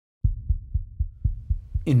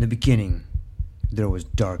In the beginning, there was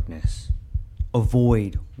darkness, a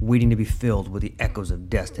void waiting to be filled with the echoes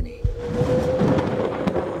of destiny.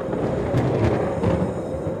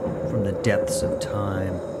 From the depths of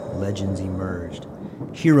time, legends emerged.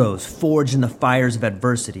 Heroes forged in the fires of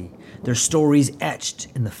adversity, their stories etched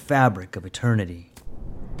in the fabric of eternity.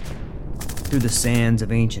 Through the sands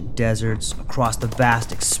of ancient deserts, across the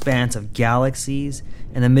vast expanse of galaxies,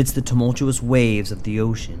 and amidst the tumultuous waves of the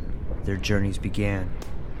ocean, their journeys began.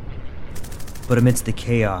 But amidst the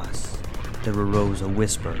chaos, there arose a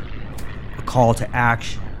whisper, a call to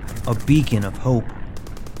action, a beacon of hope.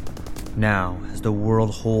 Now, as the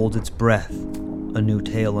world holds its breath, a new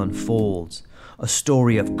tale unfolds, a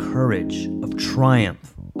story of courage, of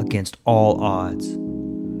triumph against all odds.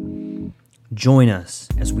 Join us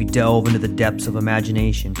as we delve into the depths of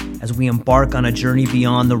imagination, as we embark on a journey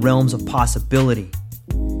beyond the realms of possibility.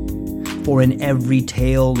 For in every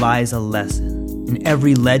tale lies a lesson, in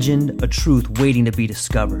every legend a truth waiting to be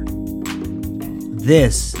discovered.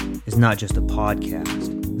 This is not just a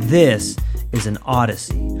podcast. This is an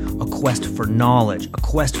odyssey, a quest for knowledge, a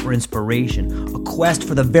quest for inspiration, a quest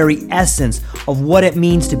for the very essence of what it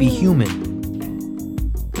means to be human.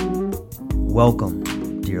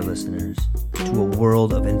 Welcome, dear listeners, to a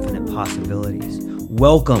world of infinite possibilities.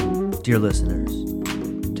 Welcome, dear listeners,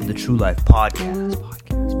 to the True Life Podcast.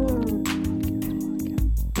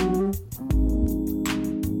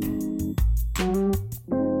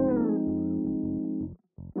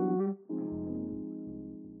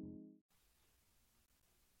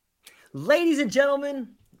 Ladies and gentlemen,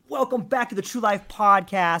 welcome back to the True Life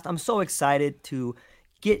Podcast. I'm so excited to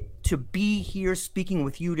get to be here speaking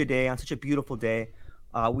with you today on such a beautiful day.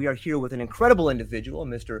 We are here with an incredible individual,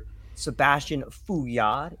 Mr. Sebastien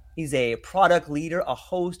Fouillade. He's a product leader, a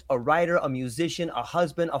host, a writer, a musician, a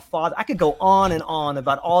husband, a father. I could go on and on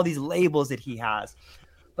about all these labels that he has.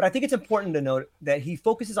 But I think it's important to note that he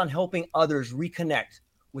focuses on helping others reconnect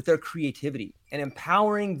with their creativity and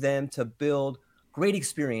empowering them to build great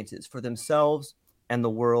experiences for themselves and the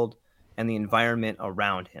world and the environment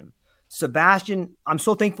around him. Sebastien, I'm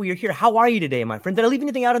so thankful you're here. How are you today, my friend? Did I leave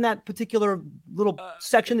anything out in that particular little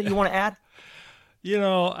section that you want to add? You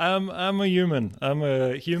know, I'm a human. I'm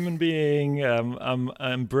a human being. I'm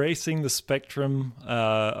embracing the spectrum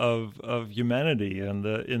of humanity and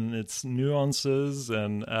in its nuances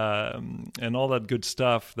and all that good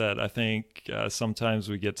stuff that I think sometimes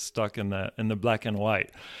we get stuck in the black and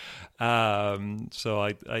white. So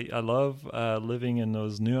I love living in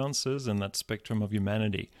those nuances and that spectrum of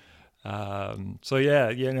humanity. So yeah,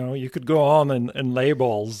 you know, you could go on and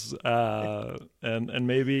labels, and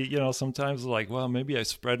maybe, you know, sometimes like, well, maybe I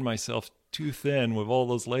spread myself too thin with all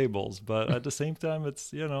those labels, but at the same time,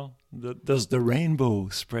 it's, you know, does the rainbow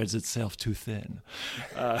spreads itself too thin?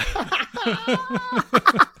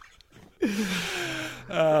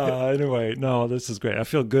 Anyway, no, this is great. I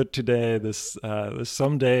feel good today. There's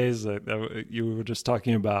some days that you were just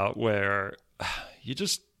talking about where you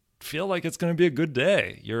just feel like it's going to be a good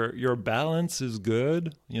day. Your balance is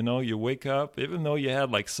good. You know, you wake up, even though you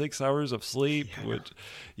had like 6 hours of sleep, which,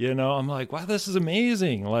 you know, I'm like, wow, this is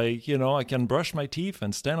amazing. Like, you know, I can brush my teeth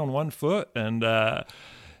and stand on one foot and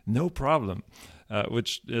no problem,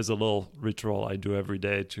 which is a little ritual I do every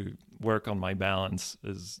day to work on my balance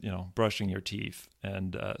is, you know, brushing your teeth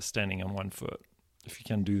and standing on one foot. If you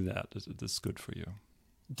can do that, this is good for you.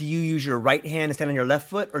 Do you use your right hand to stand on your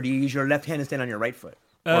left foot, or do you use your left hand to stand on your right foot?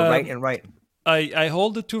 Or right and right? I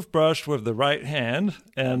hold the toothbrush with the right hand,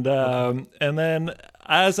 and then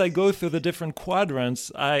as I go through the different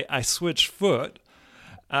quadrants, I switch foot,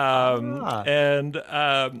 and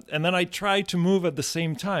then I try to move at the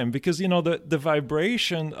same time because, you know, the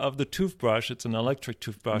vibration of the toothbrush, it's an electric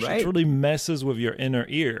toothbrush, It really messes with your inner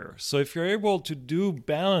ear. So if you're able to do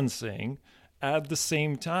balancing at the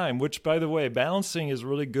same time, which, by the way, balancing is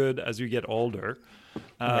really good as you get older.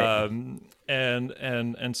 And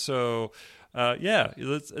so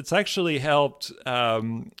it's actually helped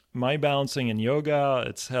my balancing in yoga.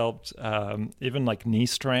 It's helped even like knee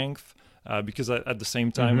strength because at the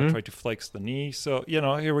same time I try to flex the knee. So, you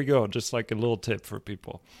know, here we go, just like a little tip for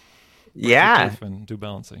people. And do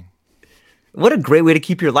balancing. What a great way to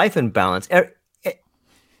keep your life in balance.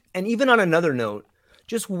 And even on another note,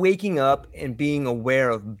 just waking up and being aware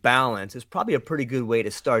of balance is probably a pretty good way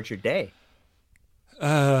to start your day.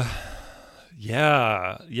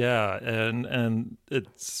 Yeah, and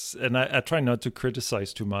I try not to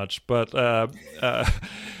criticize too much, but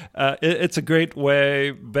it's a great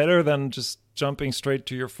way, better than just jumping straight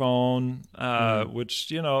to your phone,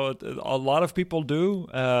 which, you know, a lot of people do,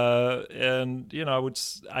 and, you know,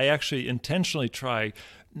 I actually intentionally try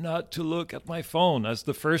not to look at my phone as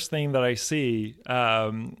the first thing that I see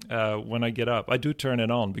when I get up. I do turn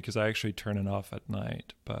it on because I actually turn it off at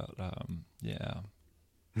night. But yeah.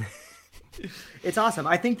 It's awesome.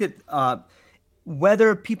 I think that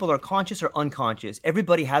whether people are conscious or unconscious,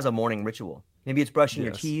 everybody has a morning ritual. Maybe it's brushing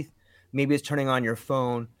your teeth. Maybe it's turning on your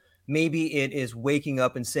phone. Maybe it is waking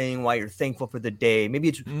up and saying why you're thankful for the day. Maybe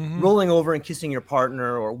it's rolling over and kissing your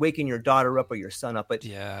partner or waking your daughter up or your son up. But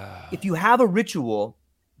if you have a ritual,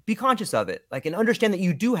 be conscious of it. Like, and understand that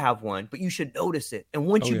you do have one, but you should notice it. And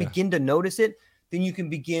once you begin to notice it, then you can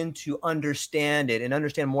begin to understand it and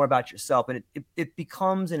understand more about yourself. And it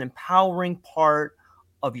becomes an empowering part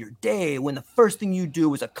of your day when the first thing you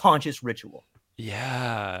do is a conscious ritual.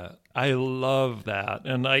 Yeah, I love that.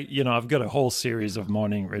 And I've got a whole series of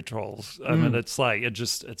morning rituals. I mean, it's like,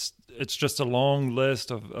 it's just a long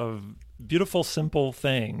list of beautiful, simple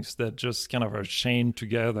things that just kind of are chained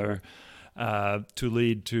together to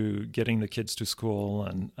lead to getting the kids to school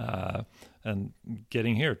and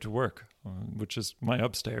getting here to work, which is my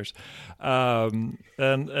upstairs. And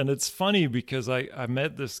it's funny because I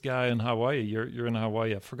met this guy in Hawaii. You're in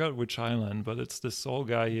Hawaii. I forgot which island, but it's this old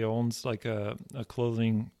guy. He owns like a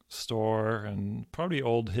clothing store and probably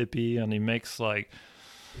old hippie. And he makes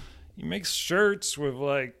shirts with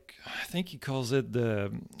like, I think he calls it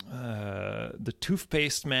the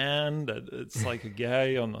toothpaste man. That it's like a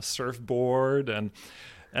guy on a surfboard. And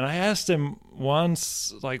I asked him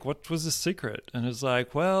once, like, what was the secret? And he's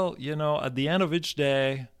like, well, at the end of each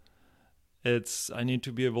day, I need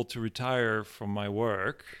to be able to retire from my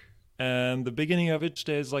work. And the beginning of each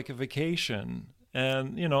day is like a vacation.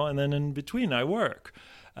 And, and then in between I work.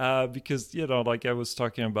 Because, like I was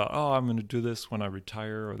talking about, I'm going to do this when I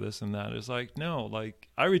retire or this and that. It's like, no, like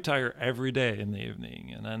I retire every day in the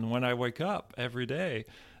evening. And then when I wake up every day,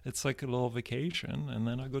 it's like a little vacation. And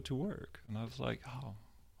then I go to work. And I was like,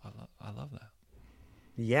 I love that.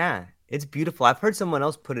 Yeah, it's beautiful. I've heard someone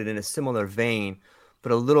else put it in a similar vein,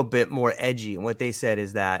 but a little bit more edgy. And what they said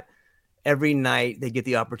is that every night they get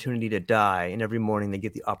the opportunity to die, and every morning they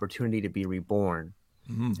get the opportunity to be reborn.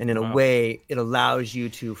 And in a way, it allows you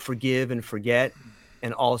to forgive and forget,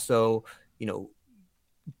 and also,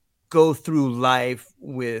 go through life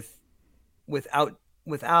without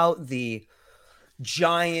the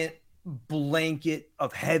giant blanket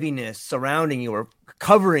of heaviness surrounding you or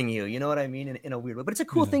covering you. You know what I mean? In a weird way, but it's a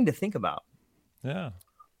cool thing to think about. Yeah.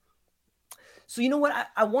 So you know what?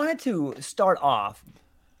 I wanted to start off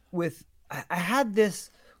with, I had this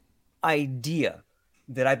idea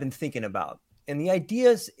that I've been thinking about. And the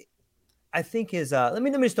ideas, I think, is let me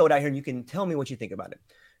just throw it out here, and you can tell me what you think about it.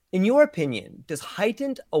 In your opinion, does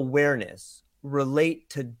heightened awareness relate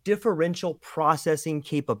to differential processing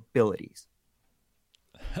capabilities?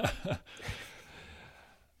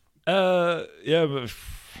 Yeah, but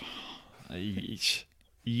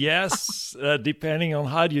yes, depending on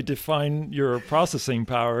how you define your processing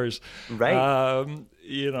powers. Right.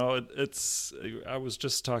 I was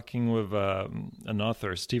just talking with an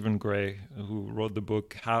author, Stephen Gray, who wrote the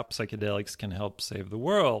book How Psychedelics Can Help Save the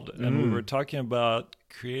World. And we were talking about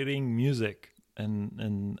creating music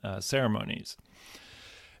and ceremonies.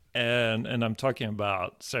 And I'm talking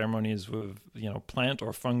about ceremonies with, plant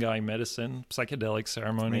or fungi medicine, psychedelic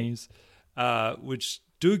ceremonies, which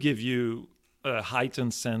do give you a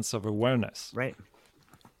heightened sense of awareness. Right.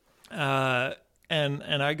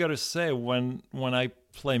 And I got to say, when I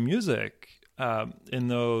play music in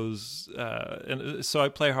those, and so I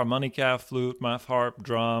play harmonica, flute, mouth harp,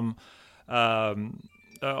 drum, a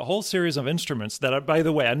whole series of instruments that, by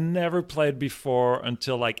the way, I never played before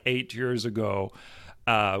until like 8 years ago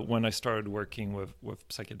when I started working with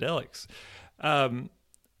psychedelics.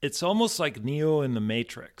 It's almost like Neo in the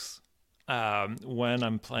Matrix. When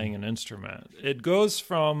I'm playing an instrument, it goes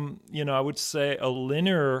from, I would say, a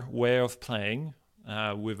linear way of playing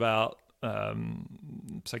without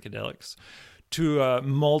psychedelics to a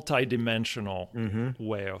multi-dimensional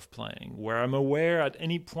way of playing, where I'm aware at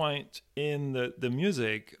any point in the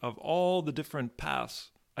music of all the different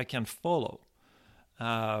paths I can follow.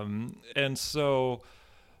 And so,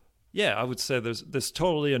 I would say there's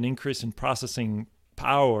totally an increase in processing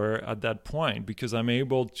power at that point, because I'm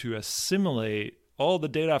able to assimilate all the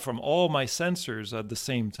data from all my sensors at the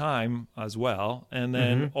same time as well. And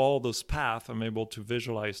then all those paths, I'm able to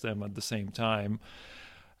visualize them at the same time.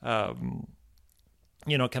 Can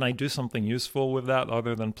I do something useful with that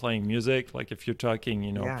other than playing music? Like if you're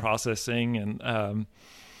talking, processing and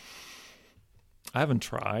I haven't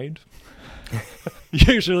tried.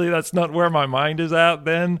 Usually that's not where my mind is at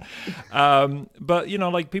then. But,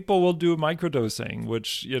 like people will do microdosing,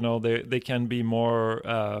 which, they can be more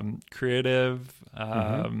creative,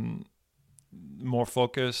 more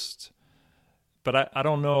focused. But I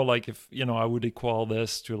don't know, like, if, I would equal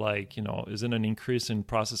this to, like, is it an increase in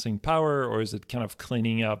processing power, or is it kind of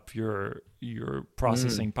cleaning up your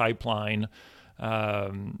processing pipeline,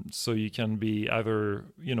 so you can be either,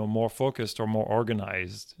 more focused or more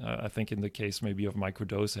organized? I think in the case maybe of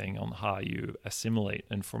microdosing, on how you assimilate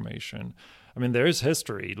information. I mean, there is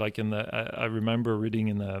history, like I remember reading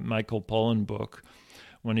in the Michael Pollan book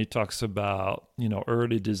when he talks about,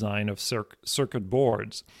 early design of circuit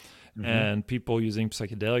boards. And people using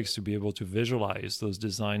psychedelics to be able to visualize those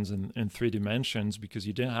designs in 3 dimensions, because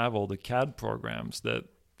you didn't have all the CAD programs that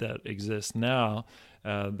exist now.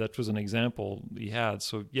 That was an example he had.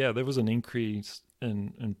 So yeah, there was an increase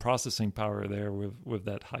in processing power there with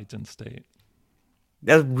that heightened state.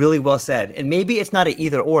 That's really well said. And maybe it's not an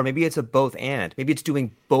either or, maybe it's a both and. Maybe it's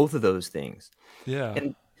doing both of those things. Yeah.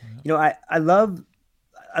 And I love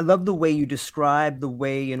the way you describe the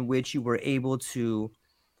way in which you were able to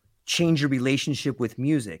change your relationship with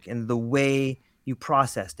music and the way you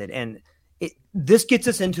processed it. And this gets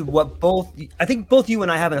us into what I think both you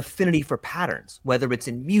and I have an affinity for patterns, whether it's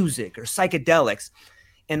in music or psychedelics.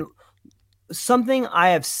 And something I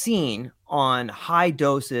have seen on high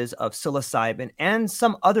doses of psilocybin and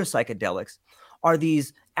some other psychedelics are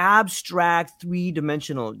these abstract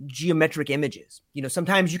 3-dimensional geometric images.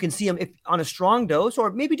 Sometimes you can see them on a strong dose,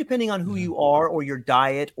 or maybe depending on who you are or your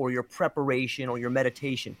diet or your preparation or your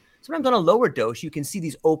meditation. Sometimes on a lower dose, you can see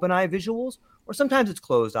these open eye visuals, or sometimes it's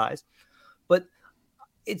closed eyes. But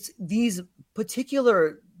it's these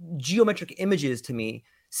particular geometric images to me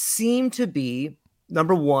seem to be,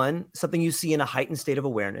 number one, something you see in a heightened state of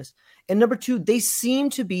awareness. And number two, they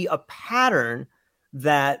seem to be a pattern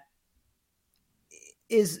that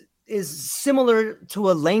is similar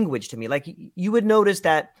to a language to me. Like you would notice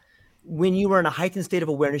that when you were in a heightened state of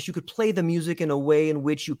awareness, you could play the music in a way in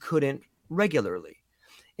which you couldn't regularly.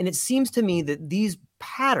 And it seems to me that these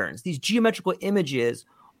patterns, these geometrical images,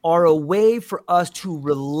 are a way for us to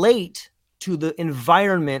relate to the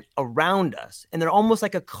environment around us. And they're almost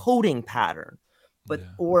like a coding pattern,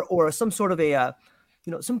 or some sort of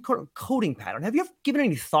some kind of coding pattern. Have you ever given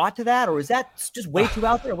any thought to that, or is that just way too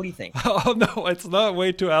out there? What do you think? Oh no, it's not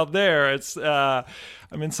way too out there. It's some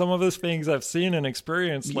of those things I've seen and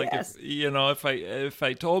experienced. Like if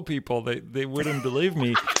I told people, they wouldn't believe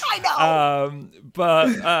me. I know.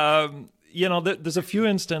 There's a few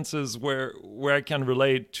instances where I can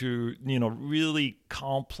relate to really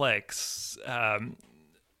complex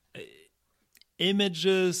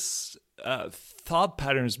images, thought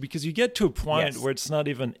patterns, because you get to a point where it's not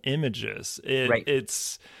even images.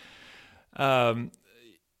 It's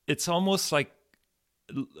almost like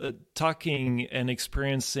talking and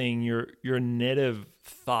experiencing your native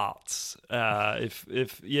thoughts. It's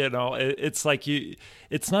like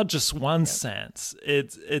it's not just one sense.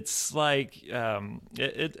 It's like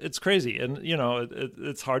it's crazy, and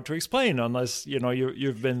it's hard to explain unless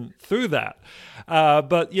you've been through that.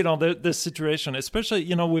 But this situation, especially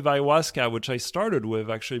with ayahuasca, which I started with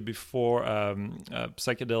actually before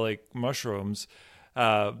psychedelic mushrooms.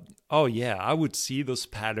 I would see those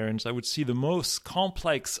patterns. I would see the most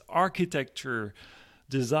complex architecture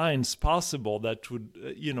designs possible that would,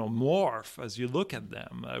 morph as you look at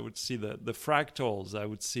them. I would see the fractals. I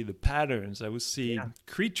would see the patterns. I would see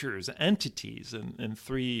creatures, entities in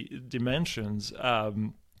 3 dimensions.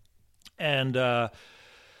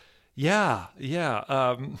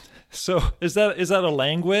 So is that a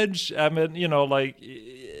language? I mean,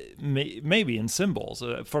 maybe in symbols.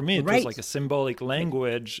 For me, it was like a symbolic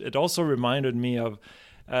language. It also reminded me of,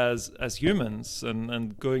 as humans,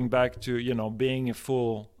 and going back to being a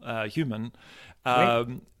full human,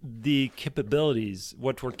 the capabilities,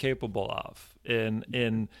 what we're capable of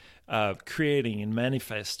in creating and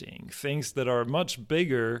manifesting things that are much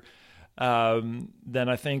bigger than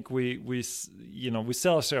I think we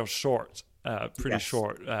sell ourselves short. Pretty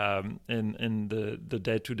short in the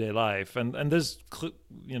day-to-day life, and there's the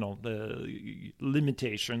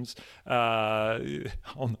limitations on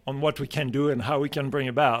what we can do and how we can bring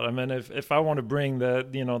about. I mean, if I want to bring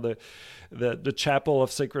the Chapel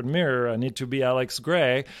of Sacred Mirror, I need to be Alex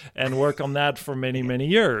Gray and work on that for many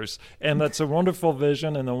years, and that's a wonderful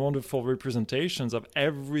vision and a wonderful representations of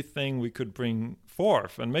everything we could bring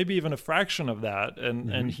forth, and maybe even a fraction of that,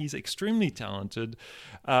 and he's extremely talented,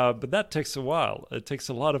 but that takes a while. It takes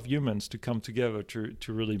a lot of humans to come together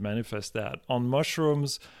to really manifest that. On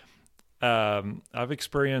mushrooms, I've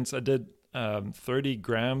experienced, I did 30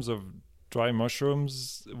 grams of dry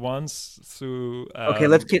mushrooms once through Okay,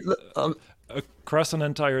 let's get. across an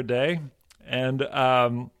entire day, and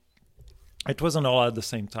it wasn't all at the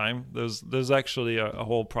same time. There's actually a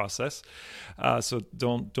whole process, so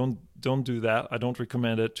don't do that. I don't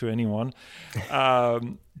recommend it to anyone.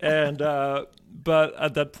 But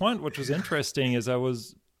at that point, what was interesting is I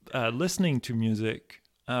was listening to music.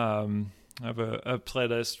 I have a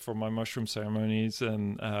playlist for my mushroom ceremonies,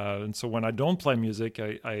 and so when I don't play music,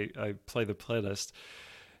 I play the playlist.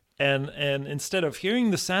 And instead of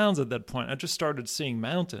hearing the sounds at that point, I just started seeing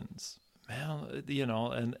mountains. And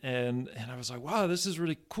I was like, wow, this is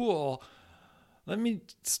really cool. Let me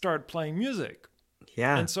start playing music.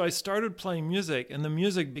 Yeah. And so I started playing music, and the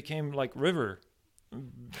music became like river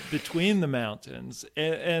between the mountains.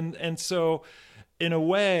 And so in a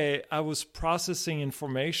way, I was processing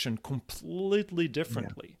information completely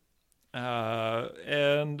differently. Yeah.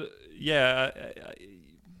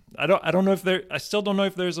 I don't know if I still don't know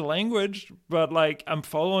if there's a language, but like I'm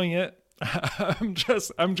following it. I'm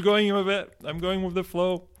going with it. I'm going with the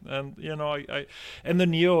flow. And, and the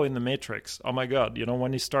Neo in the Matrix. Oh my God.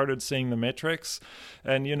 When he started seeing the Matrix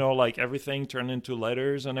and, like everything turned into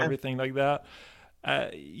letters and everything like that.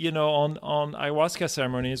 On ayahuasca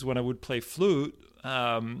ceremonies, when I would play flute,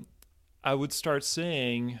 I would start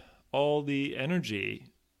seeing all the energy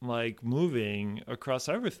like moving across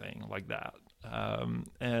everything like that.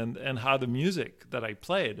 And how the music that I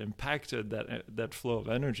played impacted that flow of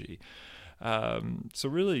energy. So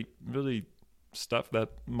really, really stuff that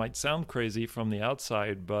might sound crazy from the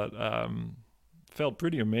outside, but felt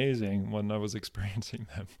pretty amazing when I was experiencing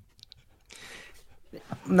them.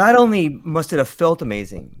 Not only must it have felt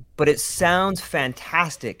amazing, but it sounds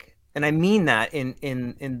fantastic. And I mean that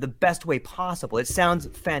in the best way possible. It sounds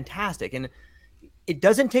fantastic. And it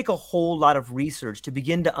doesn't take a whole lot of research to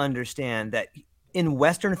begin to understand that in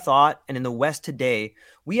Western thought and in the West today,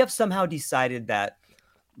 we have somehow decided that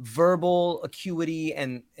verbal acuity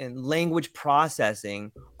and language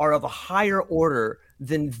processing are of a higher order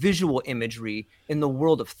than visual imagery in the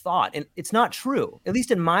world of thought. And it's not true, at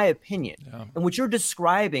least in my opinion. Yeah. And what you're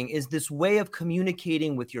describing is this way of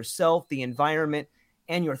communicating with yourself, the environment,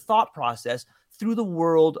 and your thought process through the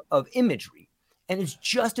world of imagery. And it's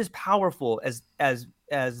just as powerful as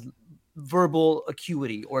verbal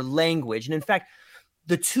acuity or language. And in fact,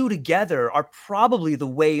 the two together are probably the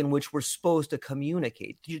way in which we're supposed to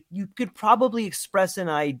communicate. You could probably express an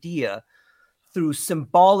idea through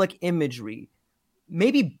symbolic imagery,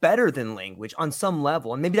 maybe better than language on some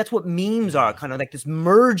level. And maybe that's what memes are, kind of like this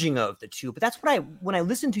merging of the two. But that's what when I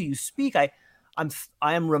listen to you speak, I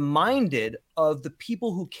am reminded of the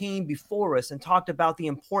people who came before us and talked about the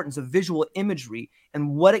importance of visual imagery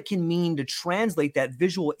and what it can mean to translate that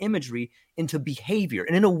visual imagery into behavior.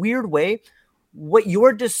 And in a weird way, what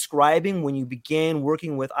you're describing when you began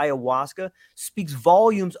working with ayahuasca speaks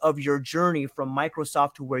volumes of your journey from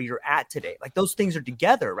Microsoft to where you're at today. Like those things are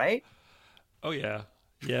together, right? Oh yeah.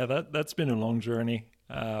 Yeah. That's been a long journey.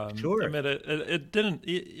 Sure. I mean, it didn't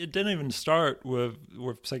even start with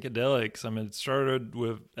psychedelics. I mean, it started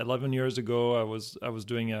with 11 years ago. I was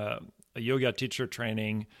doing a yoga teacher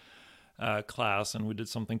training class, and we did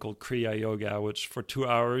something called Kriya Yoga, which for 2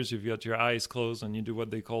 hours you've got your eyes closed and you do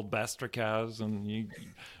what they call Bastrakas, and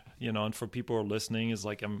and for people who are listening, is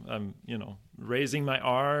like I'm raising my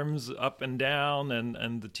arms up and down,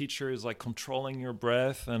 and the teacher is like controlling your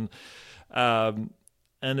breath, and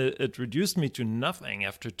it reduced me to nothing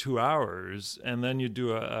after 2 hours. And then you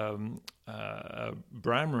do a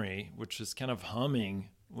Brahmari, which is kind of humming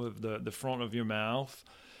with the front of your mouth.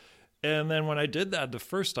 And then when I did that the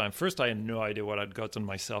first time, I had no idea what I'd gotten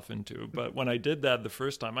myself into. But when I did that the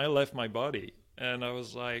first time, I left my body. And I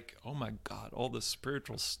was like, oh my God, all this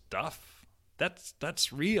spiritual stuff,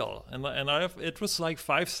 that's real. And it was like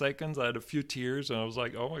 5 seconds. I had a few tears, and I was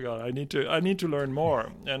like, oh my God, I need to learn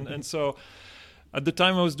more. And so at the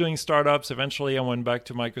time I was doing startups, eventually I went back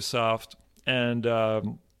to Microsoft, and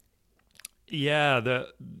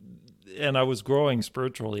and I was growing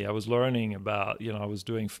spiritually. I was learning about, I was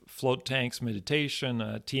doing float tanks meditation,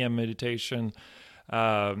 TM meditation.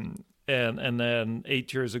 And then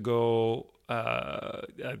 8 years ago,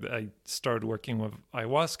 I started working with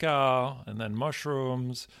ayahuasca and then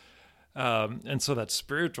mushrooms. And so that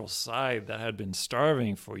spiritual side that had been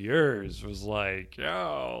starving for years was like,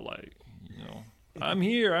 I'm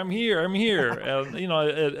here. And,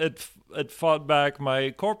 it fought back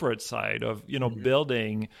my corporate side of,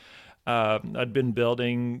 building I'd been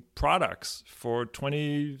building products for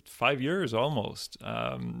 25 years almost,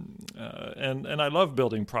 and I love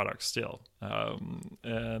building products still, and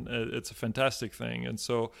it's a fantastic thing. And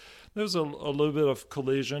so there's a little bit of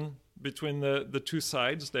collision between the two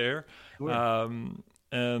sides there. Sure.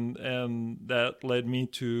 And that led me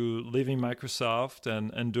to leaving Microsoft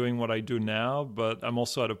and doing what I do now. But I'm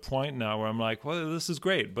also at a point now where I'm like, well, this is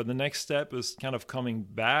great, but the next step is kind of coming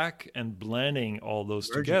back and blending all those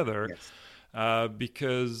together. Yes.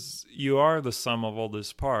 Because you are the sum of all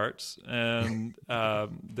these parts, and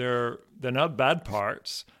they're not bad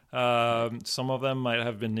parts. Some of them might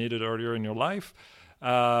have been needed earlier in your life,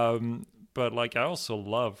 but like I also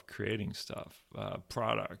love creating stuff,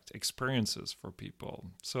 product experiences for people.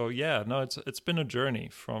 So yeah, no, it's been a journey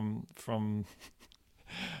from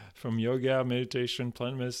from yoga, meditation,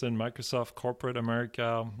 plant medicine, Microsoft, corporate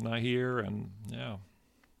America, now here, and yeah.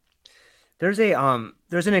 There's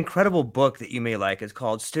an incredible book that you may like. It's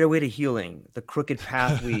called Stairway to Healing: The Crooked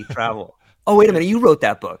Path We Travel. Oh, wait a minute, you wrote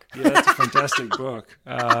that book. Yeah, it's a fantastic book.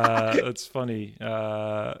 It's funny.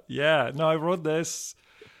 Yeah, no, I wrote this.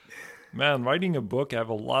 Man, writing a book, I have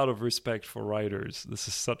a lot of respect for writers. This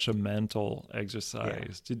is such a mental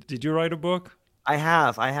exercise. Yeah. Did you write a book? I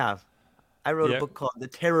have. I wrote a book called The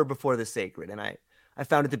Terror Before the Sacred, and I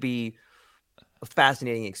found it to be a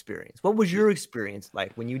fascinating experience. What was your experience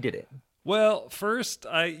like when you did it? Well, first,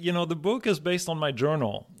 the book is based on my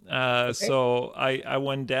journal. Okay. So I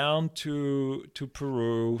went down to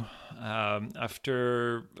Peru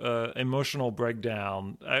after emotional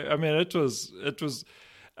breakdown. I mean, it was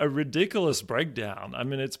a ridiculous breakdown. I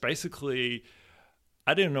mean, it's basically,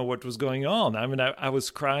 I didn't know what was going on. I mean, I was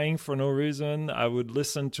crying for no reason. I would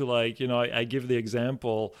listen to I give the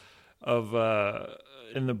example of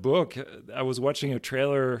in the book, I was watching a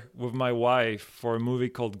trailer with my wife for a movie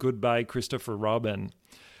called Goodbye, Christopher Robin.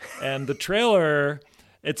 And the trailer,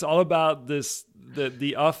 it's all about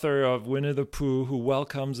the author of Winnie the Pooh who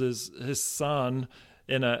welcomes his son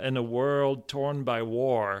in a world torn by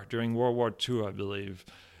war during World War II, I believe.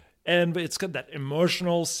 And it's got that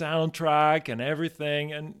emotional soundtrack and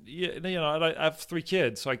everything. And, I have 3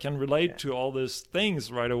 kids, so I can relate to all these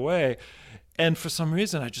things right away. And for some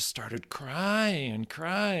reason, I just started crying.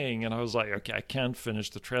 And I was like, okay, I can't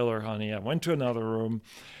finish the trailer, honey. I went to another room.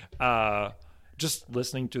 Just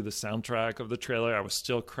listening to the soundtrack of the trailer, I was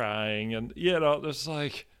still crying. And, there's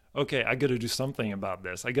like, okay, I got to do something about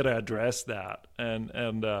this. I got to address that. And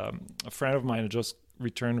a friend of mine had just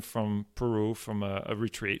returned from Peru from a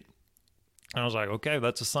retreat. And I was like, okay,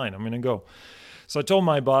 that's a sign. I'm going to go. So I told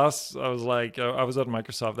my boss, I was like, I was at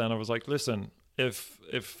Microsoft then. I was like, listen,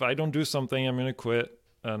 if I don't do something, I'm going to quit,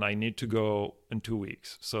 and I need to go in 2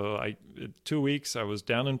 weeks. So 2 weeks, I was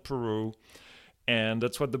down in Peru, and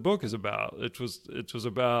that's what the book is about. It was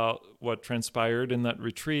about what transpired in that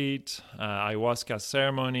retreat, ayahuasca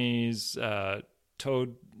ceremonies,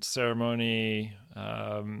 toad ceremony,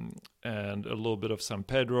 and a little bit of San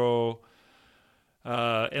Pedro,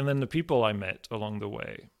 and then the people I met along the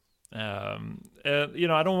way. And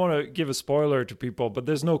I don't want to give a spoiler to people, but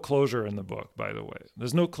there's no closure in the book, by the way.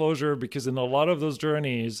 There's no closure because in a lot of those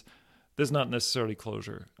journeys, there's not necessarily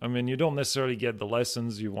closure. I mean, you don't necessarily get the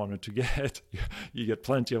lessons you wanted to get. You get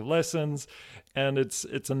plenty of lessons, and it's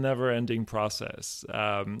a never-ending process.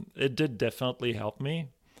 It did definitely help me.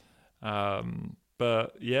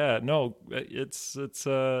 But yeah, no, it's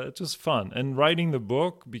just fun. And writing the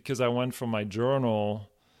book, because I went from my journal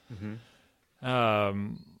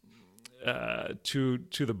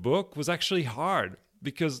to the book, was actually hard.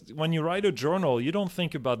 Because when you write a journal, you don't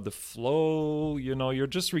think about the flow. You're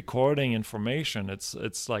just recording information.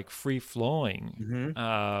 It's like free flowing.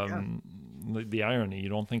 The irony, you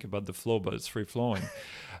don't think about the flow, but it's free flowing.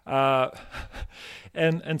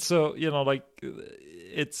 And so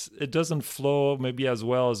it doesn't flow maybe as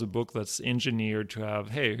well as a book that's engineered to have,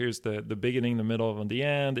 hey, here's the beginning, the middle, and the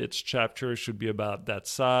end. Each chapter should be about that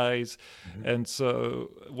size. And so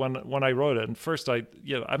when I wrote it, and first I'm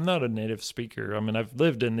not a native speaker. I mean, I've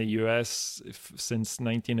lived in the U.S. since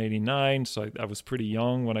 1989, so I was pretty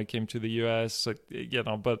young when I came to the U.S. So,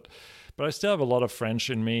 but I still have a lot of French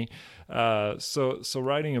in me. So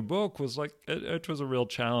writing a book was like, it was a real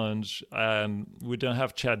challenge. And we didn't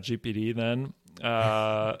have ChatGPT then.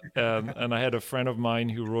 And I had a friend of mine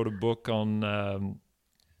who wrote a book on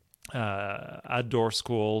outdoor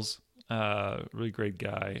schools, really great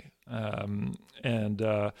guy. And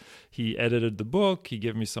he edited the book. He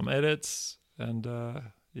gave me some edits. And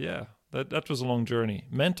that was a long journey,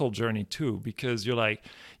 mental journey too, because you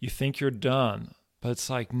think you're done. But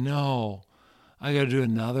it's like, no, I got to do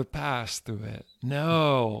another pass through it.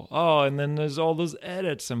 No. Oh, and then there's all those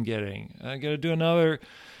edits I'm getting. I got to do another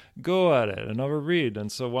go at it, another read.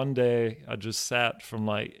 And so one day I just sat from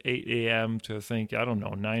like 8 a.m. to, I think, I don't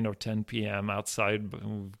know, 9 or 10 p.m. outside.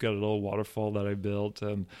 We've got a little waterfall that I built,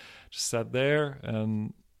 and just sat there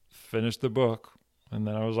and finished the book. And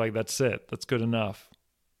then I was like, that's it. That's good enough.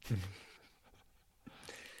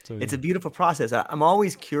 So, It's a beautiful process. I'm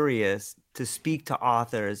always curious to speak to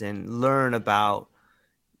authors and learn about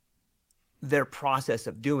their process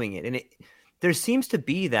of doing it. And there seems to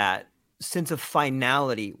be that sense of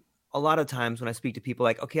finality. A lot of times when I speak to people,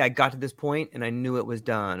 like, okay, I got to this point and I knew it was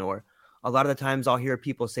done. Or a lot of the times I'll hear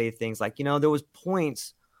people say things like, there was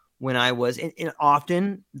points when I was, and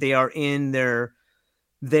often they are in their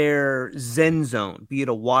Zen zone, be it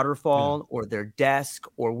a waterfall or their desk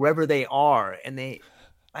or wherever they are. And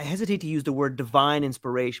I hesitate to use the word divine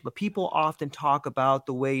inspiration, but people often talk about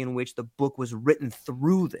the way in which the book was written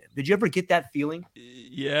through them. Did you ever get that feeling?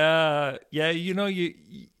 Yeah.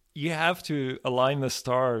 You have to align the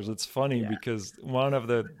stars. It's funny because one of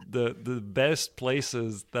the best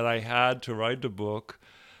places that I had to write the book,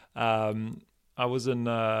 I was in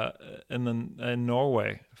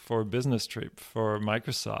Norway for a business trip for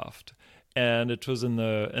Microsoft, and it was in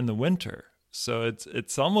the winter. So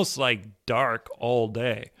it's almost like dark all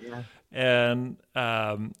day. Yeah. And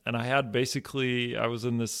I was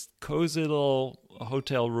in this cozy little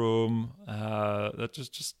hotel room that was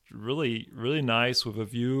just really, really nice with a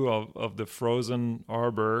view of the frozen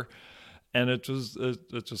harbor. And it was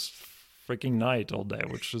just freaking night all day,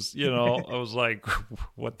 which was, I was like,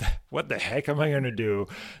 what the heck am I going to do?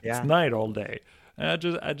 Yeah. It's night all day.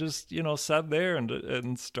 And I just sat there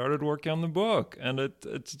and started working on the book. And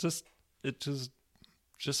it's just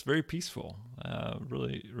very peaceful,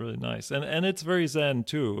 really, really nice. And it's very Zen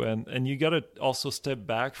too. And you got to also step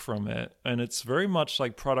back from it. And it's very much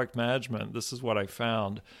like product management. This is what I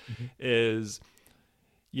found is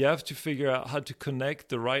you have to figure out how to connect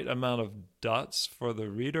the right amount of dots for the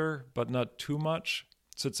reader, but not too much.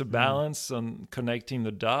 So it's a balance on connecting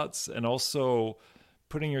the dots and also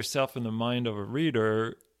putting yourself in the mind of a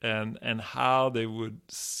reader and how they would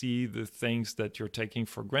see the things that you're taking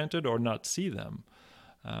for granted or not see them.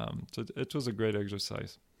 So it was a great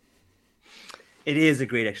exercise. It is a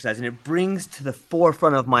great exercise, and it brings to the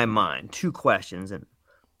forefront of my mind two questions, and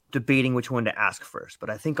debating which one to ask first. But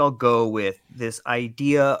I think I'll go with this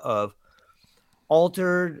idea of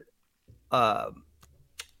altered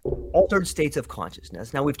states of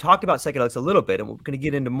consciousness. Now, we've talked about psychedelics a little bit, and we're going to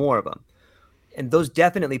get into more of them. And those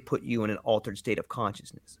definitely put you in an altered state of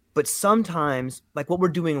consciousness. But sometimes, like what we're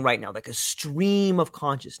doing right now, like a stream of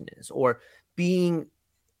consciousness, or being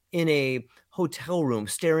in a hotel room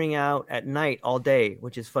staring out at night all day,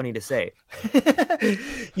 which is funny to say,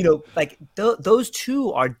 those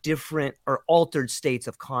two are different or altered states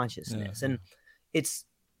of consciousness. And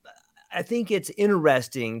I think it's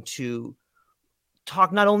interesting to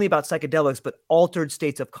talk not only about psychedelics, but altered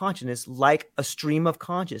states of consciousness, like a stream of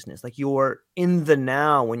consciousness. Like you're in the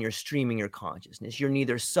now when you're streaming your consciousness. You're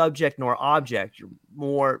neither subject nor object. You're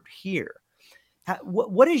more here.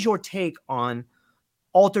 What is your take on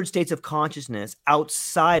altered states of consciousness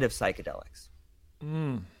outside of psychedelics?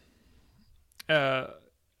 They're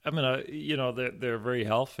very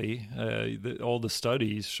healthy. All the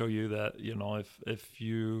studies show you that, if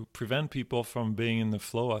you prevent people from being in the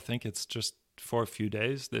flow, I think it's just for a few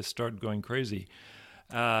days, they start going crazy.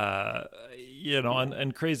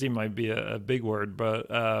 And crazy might be a big word,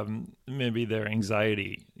 but maybe their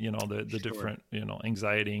anxiety, the different,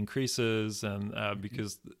 anxiety increases. And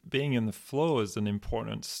because being in the flow is an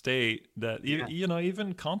important state that,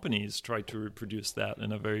 even companies try to reproduce that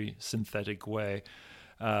in a very synthetic way.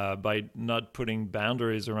 By not putting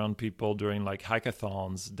boundaries around people during like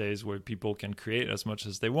hackathons, days where people can create as much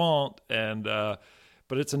as they want. And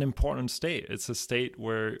but it's an important state. It's a state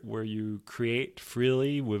where you create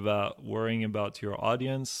freely without worrying about your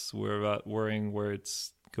audience, without worrying where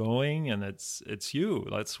it's going, and it's you.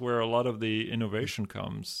 That's where a lot of the innovation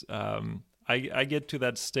comes. I get to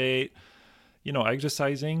that state,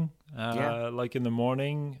 exercising, like in the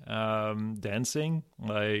morning, dancing,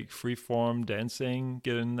 like free form dancing,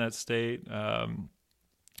 get in that state,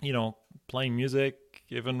 playing music,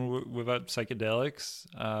 even without psychedelics.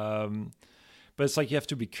 But it's like you have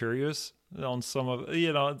to be curious on some of,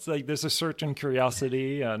 it's like there's a certain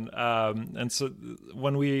curiosity. And so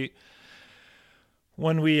when we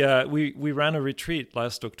ran a retreat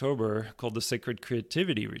last October called the Sacred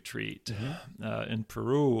Creativity Retreat in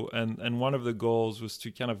Peru, and one of the goals was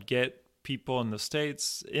to kind of get people in the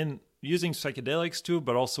States in using psychedelics too,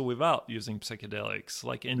 but also without using psychedelics,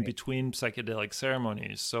 like in between psychedelic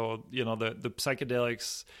ceremonies. So, the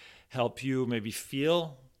psychedelics help you maybe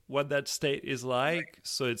feel what that state is like.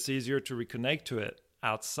 So it's easier to reconnect to it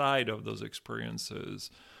outside of those experiences.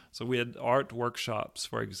 So we had art workshops,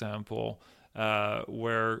 for example,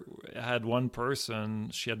 where I had one person,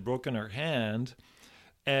 she had broken her hand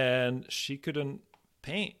and she couldn't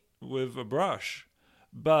paint with a brush,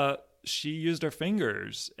 but she used her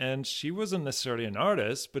fingers, and she wasn't necessarily an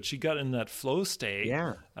artist, but she got in that flow state.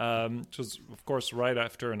 Yeah. Which was, of course, right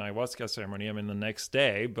after an ayahuasca ceremony. I mean, the next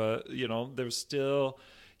day, but, there's still,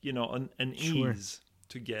 an ease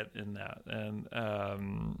to get in that. And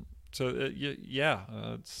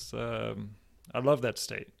it's, I love that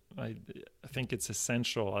state. I think it's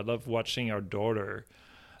essential. I love watching our daughter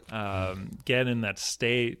get in that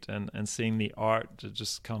state and seeing the art that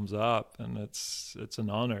just comes up, and it's an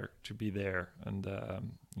honor to be there and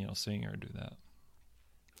seeing her do that.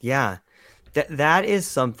 Yeah, that is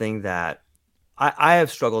something that I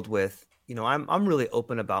have struggled with. I'm really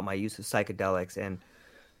open about my use of psychedelics, and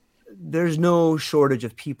there's no shortage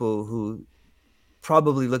of people who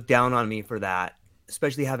probably look down on me for that,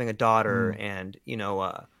 especially having a daughter. And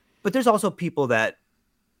but there's also people that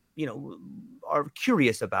are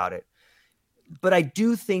curious about it. But I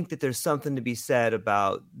do think that there's something to be said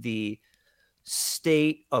about the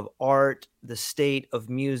state of art, the state of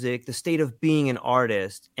music, the state of being an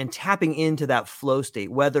artist, and tapping into that flow state,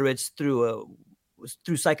 whether it's through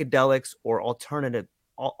psychedelics or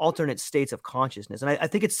alternate states of consciousness. And I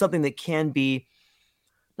think it's something that can be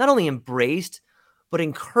not only embraced, but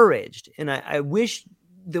encouraged. And I wish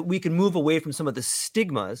that we could move away from some of the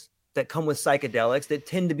stigmas that come with psychedelics that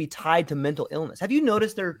tend to be tied to mental illness. Have you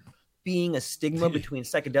noticed there being a stigma between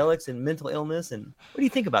psychedelics and mental illness? And what do you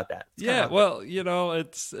think about that? Yeah, well,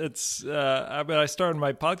 it's I mean, I started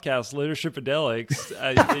my podcast, Leadershipedelics,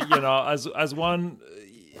 as one,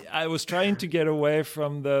 I was trying to get away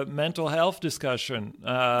from the mental health discussion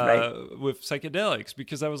with psychedelics,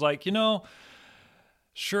 because I was like,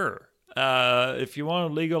 sure, if you want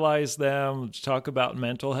to legalize them, let's talk about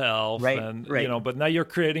mental health, but now you're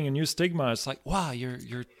creating a new stigma. It's like, wow,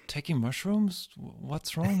 you're taking mushrooms?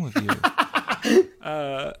 What's wrong with you?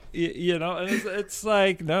 And it's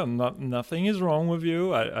like, no, nothing is wrong with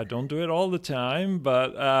you. I don't do it all the time,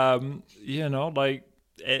 but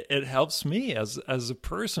it helps me as a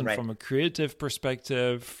person, from a creative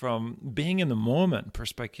perspective, from being in the moment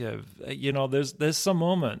perspective. There's some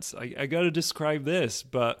moments, I got to describe this,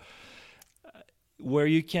 but where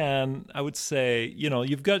you can, I would say,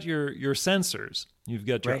 you've got your sensors. You've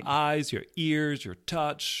got your eyes, your ears, your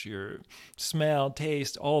touch, your smell,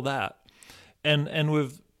 taste, all that. And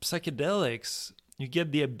with psychedelics, you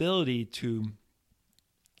get the ability to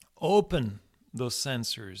open those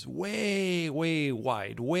sensors way, way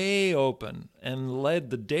wide, way open, and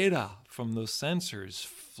let the data from those sensors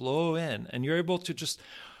flow in. And you're able to just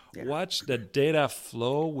watch the data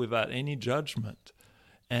flow without any judgment.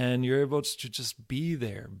 And you're able to just be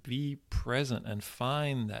there, be present, and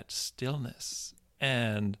find that stillness.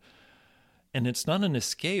 And it's not an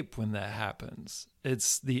escape when that happens.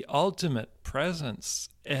 It's the ultimate presence.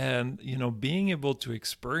 And, being able to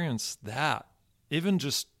experience that, even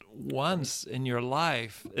just once in your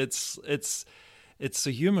life, it's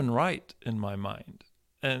a human right in my mind.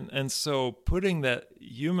 And so putting that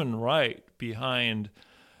human right behind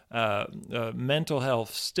mental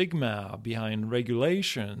health stigma, behind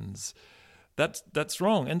regulations, that's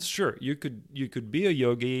wrong. And sure, you could be a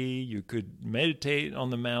yogi, you could meditate on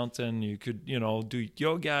the mountain, you could do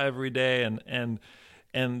yoga every day, and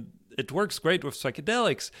it works great with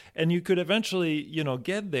psychedelics, and you could eventually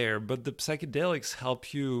get there. But the psychedelics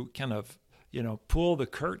help you kind of pull the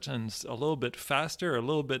curtains a little bit faster, a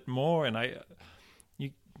little bit more. And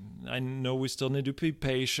I know we still need to be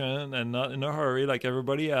patient and not in a hurry like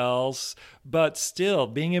everybody else, but still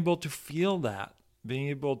being able to feel that, being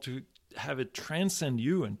able to have it transcend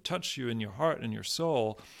you and touch you in your heart and your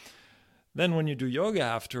soul. Then when you do yoga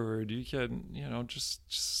afterward, you can,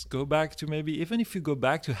 just go back to, maybe, even if you go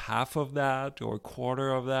back to half of that or a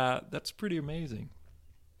quarter of that, that's pretty amazing.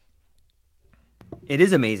 It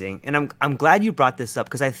is amazing. And I'm glad you brought this up,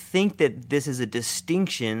 because I think that this is a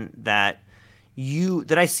distinction that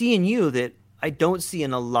I see in you that I don't see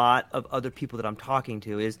in a lot of other people that I'm talking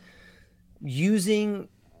to, is using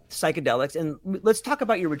psychedelics. And let's talk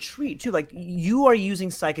about your retreat too. Like, you are using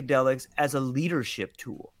psychedelics as a leadership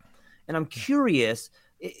tool. And I'm curious,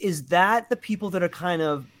 Is that the people that are kind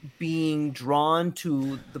of being drawn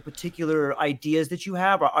to the particular ideas that you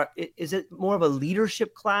have? Or is it more of a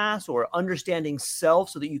leadership class or understanding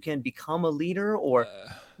self so that you can become a leader? Or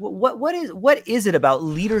what is it about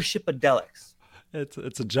leadership-adelics?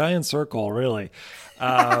 It's a giant circle, really.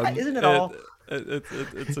 Isn't it all?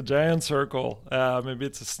 It's a giant circle. Maybe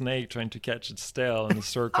it's a snake trying to catch its tail in a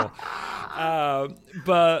circle.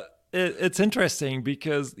 But it's interesting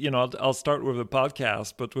because, I'll start with the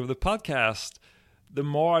podcast. But with the podcast, the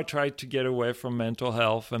more I tried to get away from mental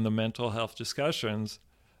health and the mental health discussions,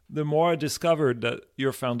 the more I discovered that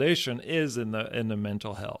your foundation is in the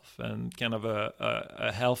mental health and kind of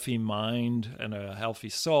a healthy mind and a healthy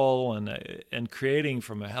soul and creating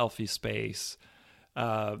from a healthy space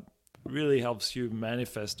really helps you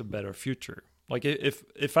manifest a better future. Like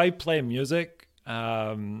if I play music,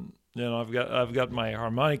 I've got my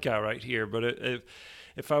harmonica right here, but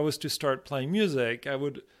if I was to start playing music, I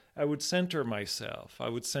would center myself. I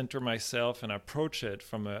would center myself and approach it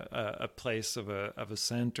from a place of a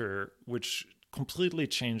center, which completely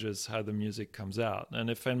changes how the music comes out. And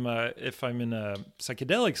if I'm in a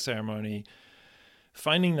psychedelic ceremony,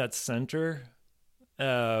 finding that center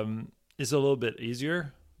is a little bit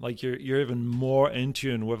easier. Like you're even more in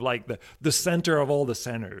tune with like the center of all the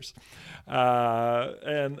centers, and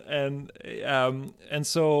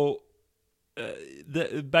so.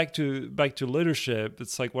 Back to leadership,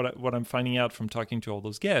 it's like what I'm finding out from talking to all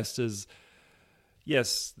those guests is,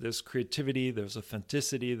 yes, there's creativity, there's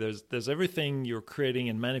authenticity, there's everything you're creating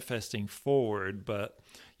and manifesting forward, but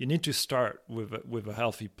you need to start with a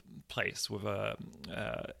healthy place, with a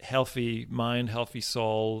healthy mind, healthy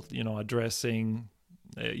soul, addressing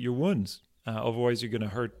your wounds. Otherwise, you're going to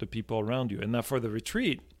hurt the people around you. And now for the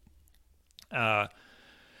retreat,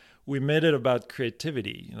 we made it about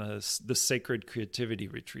creativity, the sacred creativity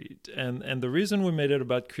retreat. And the reason we made it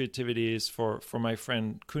about creativity is for my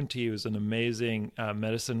friend Kunti, who's an amazing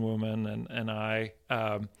medicine woman, and I.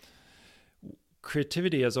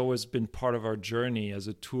 Creativity has always been part of our journey as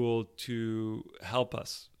a tool to help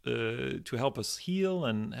us heal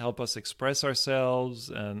and help us express ourselves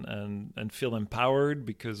and feel empowered,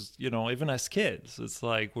 because even as kids, it's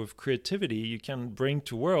like with creativity you can bring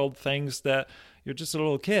to world things that you're just a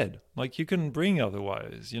little kid like you couldn't bring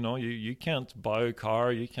otherwise. You can't buy a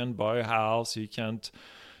car, you can't buy a house, you can't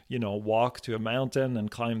walk to a mountain and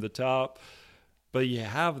climb the top. But you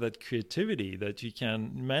have that creativity that you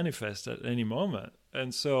can manifest at any moment.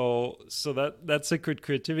 And so that sacred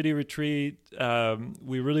creativity retreat,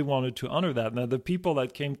 we really wanted to honor that. Now, the people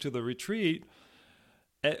that came to the retreat,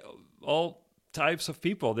 all types of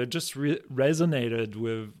people, they just resonated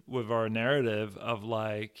with our narrative of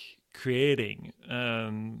like creating.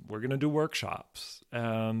 And we're going to do workshops,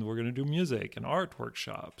 and we're going to do music and art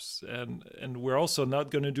workshops. And we're also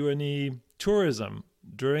not going to do any tourism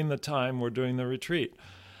during the time we're doing the retreat.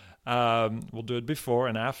 We'll do it before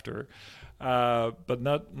and after, but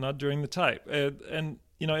not during the time. And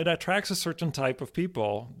it attracts a certain type of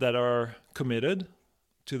people that are committed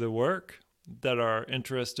to the work, that are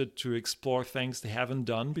interested to explore things they haven't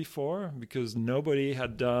done before, because nobody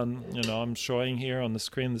had done, I'm showing here on the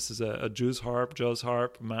screen, this is a Jew's harp,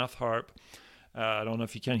 math harp. I don't know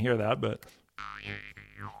if you can hear that, but...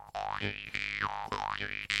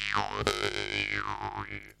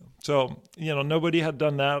 So, nobody had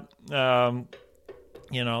done that.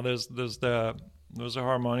 There's a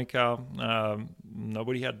harmonica.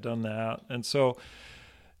 Nobody had done that. And so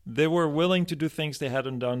they were willing to do things they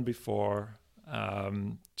hadn't done before,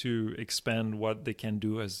 to expand what they can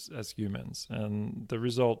do as humans. And the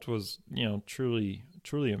result was, truly,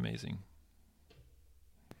 truly amazing.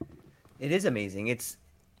 It is amazing. It's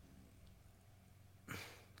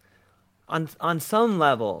on some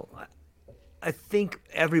level, I think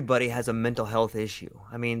everybody has a mental health issue.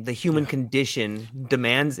 I mean, the human condition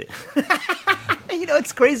demands it.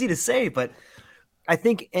 It's crazy to say, but I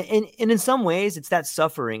think, and in some ways, it's that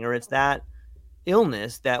suffering or it's that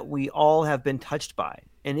illness that we all have been touched by.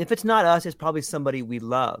 And if it's not us, it's probably somebody we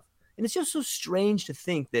love. And it's just so strange to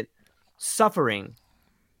think that suffering,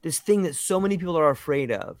 this thing that so many people are afraid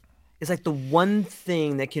of, is like the one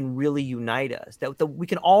thing that can really unite us, that we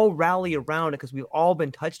can all rally around it because we've all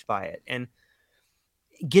been touched by it. And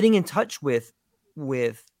getting in touch with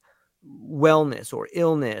wellness or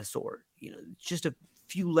illness, or just a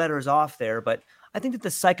few letters off there. But I think that the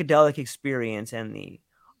psychedelic experience and the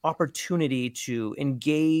opportunity to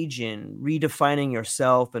engage in redefining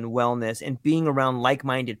yourself and wellness and being around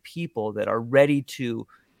like-minded people that are ready to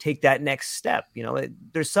take that next step.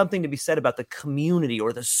 There's something to be said about the community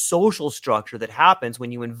or the social structure that happens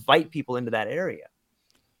when you invite people into that area.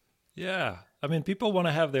 Yeah. I mean, people want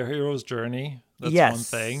to have their hero's journey. That's Yes. one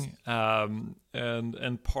thing.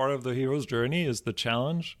 And part of the hero's journey is the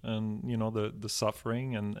challenge and, the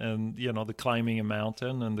suffering and, the climbing a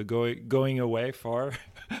mountain and the going away far.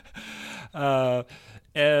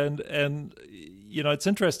 And it's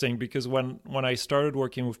interesting because when I started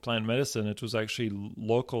working with plant medicine, it was actually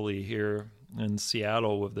locally here in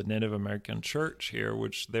Seattle with the Native American church here,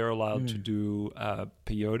 which they're allowed to do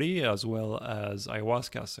peyote as well as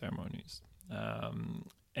ayahuasca ceremonies.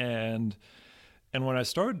 And when I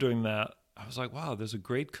started doing that, I was like, wow, there's a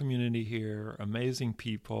great community here, amazing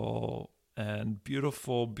people, and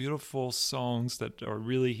beautiful, beautiful songs that are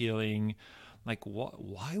really healing. Like,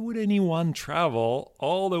 why would anyone travel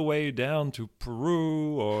all the way down to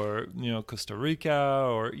Peru or, Costa Rica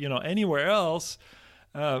or, anywhere else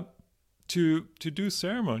to do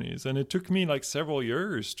ceremonies? And it took me like several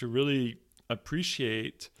years to really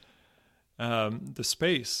appreciate the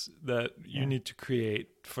space that you need to create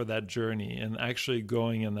for that journey and actually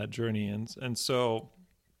going in that journey. And so,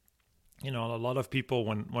 a lot of people,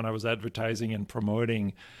 when I was advertising and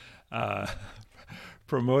promoting the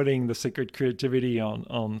Sacred Creativity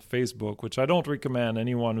on Facebook, which I don't recommend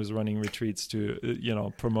anyone who's running retreats to,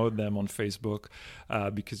 promote them on Facebook,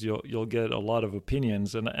 because you'll get a lot of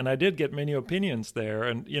opinions. And I did get many opinions there.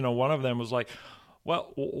 And, one of them was like,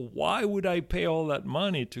 well, why would I pay all that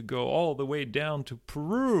money to go all the way down to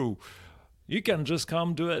Peru? You can just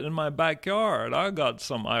come do it in my backyard. I got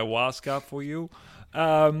some ayahuasca for you.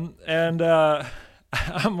 I'm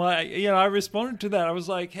like, I responded to that. I was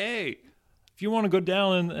like, hey, if you want to go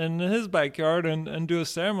down in his backyard and do a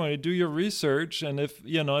ceremony, do your research. And if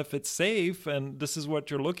it's safe and this is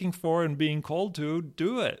what you're looking for and being called to,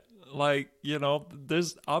 do it. Like,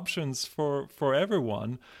 there's options for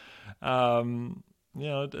everyone.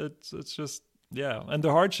 It's just, yeah. And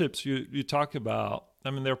the hardships you talk about, I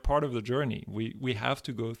mean, they're part of the journey. We have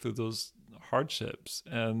to go through those hardships,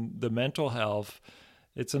 and the mental health,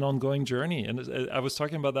 it's an ongoing journey. And I was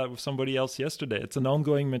talking about that with somebody else yesterday. It's an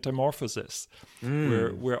ongoing metamorphosis.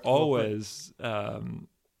 We're always,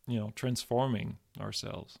 transforming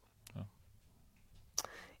ourselves. So.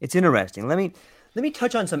 It's interesting. Let me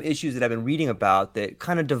touch on some issues that I've been reading about that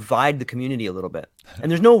kind of divide the community a little bit.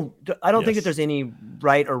 And I don't think that there's any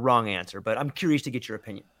right or wrong answer, but I'm curious to get your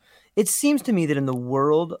opinion. It seems to me that in the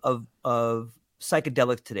world of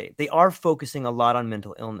psychedelics today, they are focusing a lot on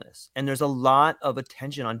mental illness, and there's a lot of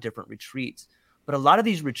attention on different retreats. But a lot of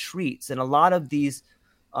these retreats and a lot of these,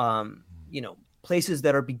 places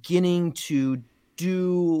that are beginning to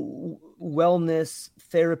do wellness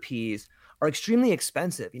therapies are extremely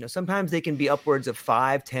expensive. Sometimes they can be upwards of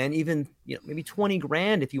 5, 10, even, maybe 20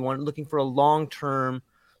 grand if you want, looking for a long-term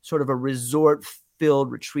sort of a resort filled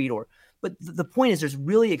retreat but the point is there's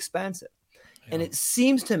really expensive. Yeah. And it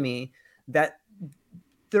seems to me that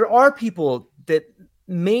there are people that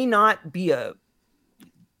may not be there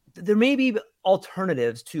may be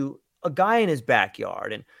alternatives to a guy in his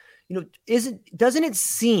backyard. And, doesn't it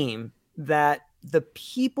seem that the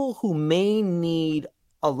people who may need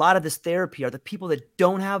a lot of this therapy are the people that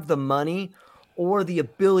don't have the money or the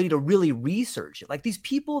ability to really research it? Like these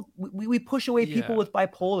people, we push away people with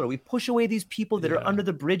bipolar. We push away these people that are under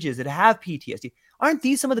the bridges that have PTSD. Aren't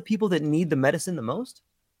these some of the people that need the medicine the most?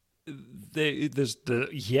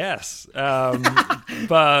 Yes.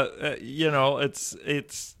 But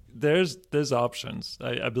there's options.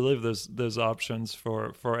 I believe there's options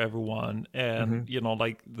for everyone. And,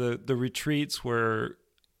 like the retreats where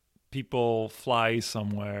people fly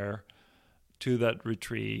somewhere to that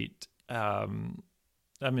retreat.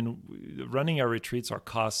 Running our retreats, our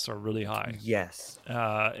costs are really high. Yes.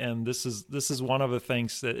 And this is one of the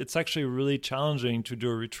things that it's actually really challenging to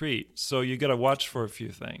do a retreat. So you got to watch for a few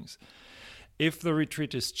things. If the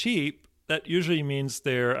retreat is cheap, that usually means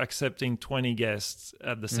they're accepting 20 guests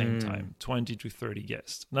at the same time, 20 to 30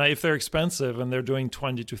 guests. Now, if they're expensive and they're doing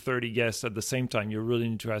 20 to 30 guests at the same time, you really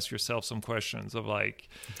need to ask yourself some questions of like,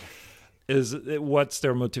 what's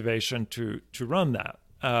their motivation to run that?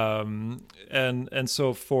 And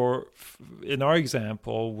so in our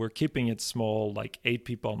example, we're keeping it small, like 8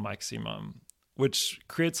 people maximum, which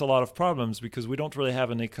creates a lot of problems because we don't really have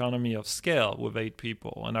an economy of scale with 8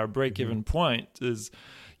 people. And our break-even point is,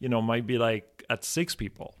 might be like at 6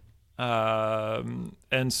 people. And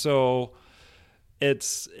so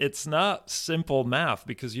it's not simple math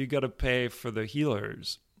because you got to pay for the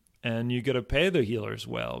healers. And you got to pay the healers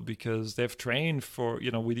well because they've trained for,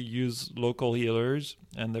 we use local healers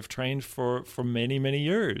and they've trained for many, many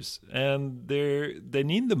years. And they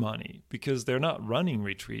need the money because they're not running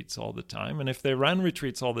retreats all the time. And if they ran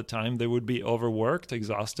retreats all the time, they would be overworked,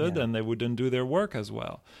 exhausted, and they wouldn't do their work as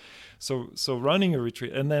well. So running a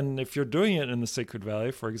retreat, and then if you're doing it in the Sacred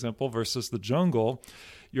Valley, for example, versus the jungle,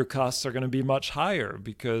 your costs are going to be much higher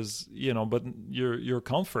because, but your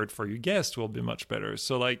comfort for your guest will be much better.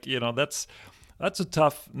 So like, that's a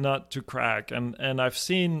tough nut to crack. And I've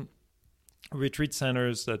seen retreat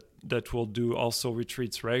centers that will do also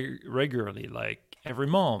retreats regularly, like every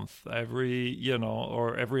month,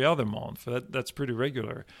 or every other month. That's pretty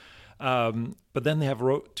regular. But then they have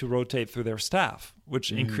to rotate through their staff,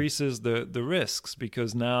 which increases the risks,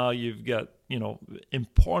 because now you've got,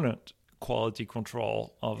 important quality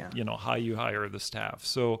control of, how you hire the staff.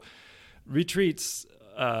 So retreats,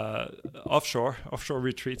 offshore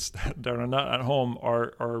retreats that are not at home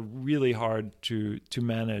are really hard to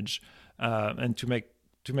manage and to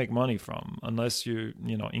make money from, unless you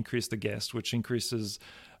increase the guest, which increases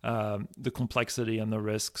the complexity and the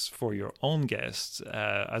risks for your own guests.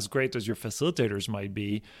 As great as your facilitators might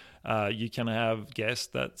be, you can have guests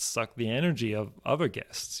that suck the energy of other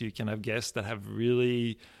guests. You can have guests that have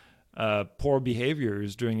really poor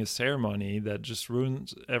behaviors during a ceremony that just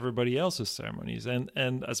ruins everybody else's ceremonies.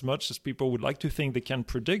 And as much as people would like to think they can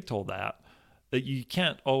predict all that you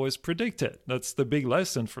can't always predict it. That's the big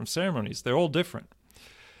lesson from ceremonies. They're all different.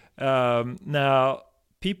 Now,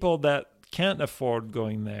 people that can't afford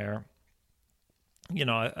going there,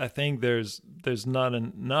 I think there's not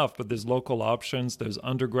enough, but there's local options, there's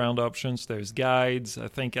underground options, there's guides. I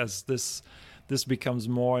think as this becomes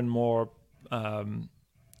more and more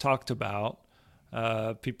talked about,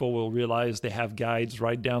 people will realize they have guides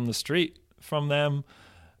right down the street from them,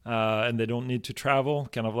 and they don't need to travel,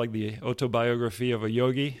 kind of like the autobiography of a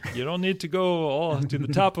yogi. You don't need to go all to the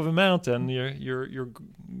top of a mountain. Your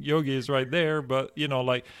yogi is right there, but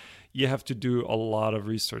you have to do a lot of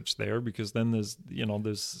research there, because then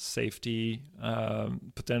there's safety,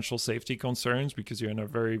 potential safety concerns, because you're in a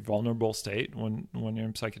very vulnerable state when you're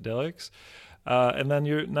in psychedelics. And then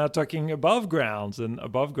you're now talking above grounds, and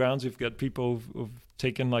above grounds, you've got people who've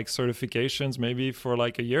taken like certifications maybe for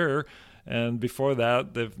like a year. And before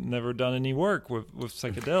that, they've never done any work with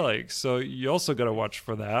psychedelics. So you also got to watch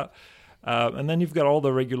for that. And then you've got all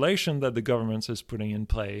the regulation that the government is putting in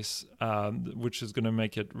place, which is going to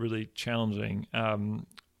make it really challenging.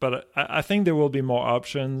 But I think there will be more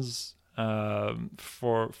options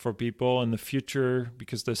for people in the future,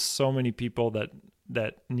 because there's so many people that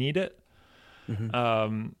need it.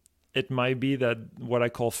 Mm-hmm. It might be that what I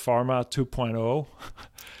call Pharma 2.0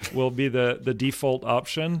 will be the default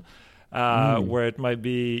option. Where it might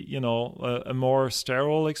be, a more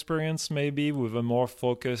sterile experience, maybe with a more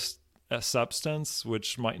focused substance,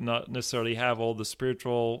 which might not necessarily have all the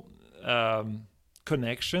spiritual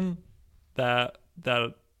connection that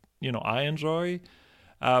I enjoy.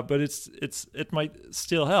 But it might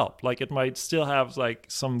still help. Like it might still have like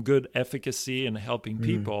some good efficacy in helping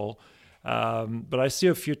people. But I see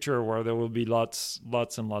a future where there will be lots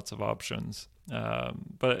and lots of options.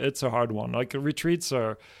 But it's a hard one. Like retreats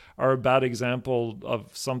are a bad example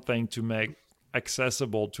of something to make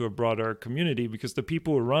accessible to a broader community, because the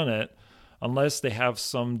people who run it, unless they have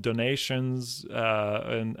some donations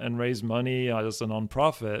and raise money as a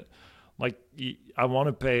nonprofit, like I want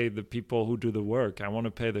to pay the people who do the work. I want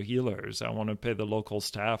to pay the healers. I want to pay the local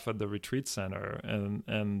staff at the retreat center,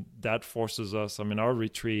 and that forces us. I mean, our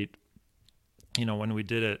retreat, when we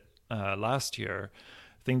did it last year,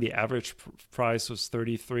 I think the average price was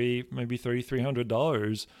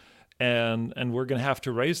 $3,300, and we're going to have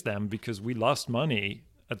to raise them because we lost money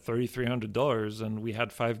at $3,300, and we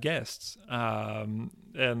had 5 guests,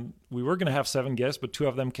 and we were going to have 7 guests, but 2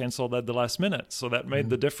 of them canceled at the last minute. So that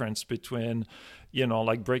made the difference between,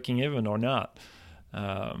 like breaking even or not.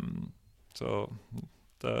 So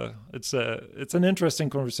it's an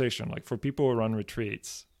interesting conversation, like for people who run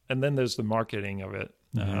retreats. And then there's the marketing of it,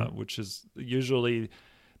 which is usually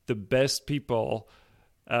the best people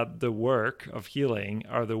at the work of healing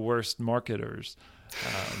are the worst marketers.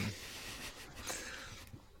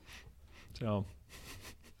 So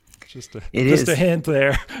just a hint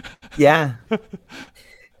there. Yeah.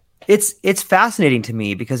 It's fascinating to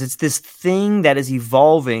me, because it's this thing that is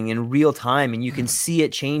evolving in real time, and you can see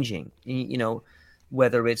it changing,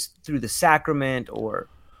 whether it's through the sacrament or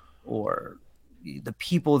the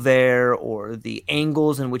people there, or the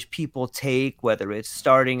angles in which people take, whether it's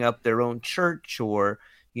starting up their own church, or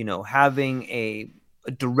having a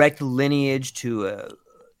direct lineage to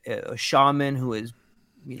a shaman who has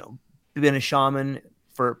been a shaman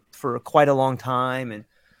for quite a long time. And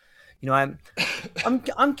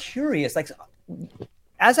I'm curious, like,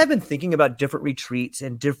 as I've been thinking about different retreats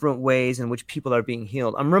and different ways in which people are being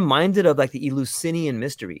healed, I'm reminded of like the Eleusinian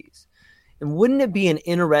mysteries. And wouldn't it be an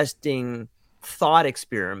interesting thought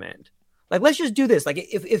experiment. Like, let's just do this. Like,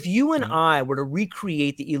 if you and I were to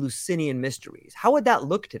recreate the Eleusinian mysteries, how would that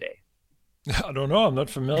look today? I don't know. I'm not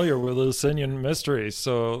familiar with Eleusinian mysteries,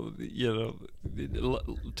 so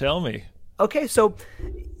tell me. Okay, so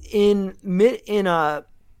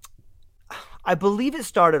I believe it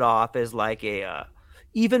started off as like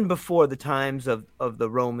even before the times of the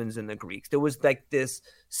Romans and the Greeks, there was like this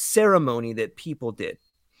ceremony that people did,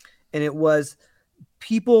 and it was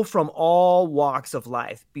people from all walks of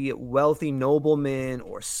life, be it wealthy noblemen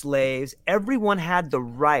or slaves. Everyone had the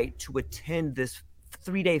right to attend this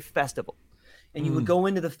 3-day festival. And you would go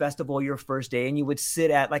into the festival your first day, and you would sit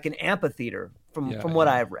at like an amphitheater from what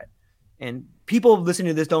I've read. And people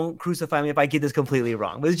listening to this, don't crucify me if I get this completely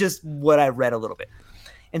wrong, but it's just what I've read a little bit.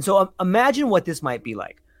 And so imagine what this might be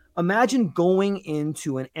like. Imagine going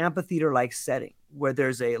into an amphitheater-like setting where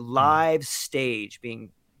there's a live stage being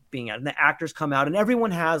out, and the actors come out, and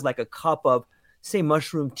everyone has like a cup of, say,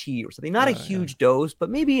 mushroom tea or something. Not a huge dose, but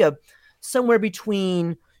maybe somewhere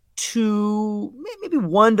between maybe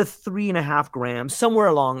 1 to 3.5 grams, somewhere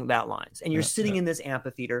along that lines. And you're sitting in this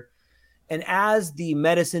amphitheater, and as the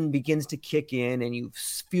medicine begins to kick in and you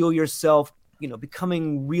feel yourself,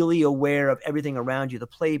 becoming really aware of everything around you, the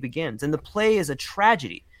play begins. And the play is a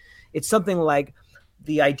tragedy. It's something like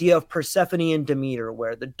the idea of Persephone and Demeter,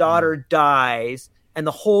 where the daughter dies and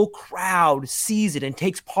the whole crowd sees it and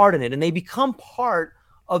takes part in it, and they become part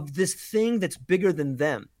of this thing that's bigger than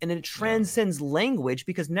them. And it transcends language,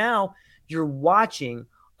 because now you're watching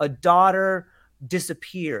a daughter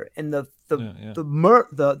disappear, and the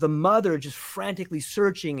mother just frantically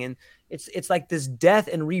searching, and it's like this death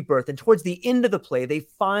and rebirth. And towards the end of the play, they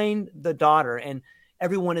find the daughter, and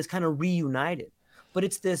everyone is kind of reunited. But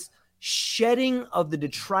it's this shedding of the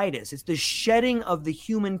detritus. It's the shedding of the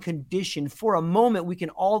human condition. For a moment, we can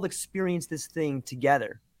all experience this thing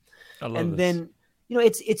together. I love and this. Then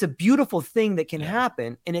it's a beautiful thing that can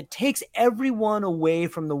happen, and it takes everyone away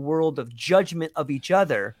from the world of judgment of each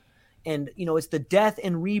other. And it's the death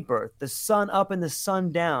and rebirth, the sun up and the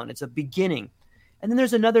sun down. It's a beginning, and then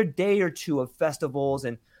there's another day or two of festivals.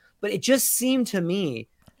 But it just seemed to me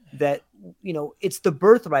that it's the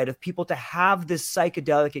birthright of people to have this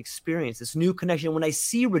psychedelic experience, this new connection. When I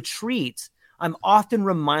see retreats, I'm often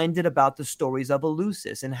reminded about the stories of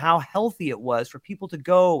Eleusis and how healthy it was for people to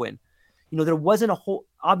go. And there wasn't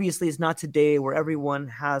obviously it's not today where everyone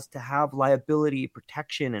has to have liability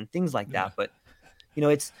protection and things like that. But,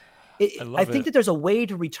 I think that there's a way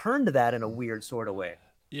to return to that in a weird sort of way.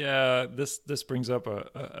 Yeah, this brings up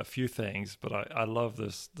a few things, but I love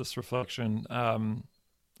this reflection.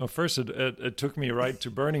 Well, first, it took me right to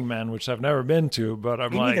Burning Man, which I've never been to, but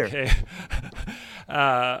I'm like, hey,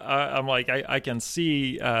 I can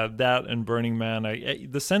see that in Burning Man.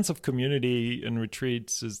 The sense of community in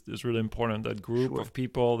retreats is really important. That group of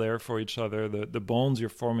people there for each other, the bonds you're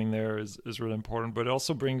forming there is really important. But it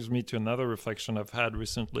also brings me to another reflection I've had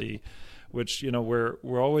recently, which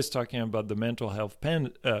we're always talking about the mental health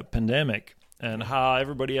pandemic and how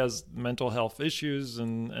everybody has mental health issues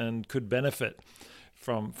and could benefit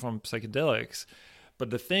from psychedelics. But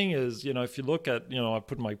the thing is, if you look at, I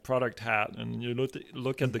put my product hat and you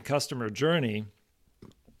look at the customer journey,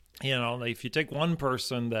 like if you take one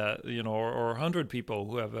person that, or 100 people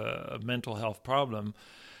who have a mental health problem,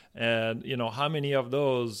 and, how many of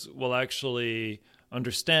those will actually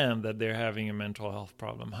understand that they're having a mental health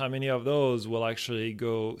problem? How many of those will actually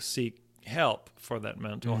go seek help for that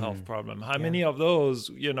mental health problem? How many of those,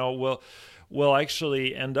 will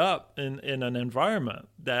actually end up in an environment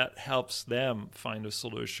that helps them find a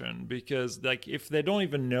solution? Because like if they don't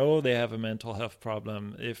even know they have a mental health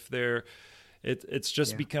problem, if it's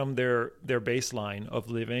just become their baseline of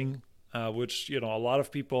living, which a lot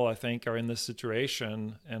of people I think are in this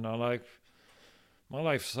situation and are like, my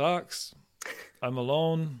life sucks, I'm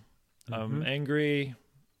alone, I'm angry.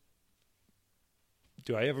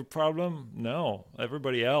 Do I have a problem? No,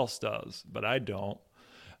 everybody else does, but I don't.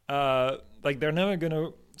 Like they're never going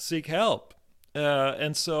to seek help.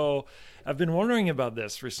 And so I've been wondering about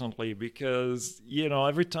this recently because,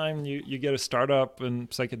 every time you get a startup in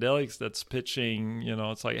psychedelics that's pitching,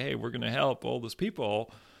 it's like, hey, we're going to help all these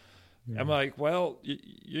people. I'm like, well,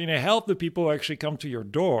 you're going to help the people who actually come to your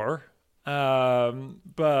door.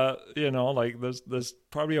 But, like there's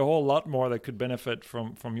probably a whole lot more that could benefit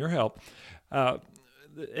from your help.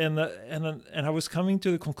 And I was coming to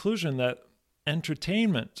the conclusion that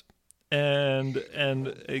entertainment and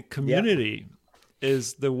a community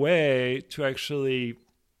is the way to actually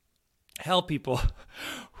help people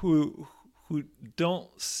who don't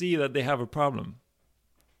see that they have a problem,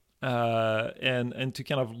 and to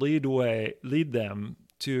kind of lead them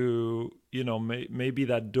to may be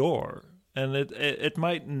that door. And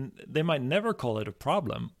they might never call it a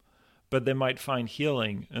problem, but they might find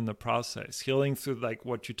healing in the process, healing through like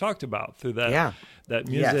what you talked about, through that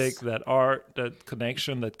music, that art, that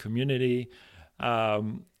connection, that community.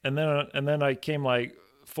 And then I came like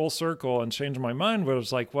full circle and changed my mind, where it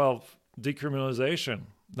was like, well, decriminalization,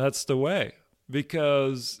 that's the way.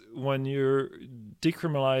 Because when you're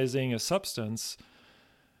decriminalizing a substance,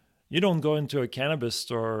 you don't go into a cannabis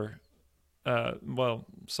store. Well,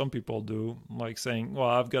 some people do, like saying, well,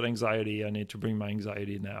 I've got anxiety, I need to bring my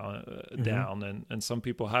anxiety now down. And some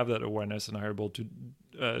people have that awareness and are able to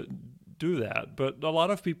do that. But a lot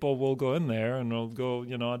of people will go in there and they'll go,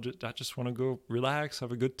 I just want to go relax,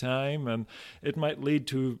 have a good time. And it might lead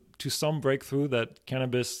to some breakthrough that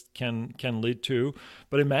cannabis can lead to.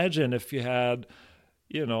 But imagine if you had,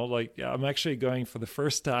 like I'm actually going for the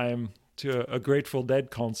first time to a Grateful Dead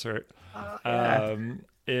concert.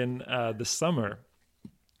 In the summer,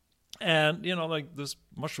 and like there's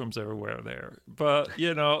mushrooms everywhere there, but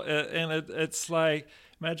and it's like,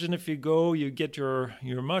 imagine if you get your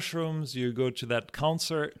mushrooms, you go to that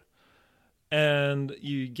concert and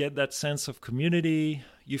you get that sense of community,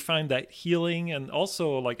 you find that healing. And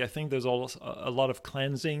also, like, I think there's also a lot of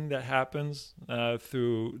cleansing that happens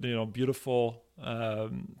through beautiful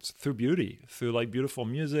through beauty, through like beautiful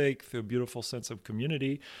music, through a beautiful sense of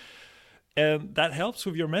community. And that helps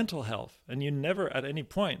with your mental health. And you never at any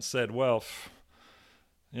point said, well,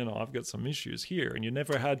 I've got some issues here. And you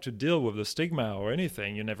never had to deal with the stigma or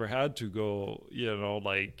anything. You never had to go,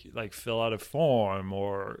 like fill out a form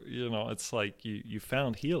or, it's like you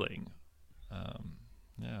found healing.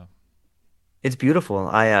 Yeah. It's beautiful.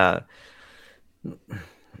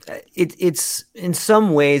 It's in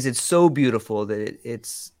some ways, it's so beautiful that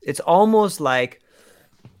it's almost like,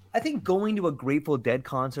 I think going to a Grateful Dead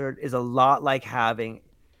concert is a lot like having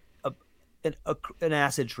an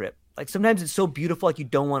acid trip. Like sometimes it's so beautiful, like you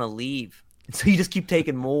don't want to leave, and so you just keep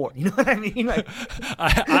taking more. You know what I mean? Like,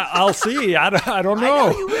 I'll see. I don't know.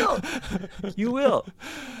 I know you will. You will.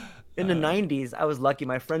 In the 90s, I was lucky.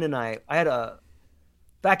 My friend and I had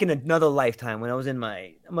back in another lifetime when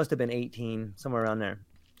I must have been 18, somewhere around there.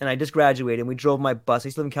 And I just graduated, and we drove my bus. I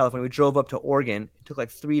used to live in California. We drove up to Oregon. It took like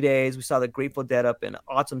 3 days. We saw the Grateful Dead up in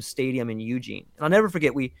Autumn Stadium in Eugene. And I'll never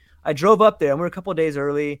forget, I drove up there, and we were a couple of days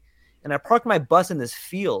early, and I parked my bus in this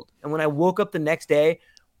field. And when I woke up the next day,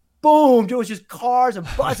 boom, there was just cars and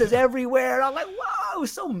buses everywhere. And I'm like, wow, it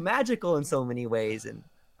was so magical in so many ways. And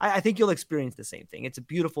I think you'll experience the same thing. It's a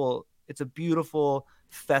beautiful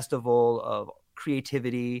festival of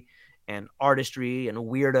creativity and artistry and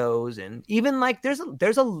weirdos, and even like there's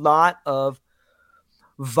a lot of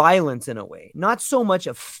violence in a way, not so much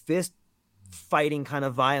a fist fighting kind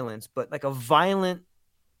of violence, but like a violent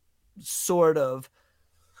sort of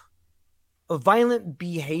a violent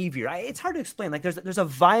behavior. It's hard to explain. Like there's a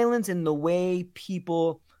violence in the way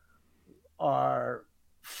people are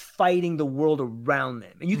fighting the world around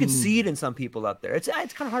them, and you can see it in some people up there. It's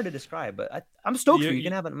kind of hard to describe, but I'm stoked for you. You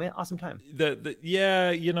can have an awesome time.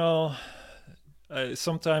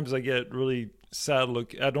 Sometimes I get really sad.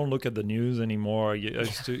 I don't look at the news anymore. I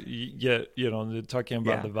used to get, they're talking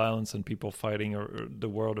about the violence and people fighting or the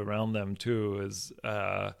world around them too. Is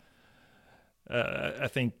I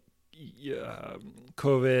think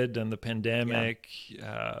COVID and the pandemic,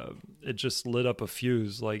 it just lit up a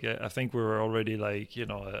fuse. Like I think we were already like,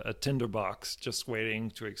 a tinderbox just waiting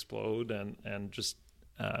to explode, and just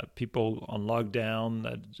people on lockdown,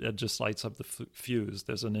 that just lights up the fuse.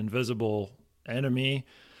 There's an invisible enemy,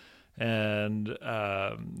 and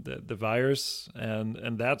the virus,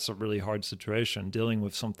 and that's a really hard situation, dealing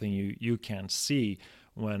with something you can't see,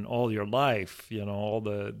 when all your life, all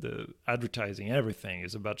the advertising, everything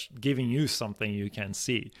is about giving you something you can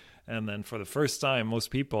see. And then for the first time,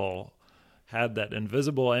 most people had that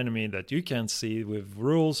invisible enemy that you can't see, with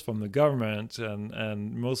rules from the government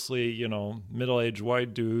and mostly, middle-aged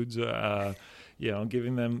white dudes,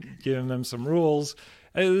 giving them some rules.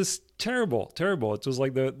 It was terrible. It was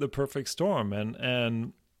like the perfect storm.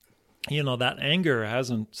 And that anger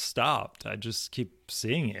hasn't stopped. I just keep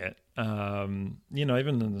seeing it.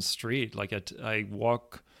 Even in the street, like we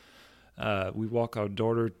walk our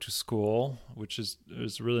daughter to school, which is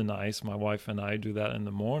really nice. My wife and I do that in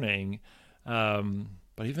the morning.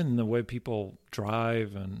 But even in the way people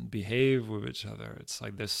drive and behave with each other, it's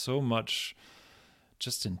like there's so much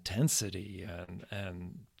just intensity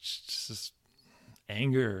and just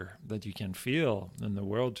anger that you can feel in the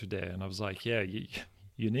world today. And I was like,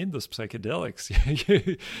 you You need those psychedelics.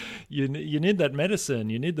 You need that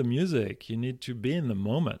medicine. You need the music. You need to be in the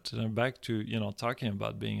moment. And I'm back to, talking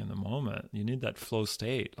about being in the moment. You need that flow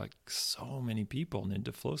state. Like so many people need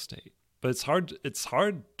the flow state. But it's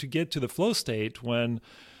hard to get to the flow state when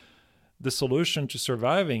the solution to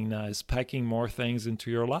surviving now is packing more things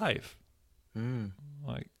into your life.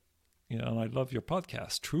 Like, and I love your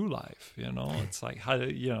podcast, True Life. It's like how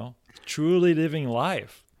to, truly living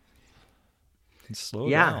life. And slow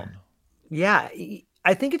down. Yeah.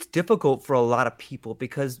 I think it's difficult for a lot of people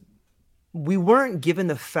because we weren't given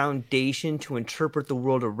the foundation to interpret the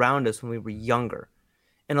world around us when we were younger.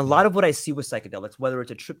 And a lot of what I see with psychedelics, whether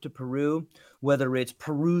it's a trip to Peru, whether it's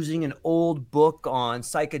perusing an old book on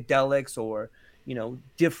psychedelics or,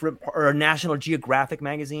 or a National Geographic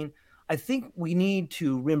magazine, I think we need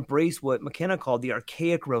to embrace what McKenna called the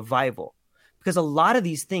archaic revival. Because a lot of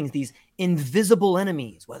these things, these invisible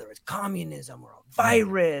enemies, whether it's communism or a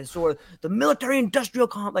virus or the military-industrial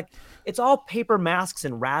complex, it's all paper masks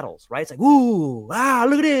and rattles, right? It's like, ooh, look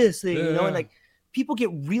at this thing, and like people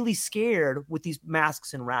get really scared with these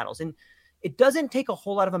masks and rattles. And it doesn't take a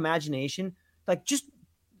whole lot of imagination, like just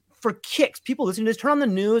for kicks, people listening to this, turn on the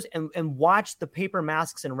news and watch the paper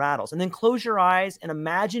masks and rattles, and then close your eyes and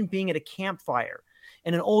imagine being at a campfire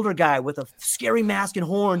and an older guy with a scary mask and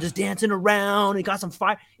horns just dancing around. He got some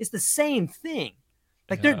fire. It's the same thing.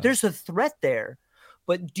 Like there's a threat there,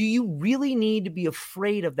 but do you really need to be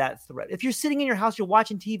afraid of that threat? If you're sitting in your house, you're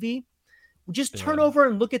watching TV, just turn over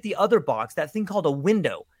and look at the other box, that thing called a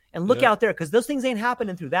window, and look out there, because those things ain't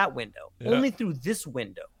happening through that window, only through this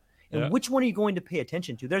window. And which one are you going to pay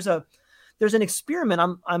attention to? There's an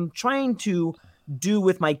experiment I'm trying to do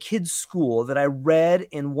with my kids' school that I read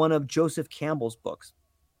in one of Joseph Campbell's books.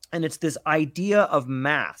 And it's this idea of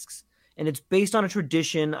masks. And it's based on a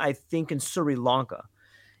tradition, I think, in Sri Lanka.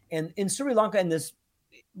 And in Sri Lanka,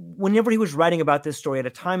 whenever he was writing about this story at a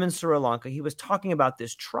time in Sri Lanka, he was talking about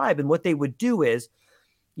this tribe. And what they would do is,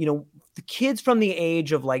 the kids from the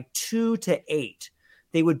age of like 2 to 8,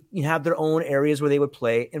 they would have their own areas where they would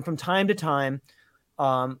play. And from time to time,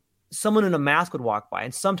 someone in a mask would walk by.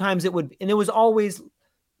 And sometimes it was always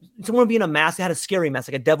someone would be in a mask that had a scary mask,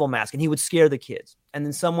 like a devil mask, and he would scare the kids. And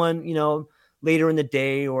then someone, later in the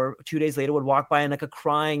day or 2 days later would walk by in like a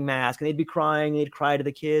crying mask, and they'd be crying, they'd cry to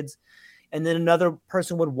the kids. And then another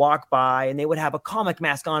person would walk by and they would have a comic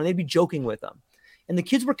mask on and they'd be joking with them. And the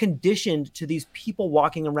kids were conditioned to these people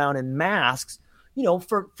walking around in masks,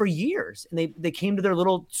 for years. And they came to their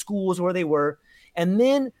little schools where they were. And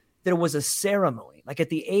then there was a ceremony, like at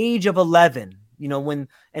the age of 11,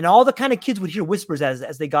 and all the kind of kids would hear whispers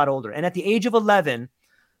as they got older. And at the age of 11,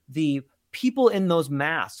 the people in those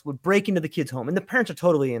masks would break into the kid's home, and the parents are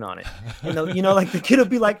totally in on it. And like the kid would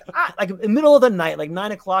be like in the middle of the night, like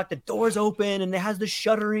 9 o'clock, the doors open and it has the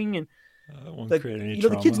shuttering, and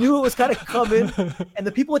the kids knew it was kind of coming. And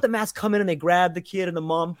the people with the mask come in and they grab the kid, and the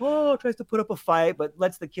mom tries to put up a fight, but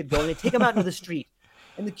lets the kid go, and they take him out into the street.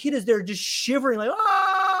 And the kid is there just shivering like,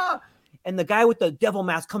 and the guy with the devil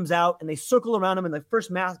mask comes out, and they circle around him, and the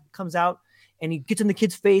first mask comes out, and he gets in the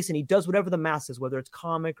kid's face, and he does whatever the mask is, whether it's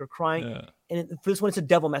comic or crying. Yeah. And for this one, it's a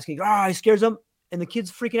devil mask. He scares him, and the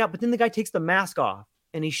kid's freaking out. But then the guy takes the mask off,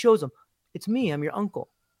 and he shows him, "It's me, I'm your uncle."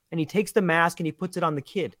 And he takes the mask, and he puts it on the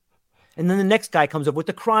kid. And then the next guy comes up with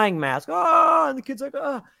the crying mask. And the kid's like,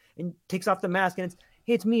 and takes off the mask, and it's,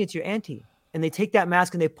 "Hey, it's me, it's your auntie." And they take that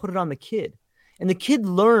mask, and they put it on the kid. And the kid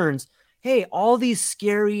learns, hey, all these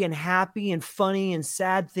scary and happy and funny and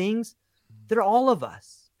sad things, they're all of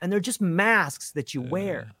us. And they're just masks that you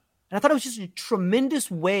wear. And I thought it was just a tremendous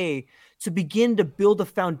way to begin to build a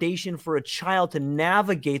foundation for a child to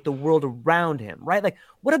navigate the world around him, right? Like,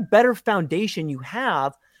 what a better foundation you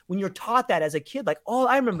have when you're taught that as a kid. Like, oh,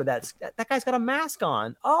 I remember that guy's got a mask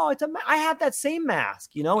on. Oh, I have that same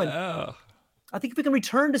mask, And I think if we can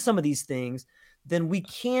return to some of these things, then we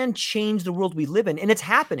can change the world we live in. And it's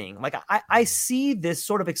happening. Like I see this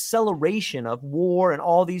sort of acceleration of war and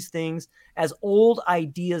all these things as old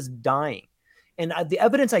ideas dying. And the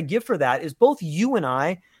evidence I give for that is both you and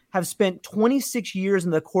I have spent 26 years in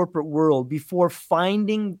the corporate world before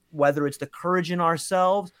finding, whether it's the courage in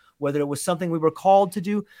ourselves, whether it was something we were called to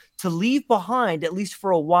do, to leave behind, at least for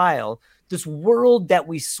a while, this world that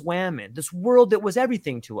we swam in, this world that was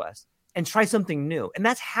everything to us, and try something new. And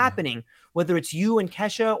that's happening, whether it's you and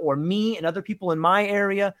Kesha or me and other people in my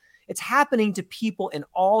area. It's happening to people in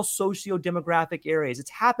all socio-demographic areas.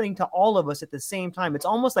 It's happening to all of us at the same time. It's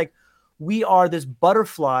almost like we are this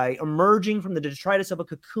butterfly emerging from the detritus of a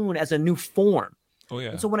cocoon as a new form. Oh, yeah.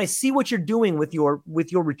 And so when I see what you're doing with your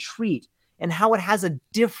retreat and how it has a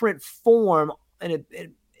different form, and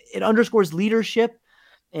it underscores leadership,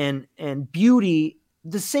 and beauty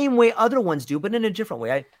the same way other ones do, but in a different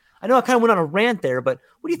way. I know I kind of went on a rant there, but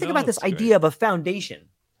what do you think No, about this it's idea great. of a foundation,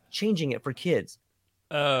 changing it for kids?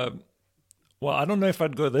 Uh, well, I don't know if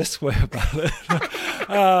I'd go this way about it,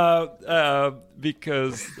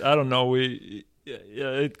 because I don't know.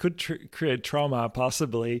 It could create trauma,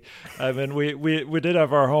 possibly. I mean, we did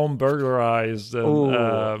have our home burglarized,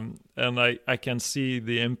 and I can see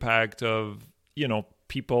the impact of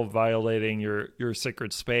people violating your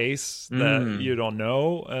sacred space that you don't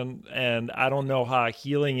know, and I don't know how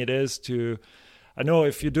healing it is to. I know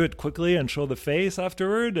if you do it quickly and show the face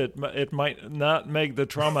afterward, it might not make the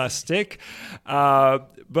trauma stick,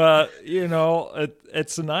 but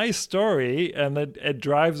it's a nice story, and it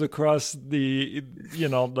drives across the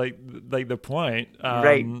like the point.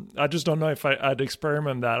 Right. I just don't know if I'd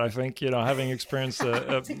experiment that. I think having experienced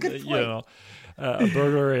a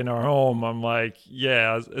burglary in our home, I'm like,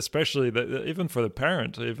 yeah, especially even for the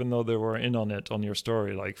parent, even though they were in on it on your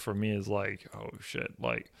story, like for me is like, oh shit,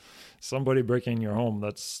 like. Somebody breaking your home,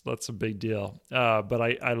 that's a big deal. But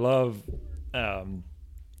I love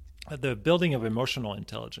the building of emotional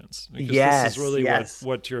intelligence, because this is really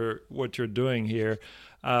what you're doing here.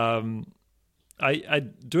 I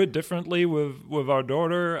do it differently with our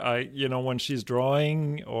daughter. When she's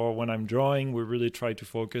drawing or when I'm drawing, we really try to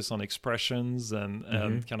focus on expressions and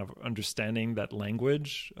kind of understanding that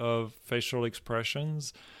language of facial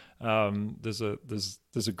expressions. There's a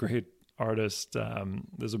great artist.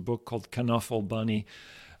 There's a book called Knuffle Bunny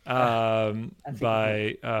by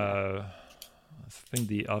I think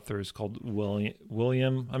the author is called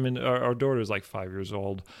William. I mean, our daughter is like 5 years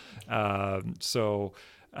old, but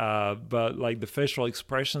like the facial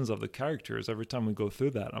expressions of the characters, every time we go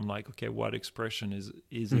through that, I'm like, okay, what expression is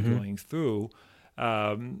he going through?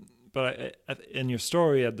 But in your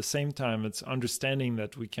story, at the same time, it's understanding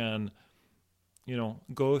that we can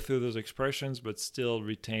go through those expressions, but still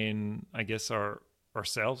retain, I guess,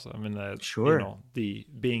 ourselves. I mean, that, the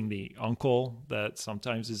being the uncle that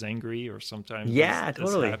sometimes is angry or sometimes is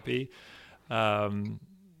happy.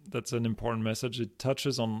 That's an important message. It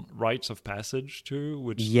touches on rites of passage too,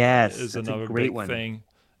 which is another big thing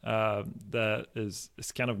that is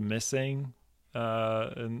kind of missing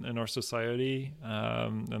in our society,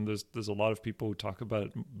 and there's a lot of people who talk about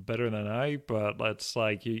it better than I, but it's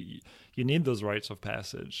like you need those rites of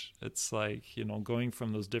passage. It's like going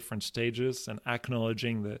from those different stages and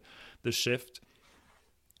acknowledging the shift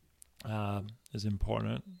is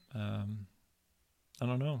important. I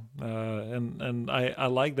don't know, and I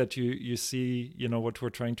like that you see what we're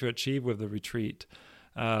trying to achieve with the retreat.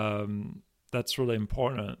 That's really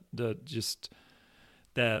important.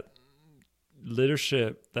 That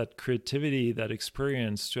leadership, that creativity, that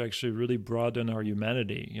experience to actually really broaden our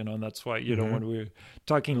humanity, and that's why, when we're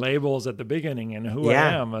talking labels at the beginning and who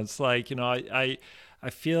I am, it's like, I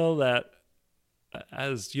feel that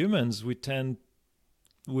as humans, we've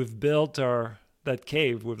built that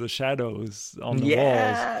cave with the shadows on the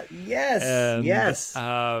walls. Yes.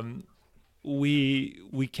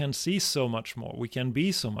 We can see so much more. We can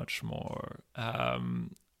be so much more.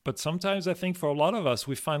 But sometimes I think for a lot of us,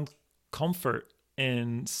 we find comfort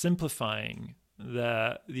in simplifying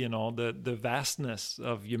the vastness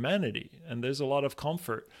of humanity, and there's a lot of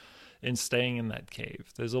comfort in staying in that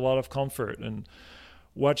cave. There's a lot of comfort in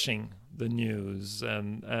watching the news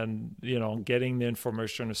and getting the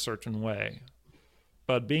information a certain way,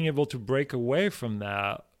 but being able to break away from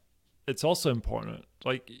that, it's also important.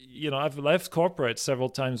 Like I've left corporate several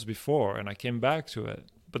times before and I came back to it,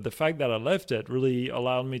 but the fact that I left it really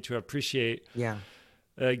allowed me to appreciate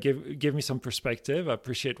give me some perspective. I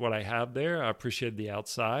appreciate what I had there. I appreciate the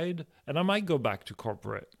outside, and I might go back to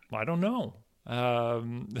corporate. I don't know.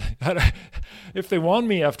 If they want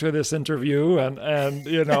me after this interview and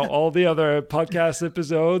all the other podcast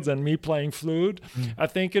episodes and me playing flute, I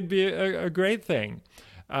think it'd be a great thing.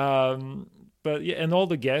 But yeah, and all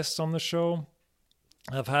the guests on the show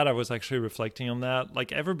I was actually reflecting on that.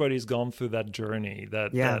 Like everybody's gone through that journey,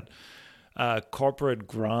 that corporate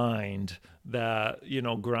grind, that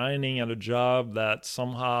grinding at a job that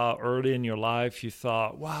somehow early in your life you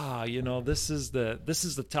thought, wow, this is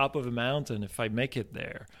the top of a mountain if I make it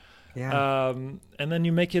there. And then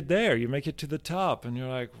you make it there, you make it to the top, and you're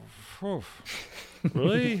like,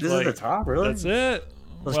 really? This is the top, really? That's it?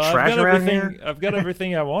 Well, I've got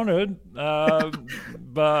everything I wanted,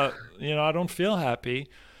 but I don't feel happy.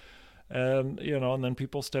 And and then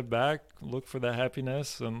people step back, look for that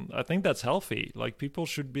happiness, and I think that's healthy. Like people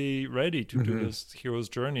should be ready to do this hero's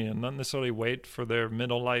journey and not necessarily wait for their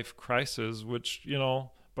middle life crisis, which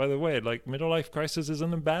by the way, like middle life crisis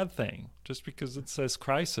isn't a bad thing just because it says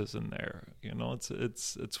crisis in there. You know,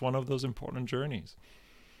 it's one of those important journeys.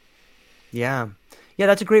 Yeah. Yeah,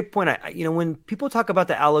 that's a great point. When people talk about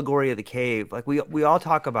the allegory of the cave, like we all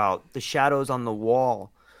talk about the shadows on the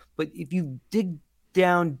wall, but if you dig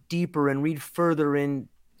down deeper and read further into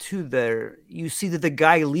there, you see that the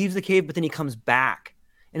guy leaves the cave, but then he comes back.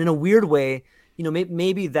 And in a weird way,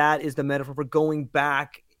 maybe that is the metaphor for going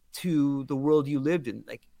back to the world you lived in.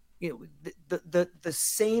 Like, the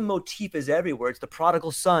same motif is everywhere. It's the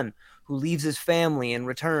prodigal son who leaves his family and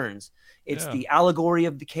returns. It's the allegory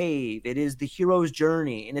of the cave. It is the hero's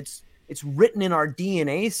journey, and it's written in our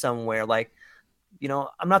DNA somewhere. Like,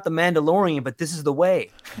 I'm not the Mandalorian, but this is the way.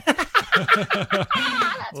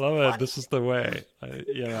 Love it. This is the way.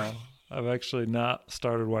 I've actually not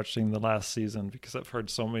started watching the last season because I've heard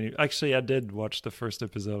so many. Actually, I did watch the first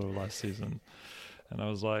episode of last season, and I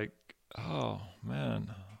was like, oh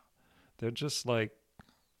man, they're just like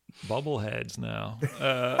bubbleheads now.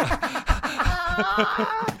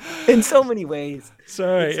 In so many ways.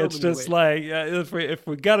 Sorry, it's just like if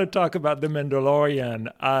we got to talk about the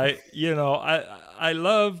Mandalorian, I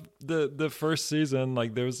love the first season.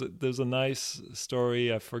 Like there's a nice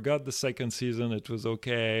story. I forgot the second season; it was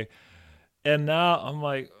okay. And now I'm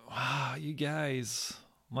like, wow, you guys,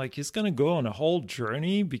 like he's gonna go on a whole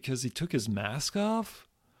journey because he took his mask off.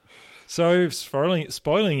 Sorry for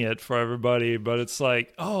spoiling it for everybody, but it's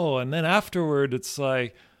like, oh, and then afterward, it's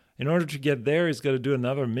like, in order to get there, he's got to do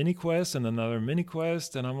another mini quest and another mini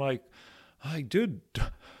quest. And I'm like, dude,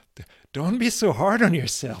 don't be so hard on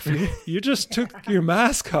yourself. You just took your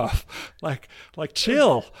mask off. Like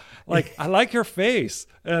chill. Like, I like your face.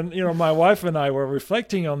 And, my wife and I were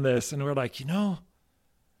reflecting on this, and we're like,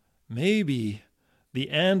 maybe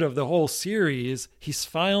the end of the whole series, he's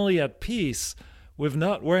finally at peace with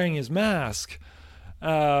not wearing his mask.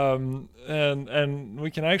 And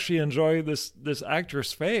we can actually enjoy this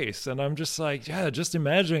actor's face. And I'm just like, just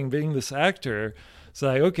imagining being this actor. It's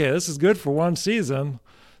like, okay, this is good for one season.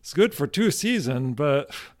 It's good for 2 seasons,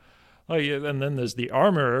 but and then there's the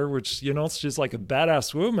armorer, which, it's just like a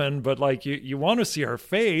badass woman, but like you want to see her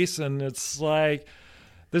face, and it's like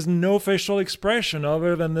there's no facial expression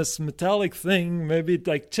other than this metallic thing, maybe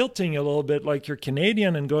like tilting a little bit like you're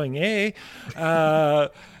Canadian and going, hey.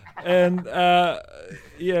 And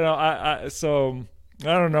so I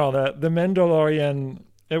don't know, that the Mandalorian,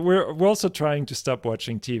 we're also trying to stop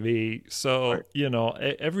watching TV. So,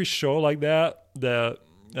 every show like that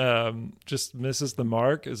just misses the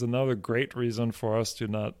mark is another great reason for us to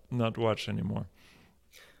not watch anymore.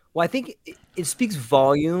 Well, I think it speaks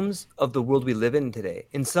volumes of the world we live in today.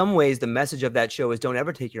 In some ways, the message of that show is don't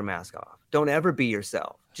ever take your mask off. Don't ever be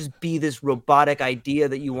yourself. Just be this robotic idea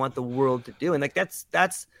that you want the world to do. And like that's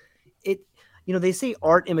it. They say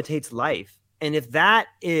art imitates life. And if that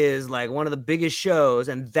is like one of the biggest shows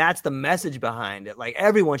and that's the message behind it, like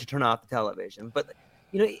everyone should turn off the television. But,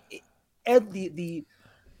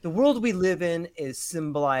 the world we live in is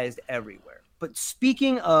symbolized everywhere. But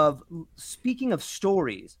speaking of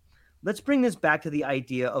stories, let's bring this back to the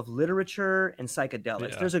idea of literature and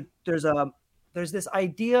psychedelics. Yeah. There's this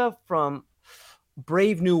idea from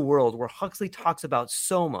Brave New World where Huxley talks about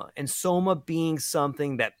soma, and soma being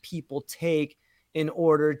something that people take in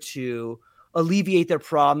order to alleviate their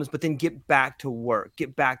problems, but then get back to work,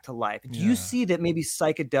 get back to life. Do you see that maybe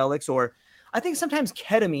psychedelics, or I think sometimes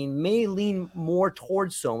ketamine, may lean more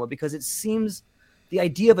towards soma because it seems the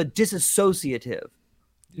idea of a disassociative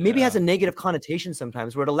maybe has a negative connotation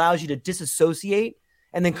sometimes, where it allows you to disassociate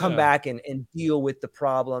and then come back and deal with the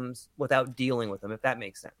problems without dealing with them, if that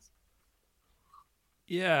makes sense.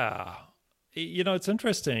 Yeah. It's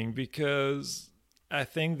interesting because I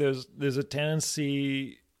think there's a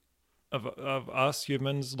tendency of us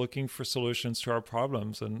humans looking for solutions to our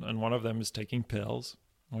problems. And one of them is taking pills.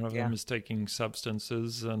 One of them is taking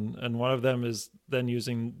substances, and one of them is then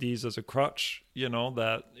using these as a crutch,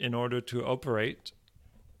 that in order to operate,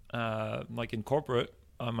 like in corporate,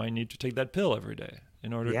 I might need to take that pill every day.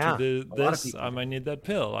 In order to do this, I might need that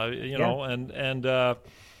pill.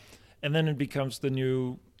 And then it becomes the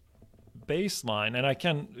new baseline. And I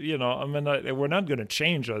can, we're not going to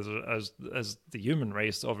change as the human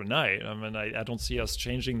race overnight. I don't see us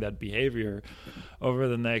changing that behavior over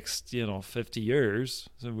the next 50 years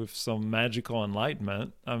with some magical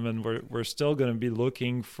enlightenment. We're still going to be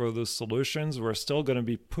looking for the solutions. We're still going to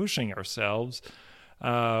be pushing ourselves.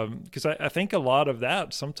 Because I think a lot of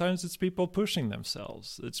that, sometimes it's people pushing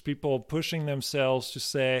themselves. It's people pushing themselves to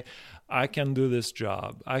say, I can do this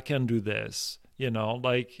job. I can do this.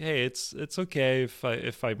 Like, hey, it's okay if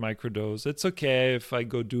I microdose. It's okay if I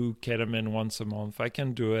go do ketamine once a month. I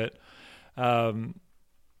can do it.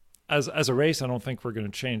 As a race, I don't think we're going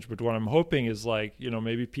to change. But what I'm hoping is, like,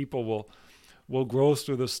 maybe people will grow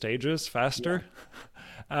through those stages faster,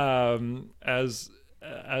 as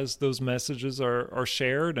those messages are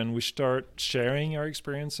shared, and we start sharing our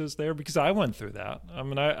experiences there. Because I went through that. I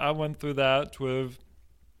mean, I went through that with,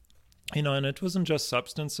 and it wasn't just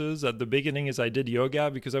substances. At the beginning, I did yoga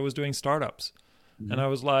because I was doing startups. Mm-hmm. And I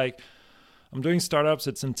was like, I'm doing startups.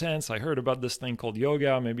 It's intense. I heard about this thing called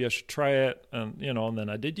yoga. Maybe I should try it. And, and then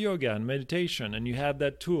I did yoga and meditation, and you had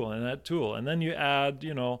that tool. And then you add,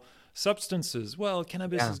 substances. Well,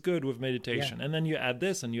 cannabis is good with meditation. Yeah. And then you add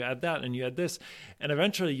this and you add that and you add this. And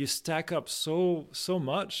eventually you stack up so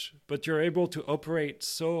much, but you're able to operate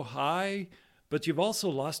so high, but you've also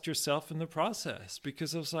lost yourself in the process,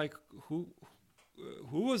 because I was like, who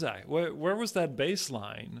was I? Where was that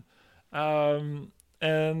baseline?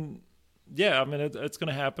 And yeah, I mean, it's going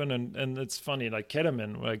to happen. And it's funny, like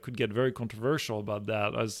ketamine, I could get very controversial about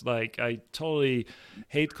that. I was like, I totally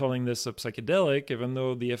hate calling this a psychedelic, even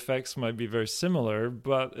though the effects might be very similar.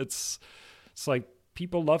 But it's like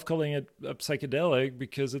people love calling it a psychedelic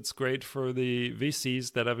because it's great for the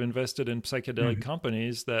VCs that have invested in psychedelic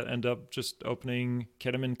companies that end up just opening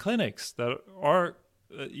ketamine clinics that are,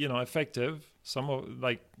 effective. Some of,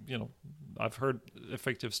 like, I've heard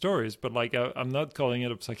effective stories, but like I'm not calling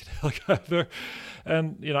it a psychedelic either.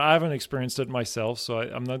 And, I haven't experienced it myself, so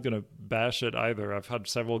I'm not going to bash it either. I've had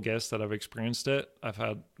several guests that have experienced it. I've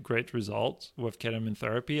had great results with ketamine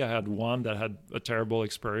therapy. I had one that had a terrible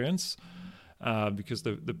experience because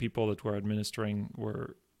the people that were administering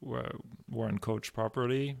weren't coached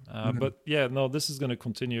properly. But yeah, no, this is going to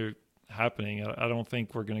continue happening. I don't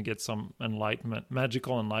think we're going to get some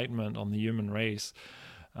magical enlightenment on the human race.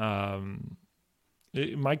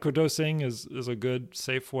 Microdosing is a good,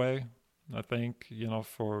 safe way, I think,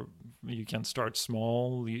 for you can start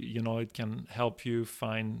small, it can help you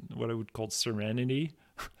find what I would call serenity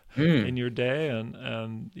in your day, and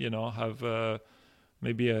have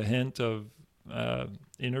maybe a hint of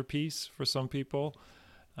inner peace for some people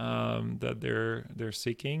that they're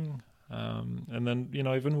seeking. And then,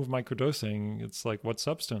 even with microdosing, it's like, what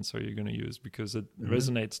substance are you going to use? Because it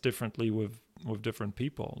resonates differently with different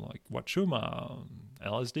people, like Wachuma,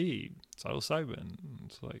 LSD, psilocybin.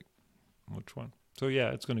 It's like, which one? So yeah,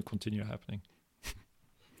 it's going to continue happening.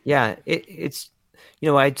 Yeah, it's,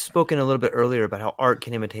 I'd spoken a little bit earlier about how art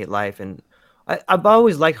can imitate life. And I've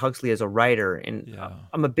always liked Huxley as a writer. And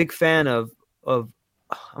I'm a big fan of the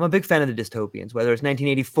dystopians, whether it's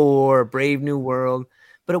 1984, Brave New World.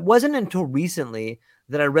 But it wasn't until recently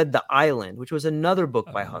that I read The Island, which was another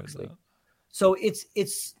book by Huxley. So it's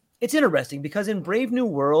interesting because in Brave New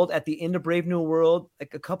World, at the end of Brave New World,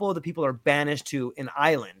 like a couple of the people are banished to an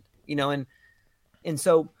island, and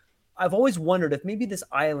so I've always wondered if maybe this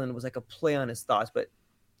island was like a play on his thoughts. But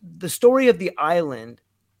the story of the island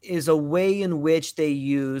is a way in which they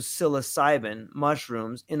use psilocybin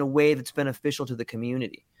mushrooms in a way that's beneficial to the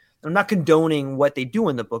community. I'm not condoning what they do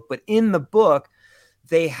in the book, but in the book,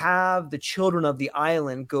 they have the children of the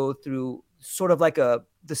island go through sort of like the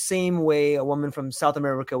same way a woman from South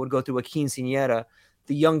America would go through a quinceañera.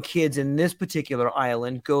 The young kids in this particular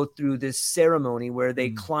island go through this ceremony where they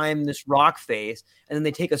climb this rock face, and then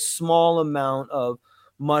they take a small amount of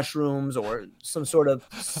mushrooms or some sort of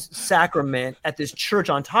sacrament at this church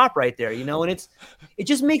on top right there, and it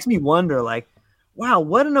just makes me wonder, like, wow,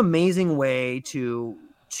 what an amazing way to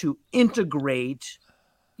integrate,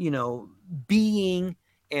 being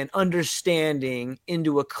and understanding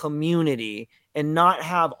into a community, and not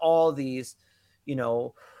have all these,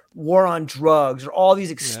 war on drugs or all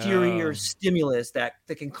these exterior stimulus that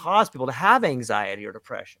can cause people to have anxiety or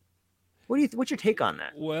depression. What's your take on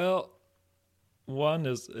that? Well, one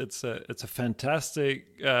is it's a fantastic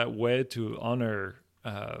way to honor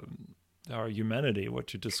our humanity,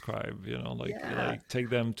 what you describe, like take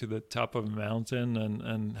them to the top of a mountain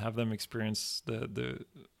and have them experience the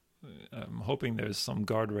I'm hoping there's some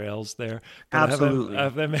guardrails there. Absolutely.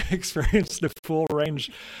 Have them experience the full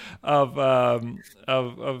range of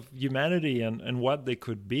humanity and what they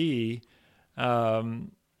could be. I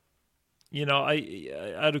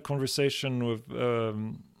had a conversation with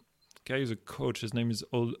a guy who's a coach. His name is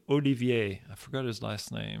Olivier. I forgot his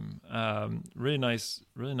last name. Really nice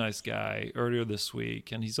guy earlier this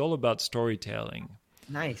week. And he's all about storytelling.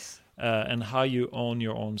 Nice. And how you own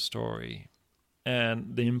your own story.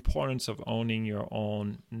 And the importance of owning your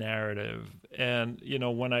own narrative. And,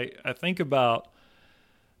 when I think about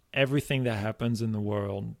everything that happens in the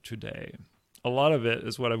world today, a lot of it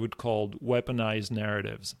is what I would call weaponized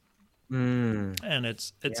narratives. And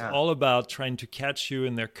it's all about trying to catch you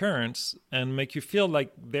in their currents and make you feel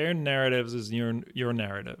like their narratives is your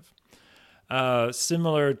narrative.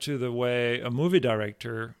 Similar to the way a movie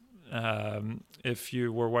director, if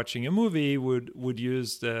you were watching a movie, would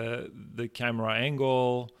use the camera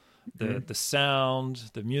angle, the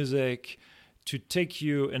sound, the music, to take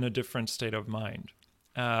you in a different state of mind.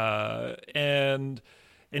 And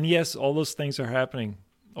yes, all those things are happening.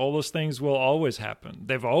 All those things will always happen.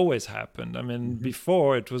 They've always happened. I mean,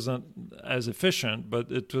 before it wasn't as efficient, but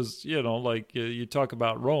it was, like you talk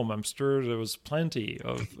about Rome. I'm sure there was plenty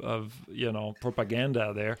of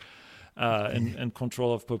propaganda there and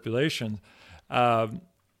control of population.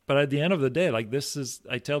 But at the end of the day, like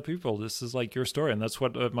I tell people, this is like your story. And that's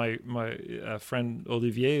what my friend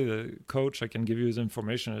Olivier, the coach, I can give you his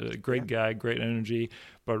information, a great guy, great energy,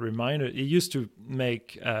 but he used to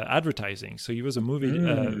make advertising. So he was a movie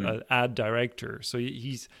ad director. So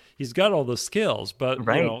he's got all the skills, but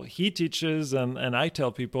he teaches and I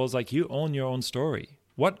tell people, it's like, you own your own story.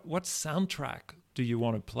 What soundtrack do you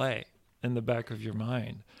want to play in the back of your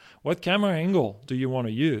mind? What camera angle do you want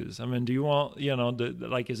to use? I mean, do you want,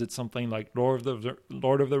 is it something like Lord of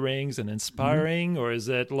the Rings and inspiring, or is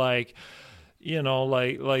it like,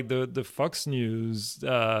 like the Fox News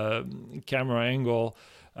camera angle,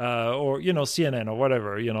 or CNN or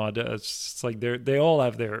whatever? It's like they all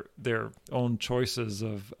have their own choices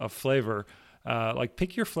of flavor. Like,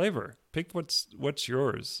 pick your flavor. Pick what's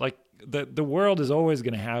yours. Like the world is always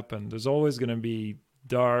going to happen. There's always going to be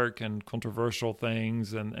dark and controversial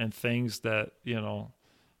things and things that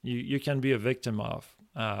you can be a victim of,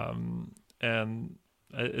 and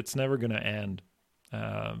it's never going to end,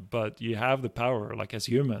 but you have the power, like as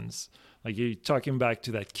humans, like you're talking back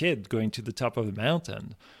to that kid going to the top of the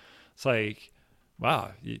mountain. It's like,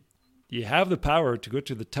 wow, you have the power to go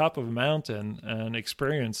to the top of a mountain and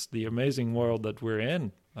experience the amazing world that we're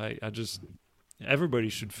in. Everybody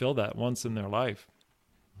should feel that once in their life.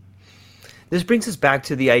 This brings us back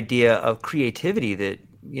to the idea of creativity that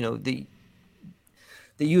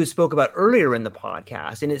you spoke about earlier in the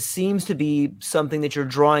podcast, and it seems to be something that you're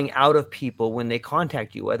drawing out of people when they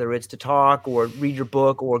contact you, whether it's to talk or read your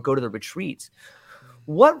book or go to the retreats.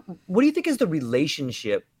 What do you think is the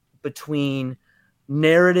relationship between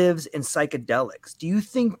narratives and psychedelics? Do you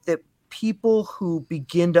think that people who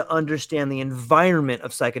begin to understand the environment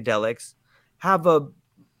of psychedelics have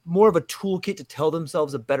more of a toolkit to tell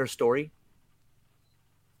themselves a better story?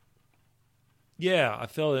 Yeah, I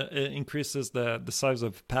feel it increases the size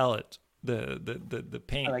of palette, the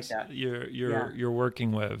paint I like that. you're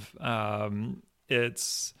working with.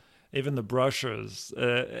 It's even the brushes,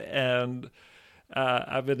 and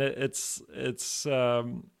I mean it's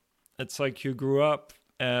like you grew up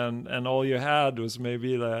and all you had was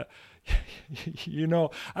maybe I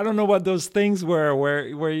don't know what those things were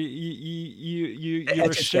where you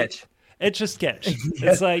Etch-a-sketch. Etch-a-sketch.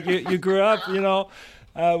 It's like you grew up,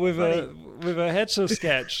 with a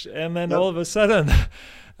Etch-a-sketch, and then all of a sudden,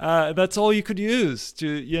 that's all you could use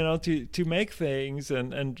to make things,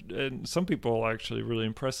 and some people are actually really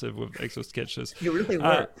impressive with Etch-a-sketches. You really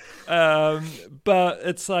were. But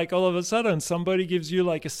it's like all of a sudden somebody gives you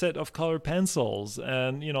like a set of color pencils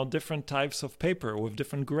and different types of paper with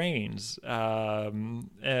different grains,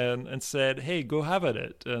 and said, hey, go have at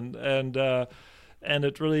it, and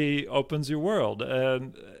it really opens your world,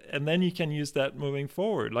 and then you can use that moving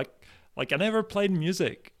forward. Like I never played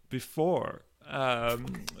music before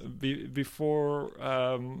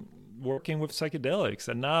working with psychedelics,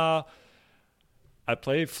 and now I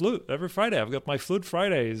play flute every Friday. I've got my Flute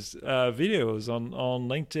Fridays videos on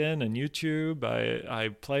LinkedIn and YouTube. I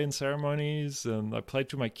play in ceremonies and I play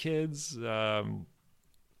to my kids. And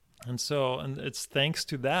it's thanks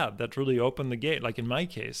to that really opened the gate, like in my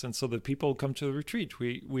case. And so the people come to the retreat.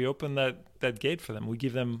 We open that gate for them. We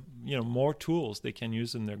give them, more tools they can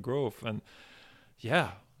use in their growth. And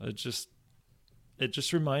yeah, it just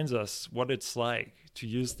reminds us what it's like to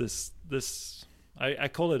use this. I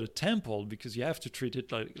call it a temple because you have to treat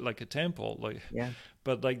it like a temple,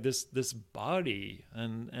 but like this body,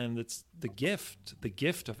 and it's the gift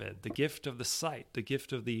of it, the gift of the sight, the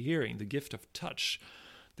gift of the hearing, the gift of touch,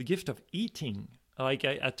 the gift of eating. Like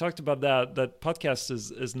I talked about that podcast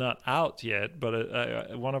is not out yet,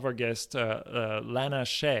 but one of our guests, Lana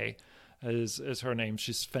Shea, is her name.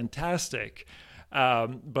 She's fantastic.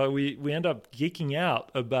 But we end up geeking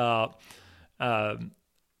out about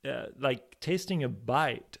like tasting a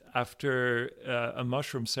bite after a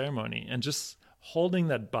mushroom ceremony, and just holding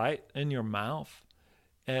that bite in your mouth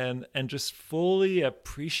and just fully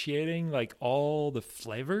appreciating like all the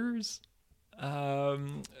flavors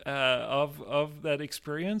of that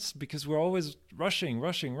experience, because we're always rushing,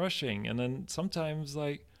 and then sometimes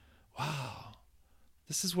like, wow,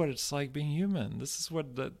 this is what it's like being human. This is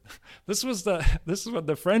what this is what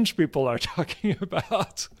the French people are talking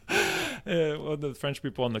about. Well, the French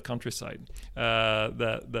people on the countryside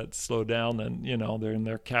that slow down, and they're in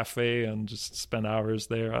their cafe and just spend hours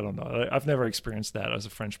there. I don't know. I've never experienced that as a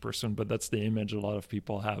French person, but that's the image a lot of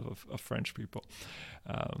people have of French people.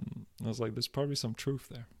 I was like, there's probably some truth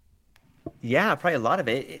there. Yeah, probably a lot of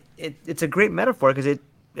it. It's a great metaphor because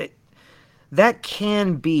that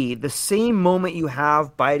can be the same moment you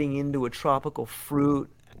have biting into a tropical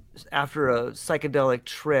fruit after a psychedelic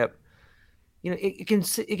trip. It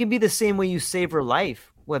can be the same way you savor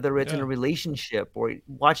life, whether it's in Yeah. a relationship or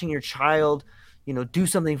watching your child, do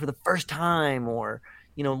something for the first time, or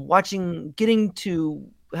getting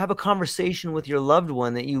to have a conversation with your loved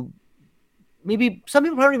one that you maybe some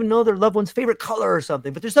people don't even know their loved one's favorite color or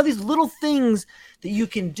something, but there's all these little things that you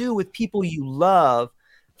can do with people you love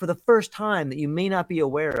for the first time that you may not be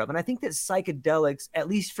aware of. And I think that psychedelics, at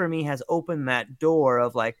least for me, has opened that door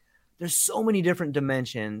of like, there's so many different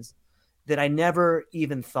dimensions that I never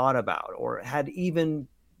even thought about or had even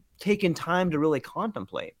taken time to really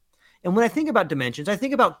contemplate. And when I think about dimensions, I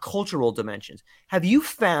think about cultural dimensions. Have you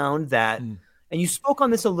found that, and you spoke on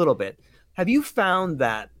this a little bit, have you found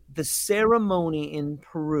that the ceremony in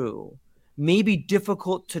Peru may be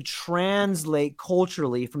difficult to translate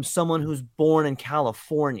culturally from someone who's born in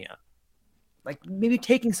California? Like maybe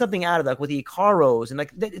taking something out of that with the Icaros, and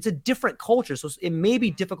like it's a different culture, so it may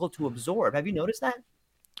be difficult to absorb. Have you noticed that?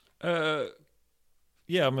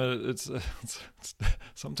 Yeah, I mean, it's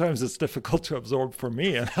sometimes it's difficult to absorb for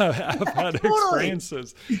me, and I've had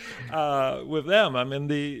experiences with them. I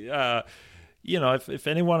mean, if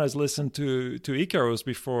anyone has listened to Icaros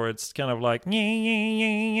before, it's kind of like,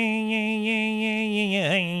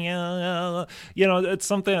 it's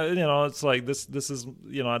something, it's like this is,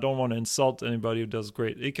 I don't want to insult anybody who does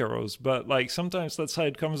great Icaros, but like sometimes that's how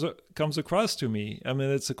it comes across to me. I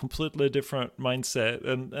mean, it's a completely different mindset,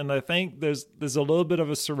 and I think there's a little bit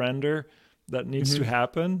of a surrender that needs to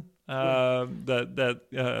happen, that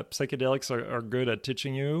psychedelics are good at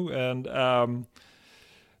teaching you. And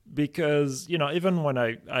because even when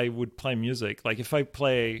I would play music, like if I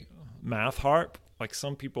play math harp, like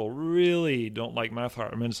some people really don't like math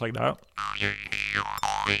harp. I mean, it's like that.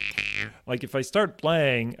 Like if I start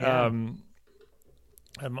playing,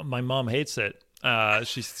 my mom hates it.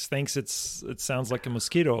 She thinks it sounds like a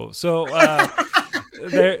mosquito. So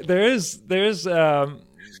there's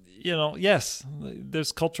yes,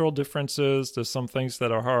 there's cultural differences. There's some things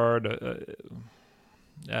that are hard.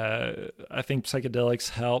 I think psychedelics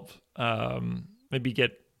help maybe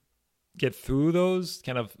get through those,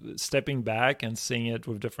 kind of stepping back and seeing it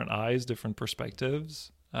with different eyes, different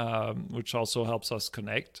perspectives, which also helps us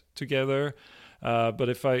connect together. But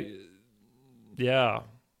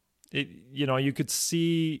you could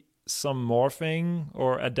see some morphing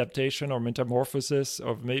or adaptation or metamorphosis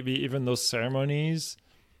of maybe even those ceremonies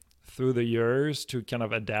through the years to kind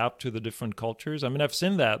of adapt to the different cultures. I mean, I've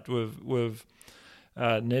seen that with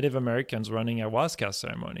Native Americans running ayahuasca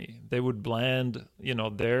ceremony. They would blend,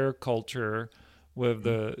 their culture with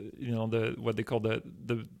the what they call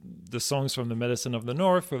the songs from the medicine of the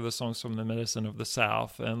North or the songs from the medicine of the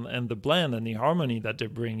South, and the blend and the harmony that they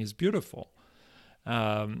bring is beautiful.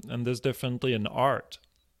 And there's definitely an art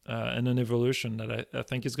and an evolution that I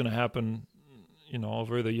think is going to happen,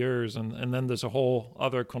 over the years. And then there's a whole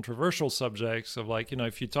other controversial subjects of like,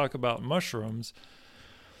 if you talk about mushrooms,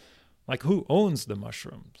 like who owns the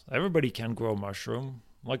mushrooms? Everybody can grow mushroom.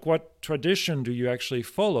 Like what tradition do you actually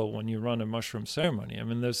follow when you run a mushroom ceremony? I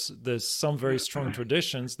mean, there's some very strong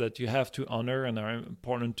traditions that you have to honor and are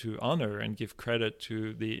important to honor and give credit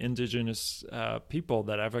to the indigenous people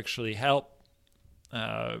that have actually helped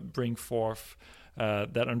bring forth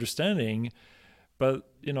that understanding. But,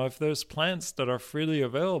 if there's plants that are freely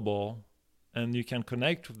available and you can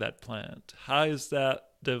connect with that plant, how is that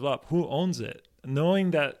developed? Who owns it?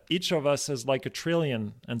 Knowing that each of us has like 1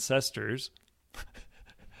 trillion ancestors,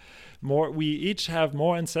 we each have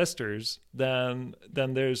more ancestors than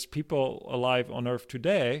there's people alive on Earth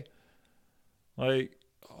today. Like,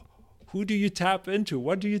 who do you tap into?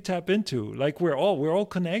 What do you tap into? Like, we're all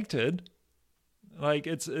connected. Like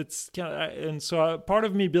it's kind of, and so part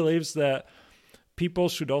of me believes that people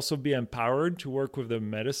should also be empowered to work with the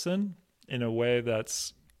medicine in a way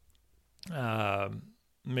that's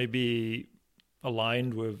maybe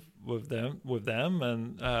aligned with them,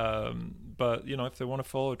 and but if they want to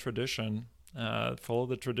follow a tradition, follow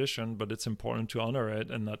the tradition, but it's important to honor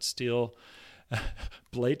it and not steal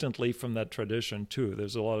blatantly from that tradition too.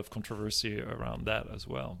 There's a lot of controversy around that as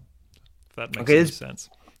well. If that makes Okay, any sense.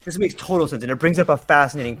 This makes total sense, and it brings up a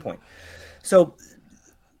fascinating point. So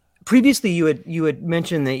previously, you had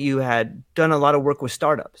mentioned that you had done a lot of work with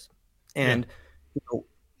startups, and you know,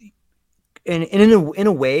 and in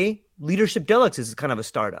a way, Leadership Deluxe is kind of a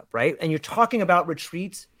startup, right? And you're talking about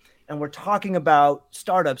retreats, and we're talking about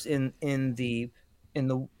startups in the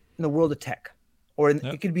world of tech, or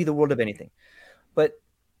it could be the world of anything. But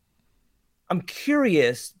I'm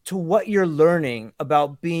curious to what you're learning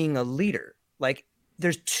about being a leader. Like,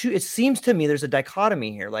 it seems to me there's a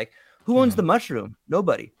dichotomy here. Like, who owns the mushroom?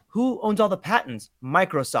 Nobody. Who owns all the patents?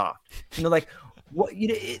 Microsoft. Like what?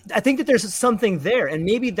 I think that there's something there, and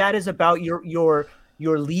maybe that is about your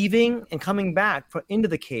leaving and coming back into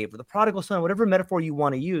the cave, or the prodigal son, whatever metaphor you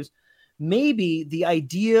want to use. Maybe the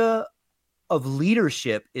idea of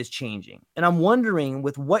leadership is changing, and I'm wondering,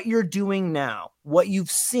 with what you're doing now, what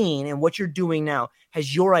you've seen, and what you're doing now,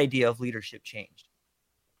 has your idea of leadership changed?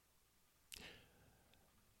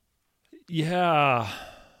 Yeah.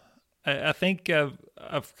 I think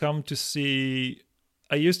I've come to see.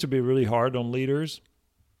 I used to be really hard on leaders,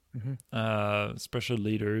 especially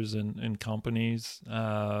leaders in companies,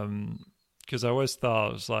 because I always thought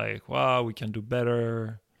it was like, wow, we can do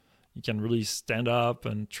better. You can really stand up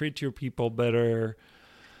and treat your people better,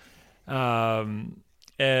 and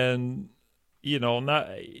I'm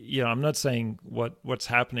not saying what's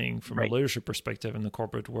happening from a leadership perspective in the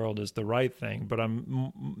corporate world is the right thing, but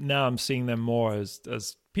I'm seeing them more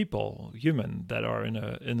as people, human, that are in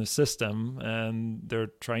a system, and they're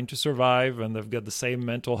trying to survive, and they've got the same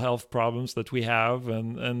mental health problems that we have,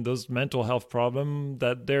 and those mental health problems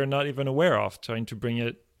that they're not even aware of, trying to bring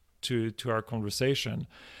it to our conversation.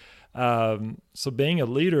 So being a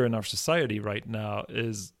leader in our society right now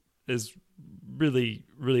is really,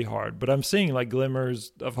 really hard, but I'm seeing like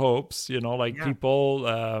glimmers of hopes, people,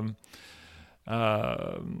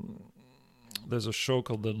 there's a show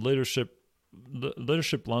called the Leadership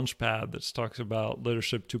Launchpad that talks about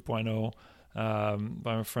Leadership 2.0,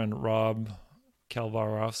 by my friend Rob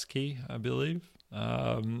Kalvarowski, I believe.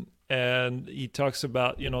 And he talks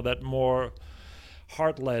about, that more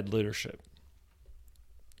heart-led leadership.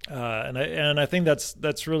 And I think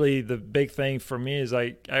that's really the big thing for me. Is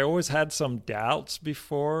I always had some doubts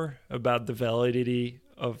before about the validity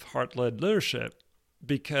of heart-led leadership,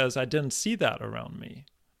 because I didn't see that around me,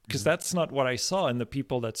 because that's not what I saw in the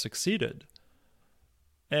people that succeeded.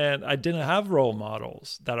 And I didn't have role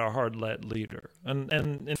models that are heart-led leader. And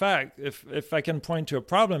in fact, if I can point to a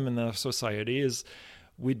problem in the society, is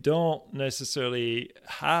we don't necessarily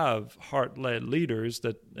have heart-led leaders,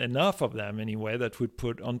 that enough of them anyway, that would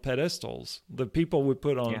put on pedestals. The people we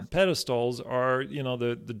put on pedestals are,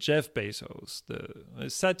 the Jeff Bezos. The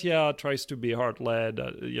Satya tries to be heart-led,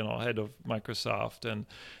 head of Microsoft,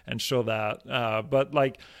 and show that. But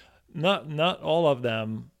like, not all of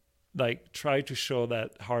them like try to show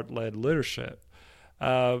that heart-led leadership.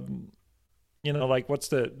 Like what's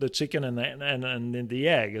the chicken and the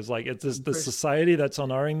egg? Is like, it's the society that's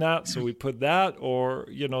honoring that, so we put that, or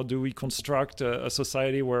do we construct a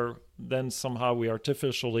society where then somehow we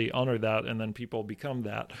artificially honor that and then people become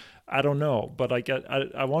that? I don't know, but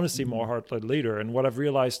I want to see more heart-led leader. And what I've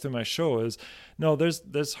realized through my show is, no,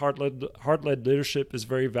 there's heart-led leadership is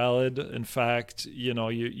very valid. In fact,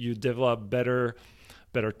 you develop better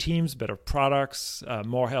teams, better products,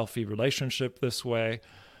 more healthy relationship this way.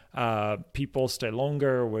 People stay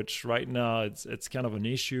longer, which right now it's kind of an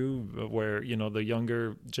issue where, the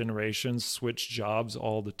younger generations switch jobs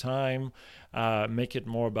all the time, make it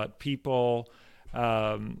more about people.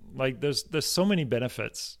 Like there's so many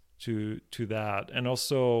benefits to that. And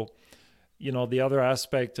also, the other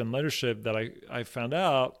aspect in leadership that I found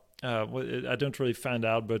out, I don't really find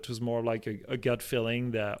out, but it was more like a gut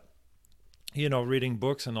feeling that, reading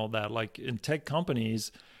books and all that, like in tech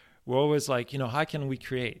companies, we're always like, how can we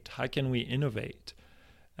create? How can we innovate?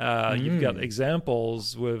 You've got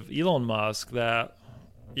examples with Elon Musk that,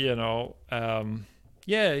 he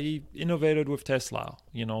innovated with Tesla.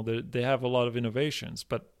 They have a lot of innovations,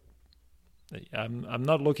 but I'm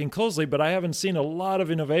not looking closely, but I haven't seen a lot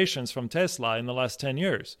of innovations from Tesla in the last 10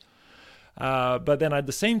 years. But then at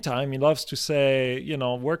the same time, he loves to say,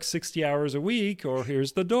 work 60 hours a week, or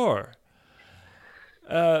here's the door.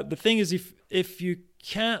 The thing is, if you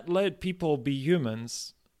can't let people be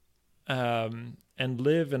humans and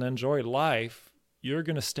live and enjoy life, you're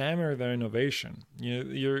going to stammer their innovation.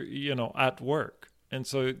 You're at work. And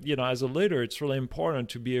so, as a leader, it's really important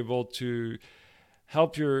to be able to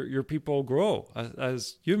help your people grow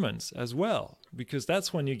as humans as well, because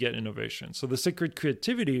that's when you get innovation. So the Sacred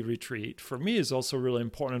Creativity Retreat for me is also really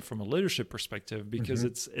important from a leadership perspective, because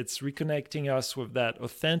it's reconnecting us with that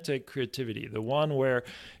authentic creativity, the one where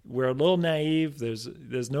we're a little naive,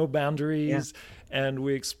 there's no boundaries, and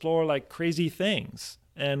we explore like crazy things.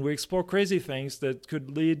 And we explore crazy things that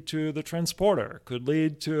could lead to the transporter, could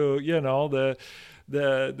lead to,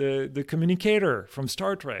 the communicator from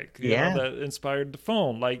Star Trek, that inspired the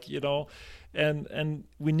phone, and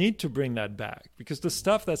we need to bring that back, because the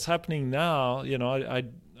stuff that's happening now, I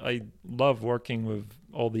love working with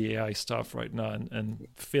all the AI stuff right now and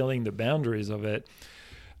feeling the boundaries of it.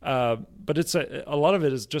 But it's a lot of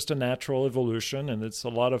it is just a natural evolution, and it's a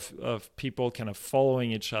lot of people kind of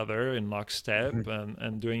following each other in lockstep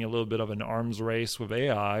and doing a little bit of an arms race with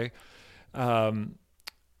AI.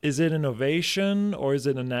 Is it innovation, or is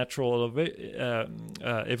it a natural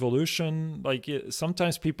evolution?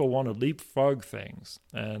 Sometimes people want to leapfrog things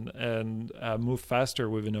and move faster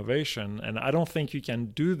with innovation, and I don't think you can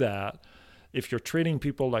do that if you're treating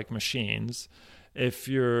people like machines.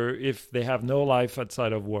 If they have no life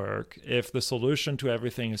outside of work, if the solution to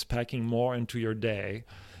everything is packing more into your day,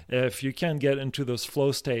 if you can't get into those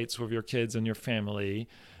flow states with your kids and your family,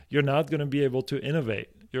 you're not going to be able to innovate.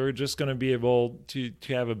 You're just going to be able to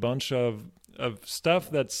have a bunch of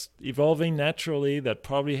stuff that's evolving naturally that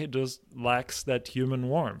probably just lacks that human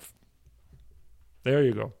warmth. There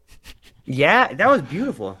you go. Yeah, that was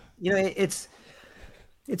beautiful. It's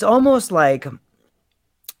almost like,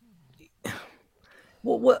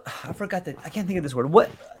 what I forgot that I can't think of this word.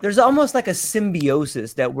 There's almost like a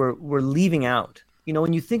symbiosis that we're leaving out.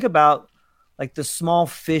 When you think about like the small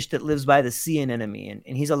fish that lives by the sea anemone,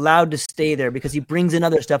 and he's allowed to stay there because he brings in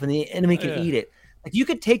other stuff and the enemy can eat it. Like, you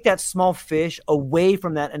could take that small fish away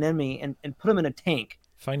from that anemone and put him in a tank.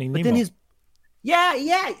 Finding Nemo. Then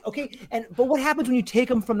okay. But what happens when you take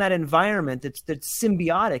him from that environment that's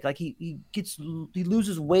symbiotic? Like, he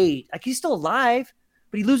loses weight. Like, he's still alive,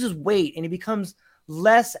 but he loses weight and he becomes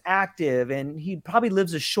less active, and he probably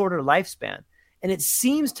lives a shorter lifespan. And it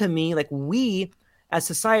seems to me like we as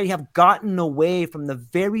society have gotten away from the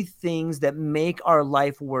very things that make our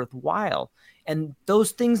life worthwhile. And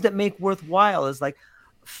those things that make worthwhile is like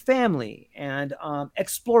family and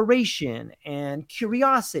exploration and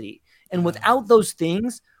curiosity. And without those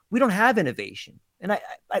things, we don't have innovation. And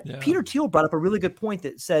Peter Thiel brought up a really good point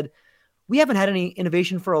that said, we haven't had any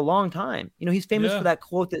innovation for a long time. He's famous for that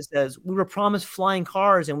quote that says, we were promised flying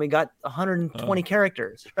cars and we got 120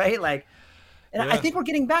 characters, right? Like, and I think we're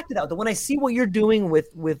getting back to that. But when I see what you're doing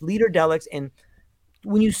with Leaderdelics, and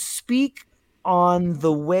when you speak on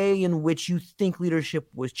the way in which you think leadership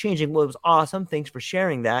was changing, well, it was awesome. Thanks for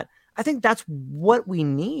sharing that. I think that's what we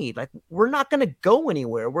need. Like, we're not going to go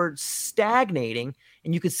anywhere. We're stagnating,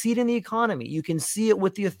 and you can see it in the economy. You can see it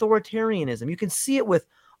with the authoritarianism. You can see it with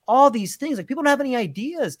all these things. Like, people don't have any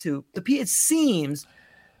ideas it seems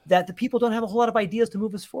that the people don't have a whole lot of ideas to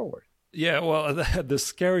move us forward. Yeah, well, the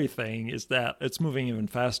scary thing is that it's moving even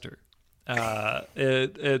faster. So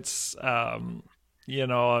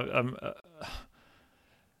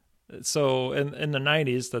in the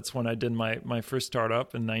 90s, that's when I did my first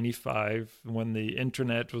startup in 95, when the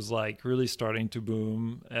internet was like really starting to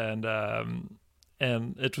boom, and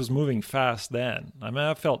it was moving fast then. I mean,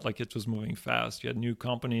 I felt like it was moving fast. You had new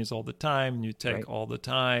companies all the time, new tech all the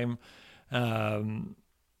time.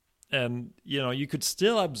 And, you could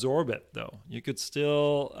still absorb it, though. You could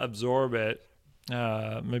still absorb it.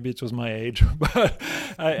 Maybe it was my age, but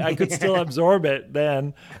I could still absorb it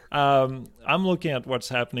then. I'm looking at what's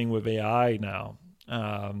happening with AI now,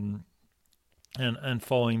 and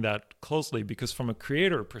following that closely, because from a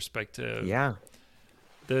creator perspective,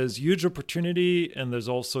 there's huge opportunity and there's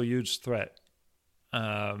also huge threat.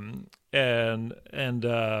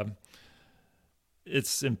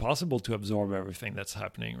 It's impossible to absorb everything that's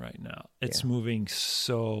happening right now. It's moving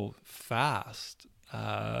so fast.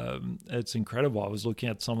 It's incredible. I was looking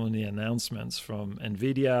at some of the announcements from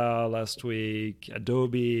NVIDIA last week,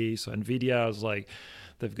 Adobe. So NVIDIA is like,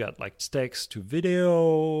 they've got like text to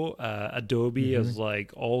video. Adobe is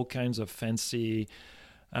like all kinds of fancy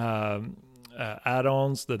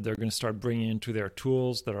add-ons that they're going to start bringing into their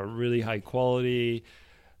tools that are really high quality.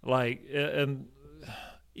 And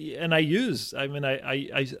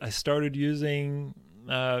I started using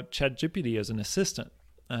ChatGPT as an assistant,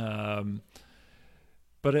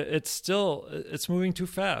 but it's moving too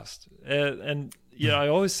fast. And I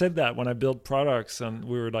always said that when I build products, and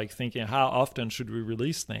we were like thinking, how often should we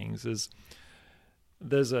release things? Is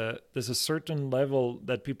there's a certain level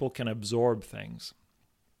that people can absorb things,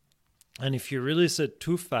 And if you release it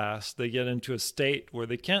too fast, they get into a state where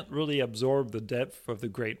they can't really absorb the depth of the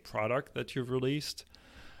great product that you've released.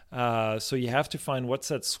 So you have to find what's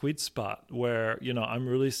that sweet spot where, I'm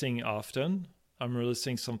releasing often, I'm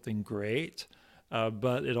releasing something great,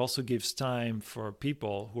 but it also gives time for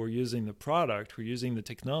people who are using the product, who are using the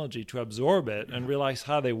technology to absorb it and realize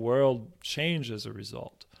how their world changed as a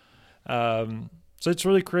result. So it's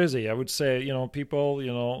really crazy. I would say, people,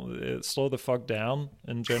 slow the fuck down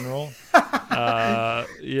in general.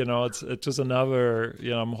 It's just another,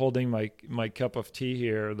 I'm holding my cup of tea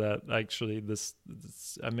here that actually this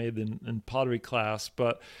I made in pottery class,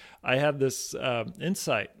 but I had this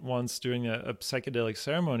insight once during a psychedelic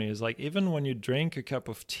ceremony. Is like, even when you drink a cup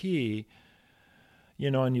of tea,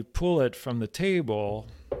 and you pull it from the table,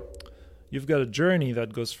 you've got a journey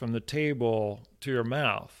that goes from the table to your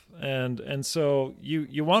mouth. And so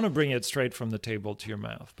you want to bring it straight from the table to your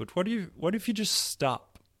mouth. But what if you just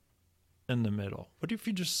stop in the middle? What if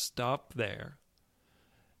you just stop there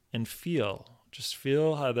and feel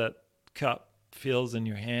how that cup feels in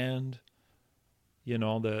your hand?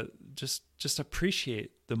 Just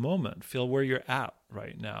appreciate the moment. Feel where you're at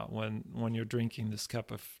right now when you're drinking this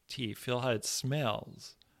cup of tea. Feel how it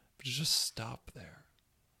smells. But just stop there.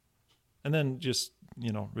 And then just,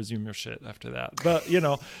 resume your shit after that. But,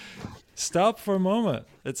 stop for a moment.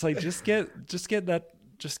 It's like, just get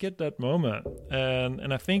that moment.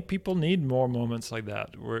 And I think people need more moments like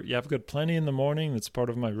that, where I've got plenty in the morning. It's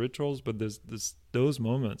part of my rituals, but there's those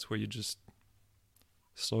moments where you just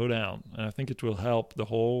slow down. And I think it will help the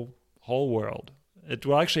whole world. It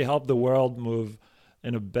will actually help the world move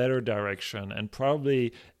in a better direction and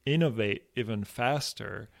probably innovate even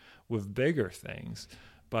faster with bigger things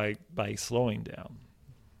by slowing down.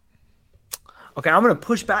 Okay, I'm going to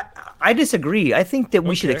push back. I disagree. I think that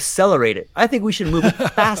we should accelerate it. I think we should move it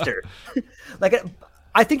faster.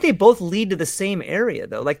 I think they both lead to the same area,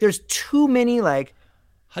 though. Like, there's too many, how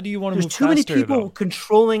do you want to move faster? There's too many people though?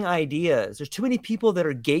 Controlling ideas. There's too many people that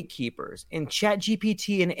are gatekeepers. And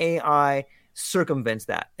ChatGPT and AI circumvents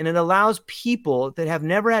that. And it allows people that have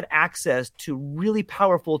never had access to really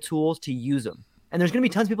powerful tools to use them. And there's going to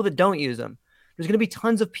be tons of people that don't use them. There's going to be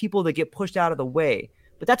tons of people that get pushed out of the way.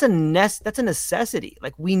 But that's a necessity.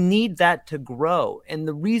 Like, we need that to grow. And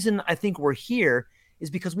the reason I think we're here is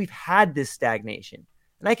because we've had this stagnation.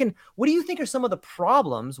 And what do you think are some of the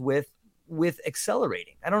problems with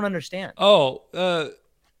accelerating? I don't understand.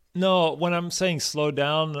 No, when I'm saying slow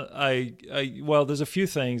down, well, there's a few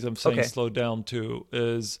things I'm saying slow down to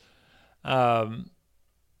is,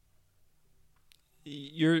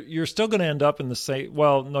 you're still going to end up in the same,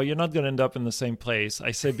 well, no, you're not going to end up in the same place.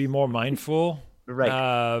 I say be more mindful.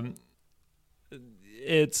 Right.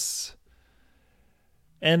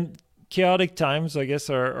 And chaotic times, I guess,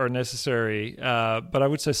 are necessary. But I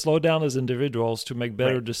would say slow down as individuals to make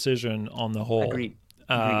better decision on the whole. Agreed.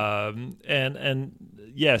 And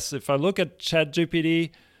yes, if I look at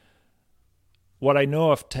ChatGPT, what I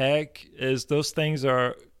know of tech is those things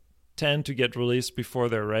tend to get released before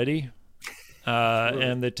they're ready.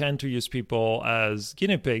 And they tend to use people as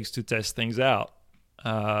guinea pigs to test things out.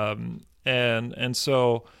 And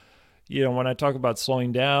so, when I talk about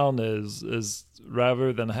slowing down is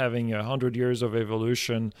rather than having 100 years of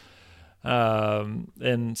evolution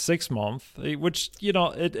in 6 months, which,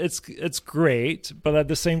 it's great, but at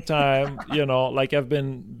the same time, I've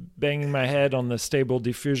been banging my head on the stable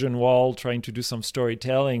diffusion wall, trying to do some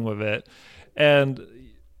storytelling with it. And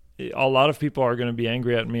a lot of people are going to be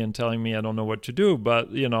angry at me and telling me I don't know what to do, but,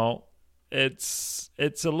 it's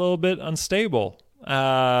a little bit unstable.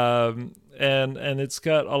 And it's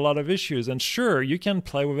got a lot of issues, and sure, you can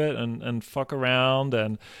play with it and fuck around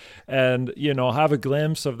and have a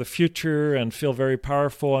glimpse of the future and feel very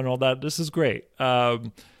powerful and all that. This is great.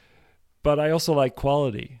 But I also like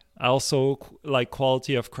quality. I also like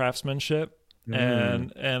quality of craftsmanship.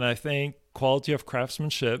 And I think quality of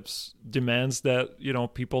craftsmanship demands that,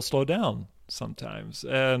 people slow down sometimes.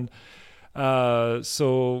 And,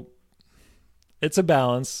 so it's a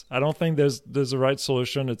balance. I don't think there's a right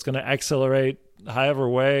solution. It's going to accelerate however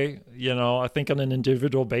way. I think on an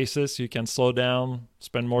individual basis, you can slow down,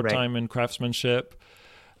 spend more time in craftsmanship.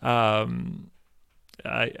 I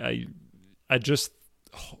just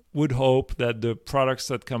would hope that the products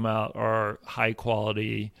that come out are high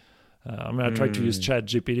quality. I tried to use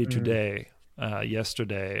ChatGPT today,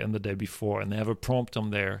 yesterday, and the day before, and they have a prompt on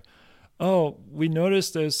there. Oh, we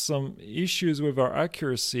noticed there's some issues with our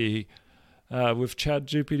accuracy. With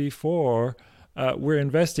ChatGPT 4, we're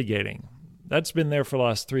investigating. That's been there for the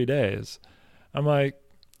last 3 days. I'm like,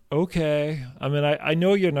 okay. I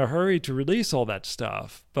know you're in a hurry to release all that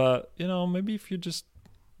stuff, but, maybe if you just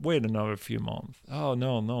wait another few months. Oh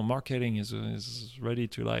no, marketing is ready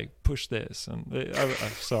to like push this, and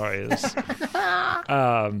I'm sorry,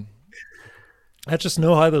 I just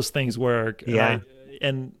know how those things work. Yeah.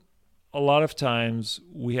 And a lot of times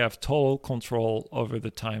we have total control over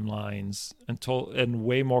the timelines and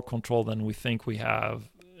way more control than we think we have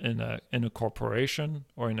in a corporation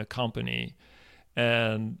or in a company.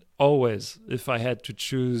 And always, if I had to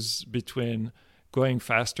choose between going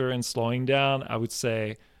faster and slowing down, I would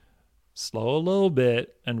say slow a little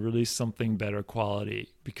bit and release something better quality,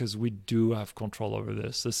 because we do have control over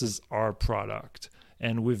this. This is our product,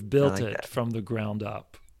 and we've built it from the ground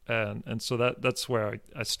up. And so that's where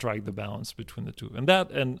I strike the balance between the two.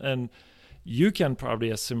 And you can probably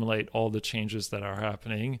assimilate all the changes that are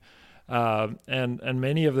happening. And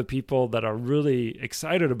many of the people that are really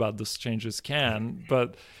excited about those changes can,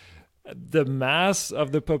 but the mass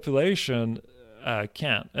of the population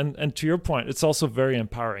can't. And to your point, it's also very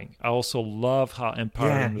empowering. I also love how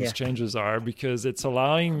empowering those changes are, because it's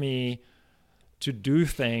allowing me to do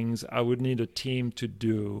things I would need a team to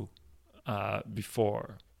do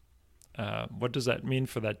before. What does that mean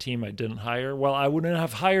for that team I didn't hire? Well, I wouldn't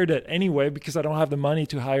have hired it anyway, because I don't have the money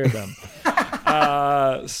to hire them.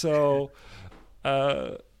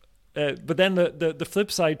 But then the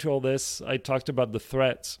flip side to all this, I talked about the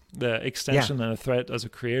threats, the extension and a threat as a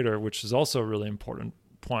creator, which is also a really important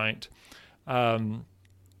point. I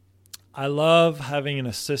love having an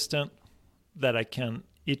assistant that I can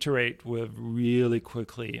iterate with really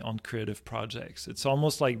quickly on creative projects. It's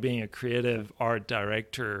almost like being a creative art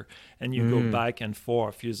director, and you go back and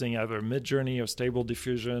forth using either Midjourney or Stable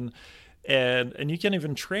Diffusion, and you can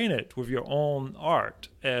even train it with your own art.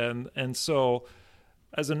 And so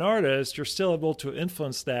as an artist, you're still able to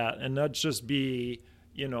influence that and not just be,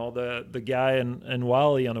 the guy in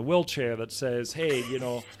Wall-E on a wheelchair that says, hey,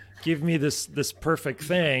 give me this perfect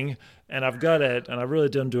thing, and I've got it, and I really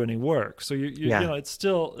didn't do any work. So it's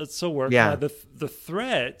still work. Yeah. Now, the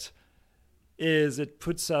threat is it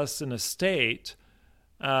puts us in a state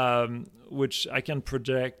which I can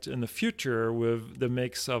project in the future with the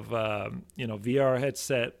mix of VR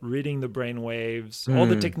headset, reading the brain waves. All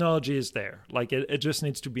the technology is there. Like it just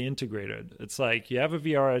needs to be integrated. It's like you have a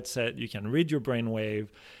VR headset, you can read your brain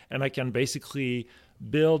wave, and I can basically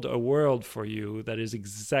build a world for you that is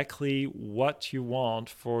exactly what you want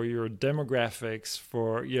for your demographics,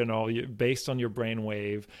 for based on your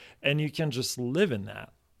brainwave, and you can just live in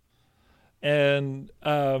that. And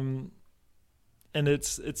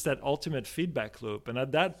it's that ultimate feedback loop. And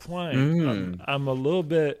at that point, I'm a little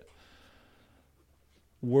bit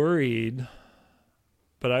worried,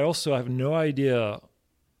 but I also have no idea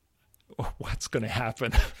what's going to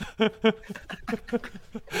happen.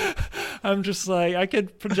 I'm just like, I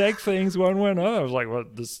could project things one way or another. I was like, well,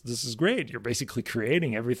 this is great. You're basically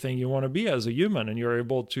creating everything you want to be as a human, and you're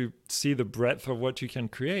able to see the breadth of what you can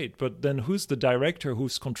create. But then who's the director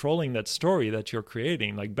who's controlling that story that you're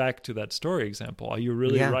creating? Like back to that story example. Are you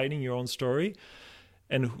really writing your own story?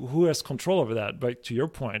 And who has control over that? But to your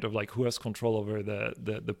point of like, who has control over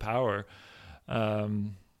the power?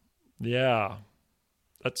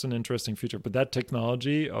 That's an interesting feature. But that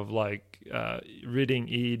technology of like reading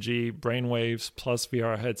EEG, brainwaves, plus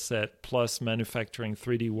VR headset, plus manufacturing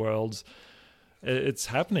 3D worlds, it's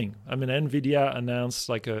happening. I mean, NVIDIA announced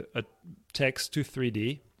like a text to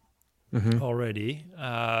 3D already.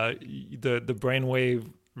 The brainwave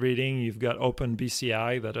reading, you've got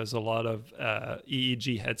OpenBCI that has a lot of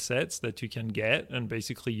EEG headsets that you can get and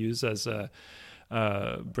basically use as a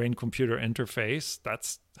brain-computer interface.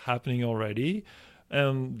 That's happening already.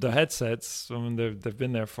 The headsets, I mean, they've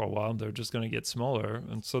been there for a while. They're just going to get smaller.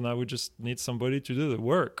 And so now we just need somebody to do the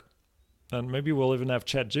work. And maybe we'll even have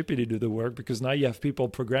ChatGPT do the work, because now you have people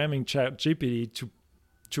programming ChatGPT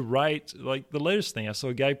to write, like the latest thing. I saw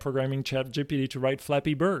a guy programming ChatGPT to write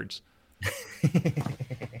Flappy Birds.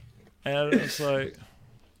 And it's like,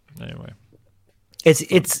 anyway.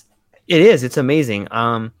 It's amazing.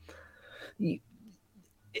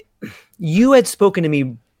 You had spoken to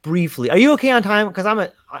me briefly. Are you okay on time? Because I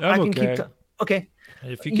can okay. keep. Okay.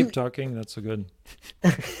 If you keep talking, that's a good.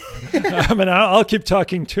 I mean, I'll keep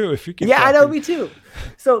talking too. If you keep. Yeah, talking. I know, me too.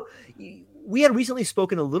 So we had recently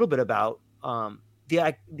spoken a little bit about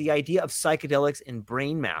the idea of psychedelics and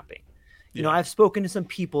brain mapping. You know, I've spoken to some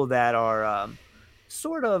people that are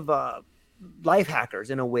sort of life hackers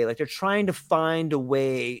in a way. Like they're trying to find a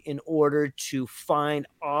way in order to find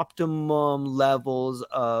optimum levels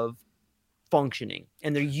of functioning,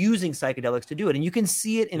 and they're using psychedelics to do it. And you can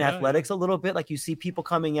see it in athletics a little bit. Like you see people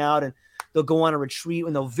coming out and they'll go on a retreat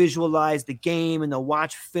and they'll visualize the game and they'll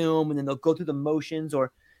watch film and then they'll go through the motions,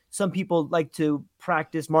 or some people like to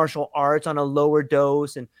practice martial arts on a lower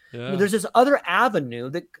dose. And there's this other avenue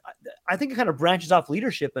that I think it kind of branches off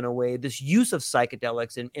leadership in a way, this use of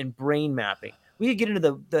psychedelics and brain mapping. We could get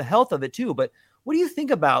into the health of it too, but what do you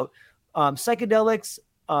think about psychedelics,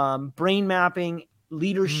 brain mapping,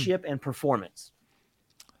 leadership, and performance?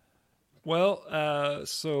 Well,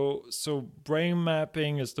 so brain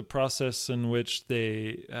mapping is the process in which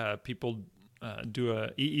people do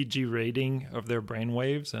a EEG rating of their brain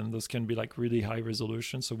waves, and those can be like really high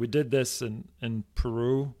resolution. So we did this in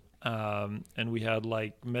Peru, and we had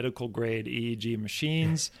like medical grade EEG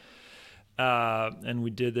machines, and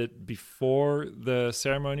we did it before the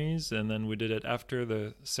ceremonies, and then we did it after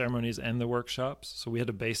the ceremonies and the workshops. So we had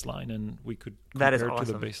a baseline, and we could compare to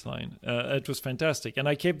the baseline. It was fantastic, and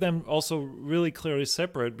I kept them also really clearly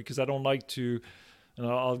separate because I don't like to. And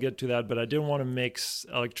I'll get to that, but I didn't want to mix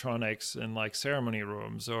electronics in like ceremony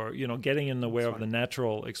rooms or, getting in the way of the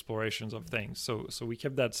natural explorations of things. So we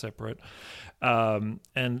kept that separate. And,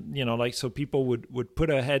 so people would put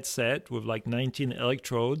a headset with like 19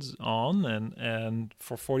 electrodes on and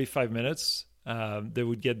for 45 minutes, they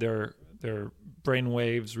would get their brain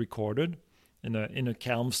waves recorded in a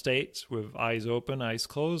calm state with eyes open, eyes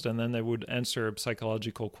closed, and then they would answer a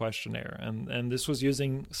psychological questionnaire. And this was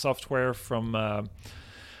using software from a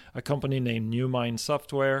company named New Mind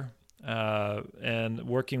Software, and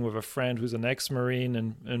working with a friend who's an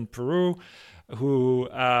ex-Marine in Peru, who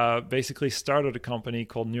basically started a company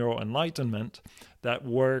called Neuro Enlightenment that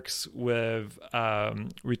works with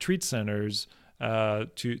retreat centers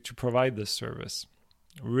to provide this service.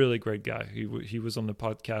 Really great guy. He was on the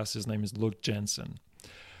podcast. His name is Luke Jensen.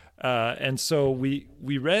 And so we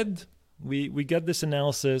got this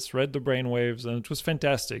analysis, read the brainwaves, and it was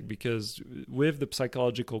fantastic because with the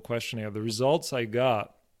psychological questionnaire, the results that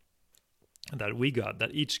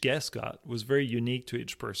each guest got, was very unique to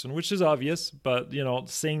each person, which is obvious, but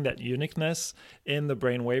seeing that uniqueness in the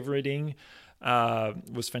brainwave reading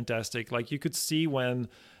was fantastic. Like you could see when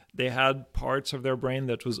they had parts of their brain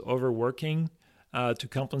that was overworking to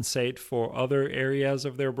compensate for other areas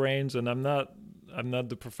of their brains. And I'm not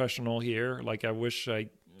the professional here. Like I wish I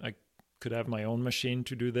could have my own machine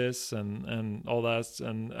to do this and all that.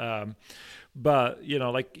 And but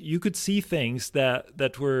like you could see things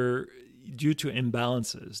that were due to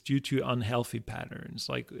imbalances, due to unhealthy patterns.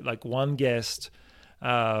 Like one guest,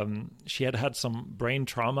 she had some brain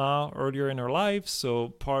trauma earlier in her life, so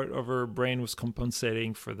part of her brain was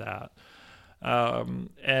compensating for that.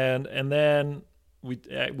 And then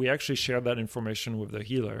we actually shared that information with the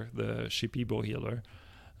healer, the Shipibo healer.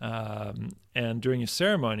 And during a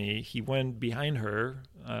ceremony, he went behind her,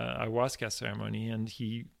 ayahuasca ceremony, and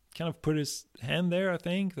he kind of put his hand there, I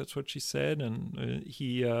think. That's what she said. And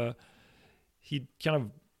he kind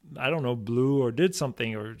of, I don't know, blew or did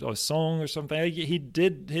something or a song or something. He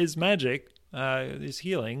did his magic, his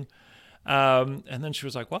healing. And then she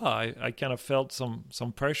was like, wow, I kind of felt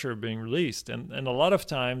some pressure being released. And a lot of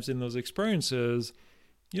times in those experiences,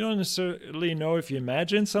 you don't necessarily know if you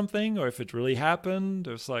imagine something or if it really happened.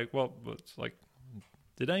 It's like, well, it's like,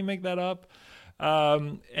 did I make that up?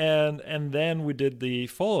 And then we did the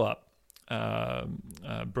follow-up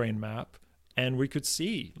brain map, and we could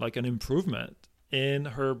see like an improvement in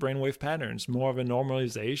her brainwave patterns, more of a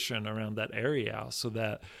normalization around that area, so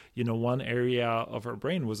that one area of her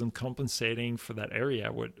brain wasn't compensating for that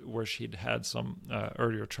area where she'd had some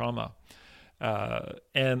earlier trauma.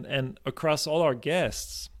 And across all our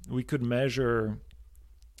guests, we could measure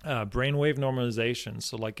brainwave normalization,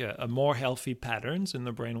 so like a more healthy patterns in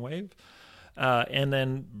the brainwave, and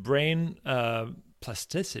then brain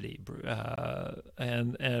plasticity,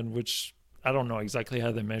 and which I don't know exactly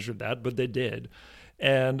how they measured that, but they did.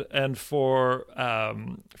 And for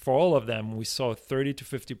all of them, we saw 30 to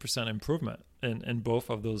 50% improvement in both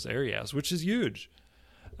of those areas, which is huge.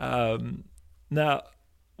 Now,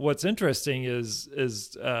 what's interesting is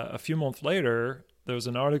a few months later, there was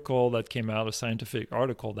an article that came out, a scientific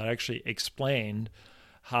article that actually explained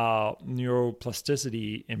how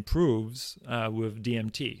neuroplasticity improves with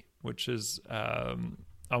DMT, which is, I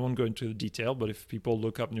won't go into the detail, but if people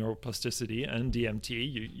look up neuroplasticity and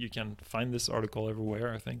DMT, you can find this article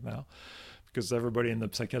everywhere, I think now, because everybody in the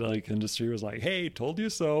psychedelic industry was like, hey, told you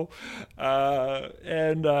so.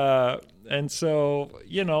 And so,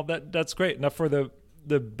 that's great. Now for the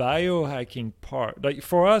biohacking part, like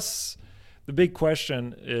for us, the big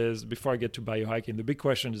question is, before I get to biohacking, the big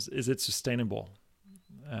question is it sustainable?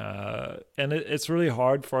 And it's really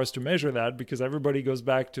hard for us to measure that because everybody goes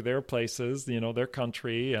back to their places, their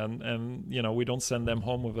country, and we don't send them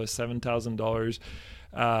home with a $7,000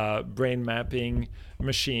 brain mapping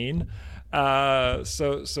machine.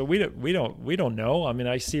 So we don't know. I mean,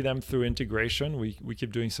 I see them through integration. We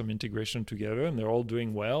keep doing some integration together, and they're all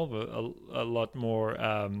doing well. But a lot more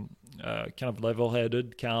kind of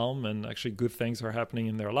level-headed, calm, and actually good things are happening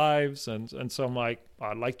in their lives. And so I'm like,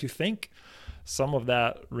 I'd like to think some of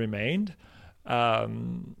that remained.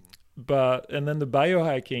 But and then the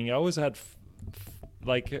biohacking, I always had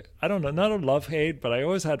like, I don't know, not a love-hate, but I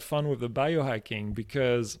always had fun with the biohacking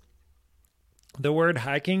because the word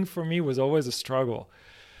hacking for me was always a struggle.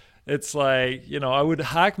 It's like, I would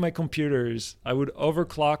hack my computers. I would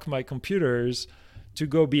overclock my computers to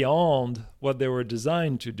go beyond what they were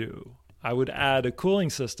designed to do. I would add a cooling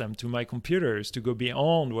system to my computers to go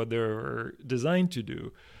beyond what they were designed to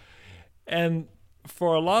do. And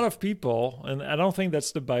for a lot of people, and I don't think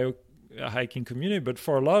that's the biohacking community, but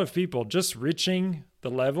for a lot of people, just reaching the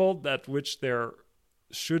level at which they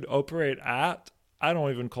should operate at, I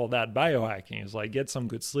don't even call that biohacking. It's like get some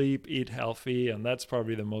good sleep, eat healthy, and that's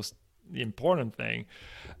probably the most important thing.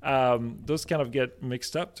 Those kind of get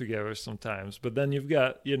mixed up together sometimes. But then you've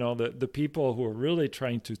got, the people who are really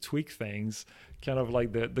trying to tweak things, kind of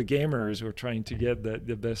like the gamers who are trying to get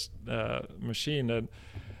the best machine. And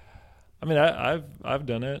I mean, I've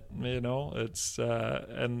done it, it's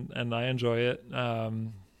and I enjoy it.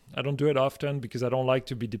 I don't do it often because I don't like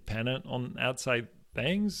to be dependent on outside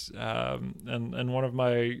things. And one of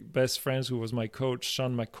my best friends who was my coach,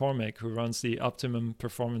 Sean McCormick, who runs the Optimum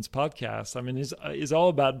Performance podcast, I mean, he's all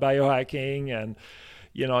about biohacking, and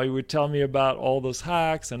he would tell me about all those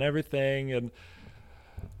hacks and everything. And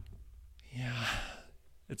yeah,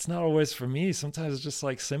 it's not always for me. Sometimes it's just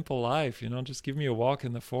like simple life, just give me a walk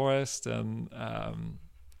in the forest, and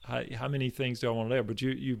how many things do I want to learn? But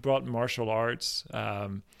you brought martial arts.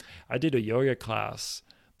 I did a yoga class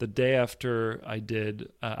the day after I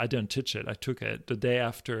didn't teach it, I took it the day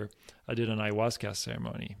after I did an ayahuasca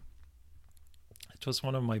ceremony. It was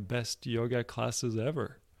one of my best yoga classes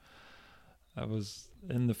ever. I was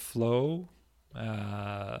in the flow.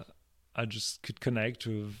 I just could connect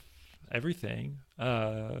with everything.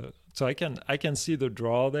 So I can see the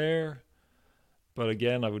draw there. But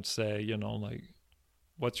again, I would say, like,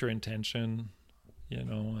 what's your intention,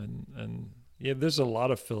 and yeah, there's a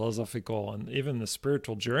lot of philosophical and even the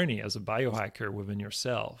spiritual journey as a biohacker within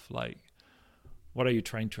yourself. Like, what are you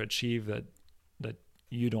trying to achieve that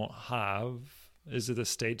you don't have? Is it a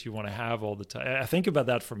state you want to have all the time? I think about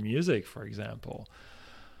that for music, for example.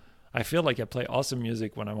 I feel like I play awesome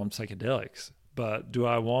music when I'm on psychedelics, but do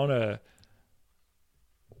I want to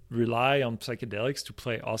rely on psychedelics to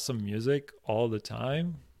play awesome music all the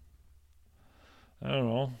time? I don't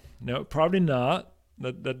know. No, probably not.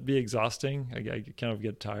 That'd be exhausting. I kind of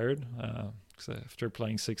get tired. Because after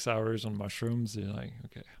playing 6 hours on mushrooms, you're like,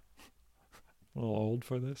 okay, a little old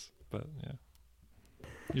for this. But yeah.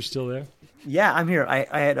 You're still there? Yeah, I'm here.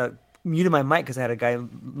 I had muted my mic because I had a guy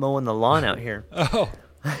mowing the lawn out here. Oh,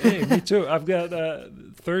 hey, me too. I've got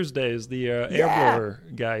Thursdays, the air blower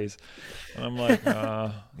guys. And I'm like,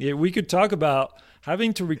 yeah, we could talk about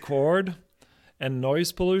having to record and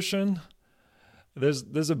noise pollution.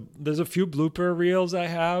 There's a few blooper reels I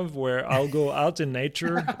have where I'll go out in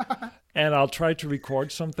nature and I'll try to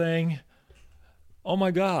record something. Oh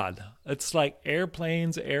my God. It's like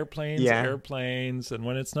airplanes. And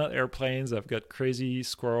when it's not airplanes, I've got crazy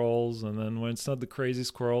squirrels. And then when it's not the crazy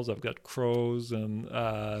squirrels, I've got crows and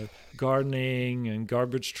gardening and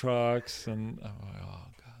garbage trucks. And oh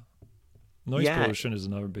God. Noise pollution is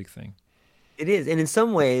another big thing. It is. And in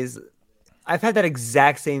some ways, I've had that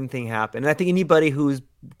exact same thing happen. And I think anybody who's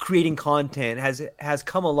creating content has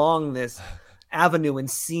come along this avenue and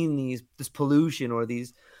seen this pollution or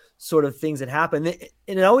these sort of things that happen. And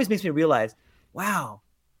it always makes me realize, wow,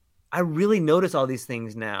 I really notice all these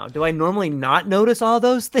things now. Do I normally not notice all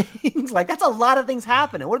those things? Like, that's a lot of things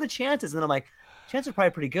happening. What are the chances? And then I'm like, chances are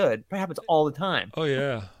probably pretty good. Probably happens all the time. Oh,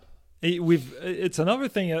 yeah. It's another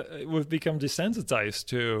thing we've become desensitized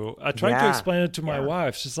to. I tried to explain it to my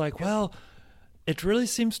wife. She's like, well, it really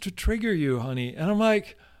seems to trigger you, honey. And I'm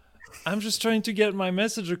like, I'm just trying to get my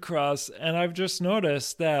message across. And I've just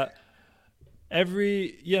noticed that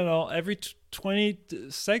every 20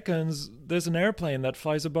 seconds, there's an airplane that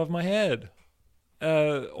flies above my head.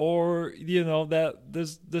 Or, that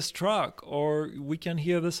there's this truck, or we can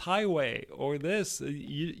hear this highway, or this.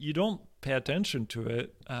 You don't pay attention to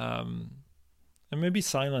it. And maybe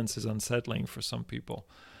silence is unsettling for some people.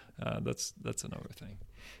 That's another thing.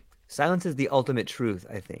 Silence is the ultimate truth,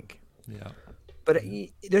 I think. Yeah. But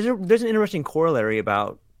there's an interesting corollary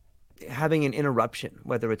about having an interruption,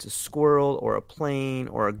 whether it's a squirrel or a plane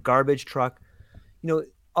or a garbage truck.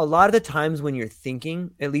 A lot of the times when you're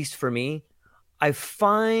thinking, at least for me, I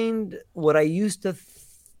find what I used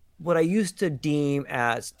to deem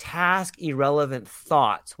as task irrelevant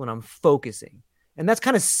thoughts when I'm focusing. And that's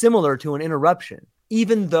kind of similar to an interruption,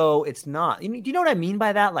 even though it's not. Do you know what I mean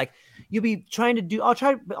by that? Like you'll be trying to do,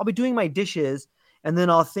 I'll be doing my dishes and then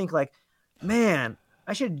I'll think like, man,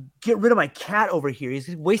 I should get rid of my cat over here.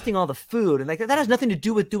 He's wasting all the food. And like that has nothing to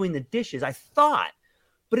do with doing the dishes, I thought.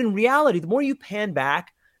 But in reality, the more you pan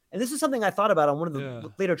back, and this is something I thought about on one of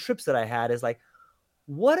the later trips that I had, is like,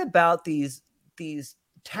 what about these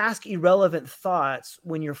task irrelevant thoughts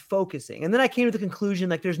when you're focusing? And then I came to the conclusion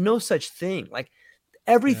like there's no such thing. Like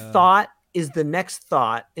every thought is the next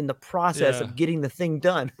thought in the process of getting the thing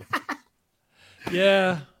done.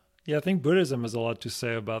 Yeah, I think Buddhism has a lot to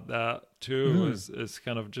say about that too. Is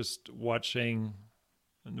kind of just watching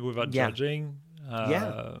without judging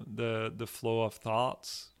the flow of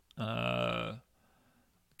thoughts,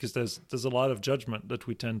 because there's a lot of judgment that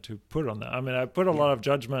we tend to put on that. I mean, I put a lot of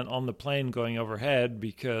judgment on the plane going overhead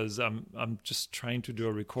because I'm just trying to do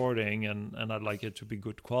a recording and I'd like it to be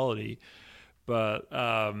good quality. But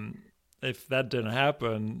if that didn't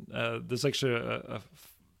happen, there's actually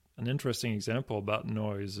an interesting example about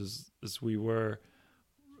noise. Is we were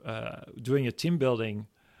doing a team building.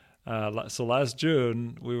 So last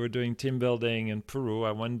June, we were doing team building in Peru.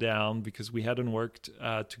 I went down because we hadn't worked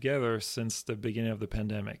together since the beginning of the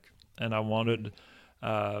pandemic. And I wanted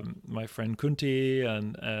my friend Kunti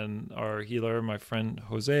and our healer, my friend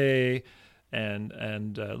Jose,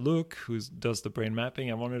 and Luke, who does the brain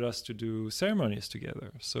mapping. I wanted us to do ceremonies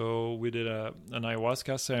together. So we did an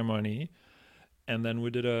ayahuasca ceremony, and then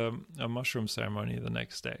we did a mushroom ceremony the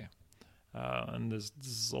next day. And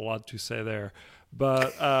there's a lot to say there.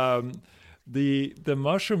 But the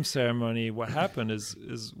mushroom ceremony, what happened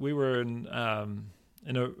is we were in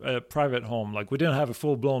a private home. Like we didn't have a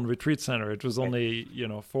full-blown retreat center. It was only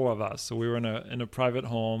 4 of us. So we were in a private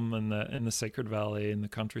home in the Sacred Valley in the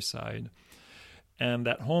countryside, and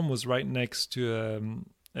that home was right next to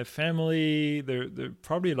a family. They're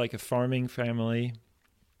probably like a farming family.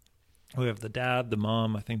 We have the dad, the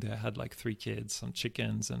mom. I think they had like 3 kids, some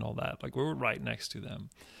chickens and all that. Like we were right next to them.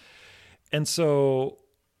 And so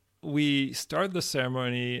we start the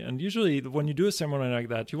ceremony, and usually when you do a ceremony like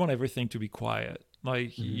that, you want everything to be quiet.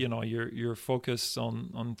 Like, you're focused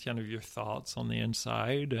on kind of your thoughts on the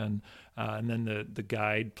inside, and then the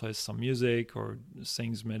guide plays some music or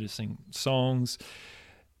sings medicine songs.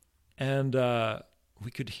 And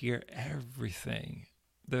we could hear everything.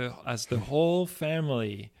 As the whole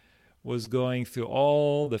family was going through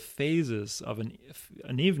all the phases of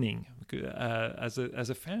an evening as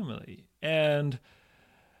a family. And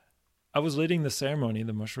I was leading the ceremony,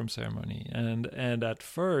 the mushroom ceremony, and at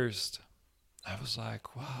first I was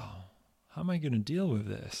like, wow, how am I going to deal with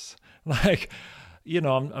this? Like,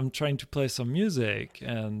 I'm trying to play some music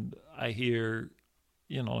and I hear,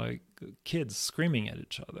 like kids screaming at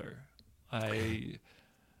each other. I've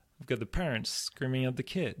got the parents screaming at the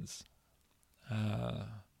kids.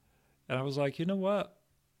 And I was like, you know what?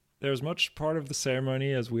 There's much part of the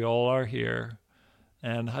ceremony as we all are here.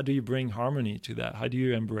 And how do you bring harmony to that? How do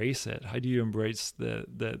you embrace it? How do you embrace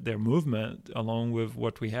their movement along with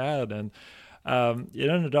what we had? And it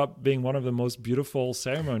ended up being one of the most beautiful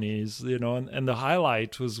ceremonies, and the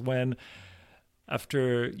highlight was when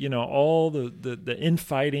after, all the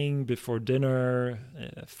infighting before dinner,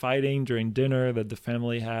 fighting during dinner that the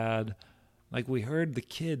family had, like we heard the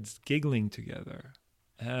kids giggling together.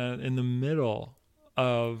 And in the middle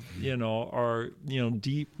of, our,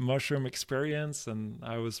 deep mushroom experience, and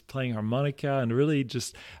I was playing harmonica and really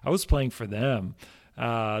I was playing for them,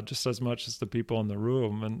 just as much as the people in the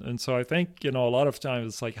room. And so I think, a lot of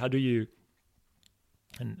times it's like, how do you,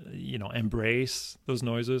 embrace those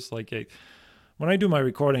noises? Like when I do my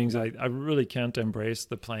recordings, I really can't embrace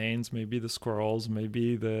the planes, maybe the squirrels,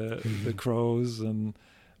 maybe the crows, and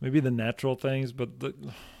maybe the natural things, but the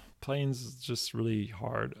planes is just really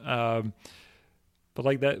hard. But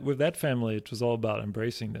like that, with that family, it was all about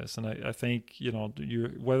embracing this. And I think,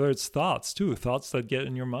 whether it's thoughts that get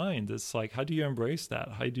in your mind, it's like, how do you embrace that?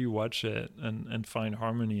 How do you watch it and find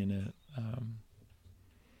harmony in it?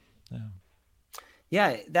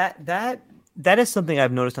 That is something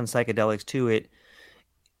I've noticed on psychedelics too.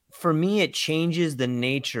 For me, it changes the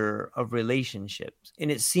nature of relationships. And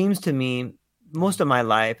it seems to me most of my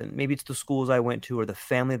life, and maybe it's the schools I went to or the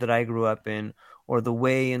family that I grew up in, or the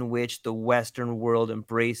way in which the Western world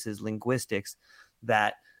embraces linguistics,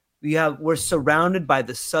 that we're surrounded by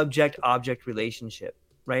the subject-object relationship,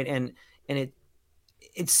 right? And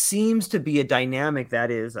it seems to be a dynamic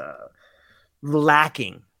that is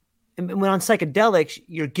lacking. And when on psychedelics,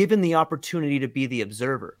 you're given the opportunity to be the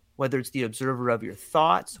observer. whether it's the observer of your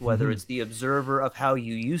thoughts, whether it's the observer of how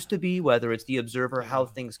you used to be, whether it's the observer how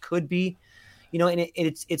things could be, and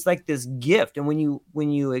it's like this gift. And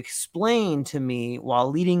when you explained to me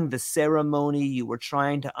while leading the ceremony, you were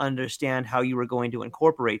trying to understand how you were going to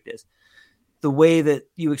incorporate this. The way that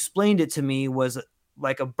you explained it to me was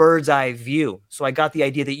like a bird's eye view. So I got the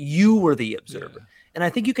idea that you were the observer. Yeah. And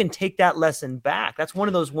I think you can take that lesson back. That's one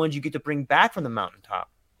of those ones you get to bring back from the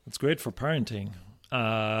mountaintop. It's great for parenting.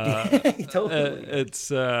 Totally.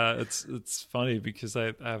 It's funny because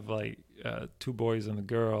I have like 2 boys and a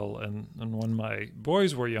girl, and when my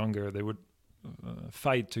boys were younger, they would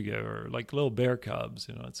fight together like little bear cubs.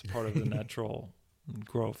 It's part of the natural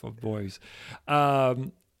growth of boys.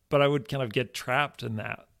 But I would kind of get trapped in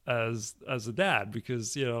that as a dad,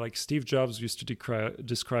 because like Steve Jobs used to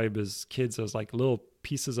describe his kids as like little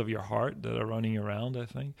pieces of your heart that are running around, I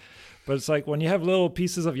think. But it's like when you have little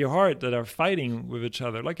pieces of your heart that are fighting with each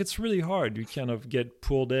other, like it's really hard. You kind of get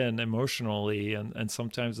pulled in emotionally, and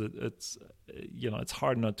sometimes it's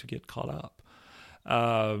hard not to get caught up.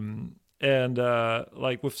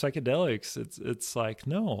 Like with psychedelics, it's like,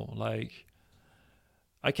 no, like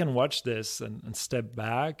I can watch this and step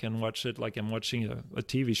back and watch it like I'm watching a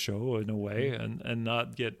TV show in a way, and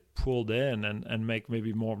not get pulled in and make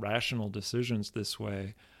maybe more rational decisions this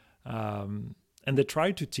way. And they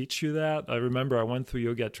try to teach you that. I remember I went through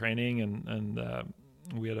yoga training, and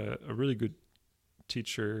we had a really good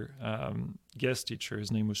teacher, guest teacher.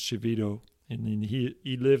 His name was Shivito, and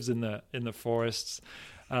he lives in the forests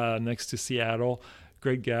next to Seattle.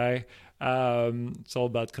 Great guy. It's all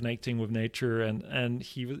about connecting with nature, and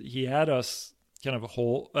he had us kind of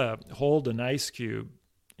hold an ice cube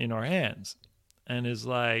in our hands, and is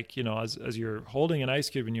like, as you're holding an ice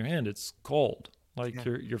cube in your hand, it's cold. Like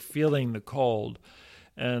you're feeling the cold,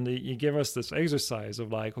 and you give us this exercise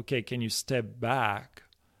of like, okay, can you step back,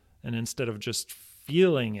 and instead of just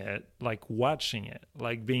feeling it, like watching it,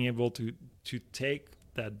 like being able to take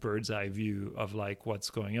that bird's eye view of like what's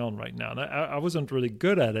going on right now. And I wasn't really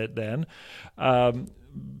good at it then,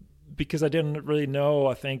 because I didn't really know,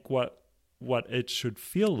 I think, what it should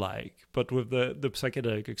feel like. But with the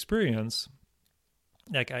psychedelic experience,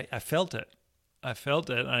 like I felt it.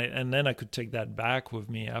 And then I could take that back with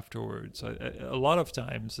me afterwards. A lot of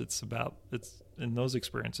times it's in those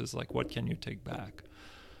experiences, like, what can you take back?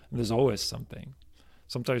 And there's always something.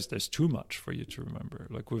 Sometimes there's too much for you to remember.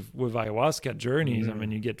 Like with ayahuasca journeys, I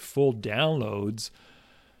mean, you get full downloads.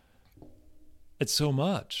 It's so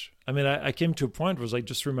much. I mean, I came to a point where it was like,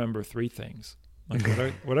 just remember 3 things.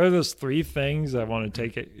 Like, what are those 3 things I want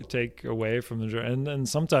to take away from the journey? And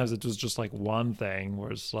sometimes it was just like one thing,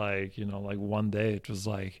 where it's like, like one day it was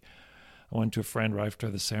like, I went to a friend right after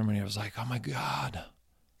the ceremony. I was like, oh my God,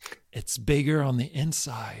 it's bigger on the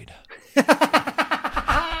inside.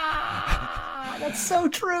 That's so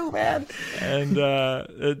true, man. And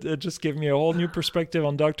it just gave me a whole new perspective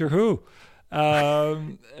on Doctor Who. But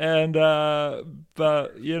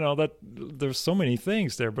that there's so many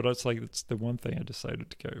things there, but it's the one thing I decided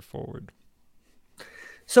to carry forward.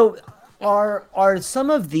 So are some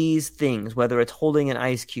of these things, whether it's holding an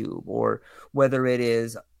ice cube or whether it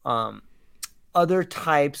is other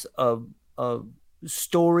types of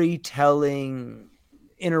storytelling,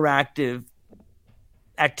 interactive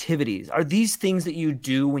activities, are these things that you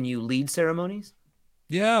do when you lead ceremonies?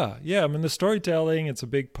 Yeah. I mean, the storytelling, it's a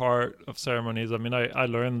big part of ceremonies. I mean, I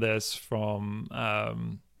learned this from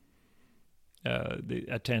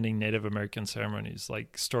attending Native American ceremonies.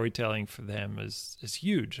 Like, storytelling for them is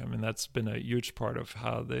huge. I mean, that's been a huge part of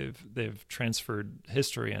how they've transferred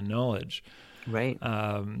history and knowledge. Right.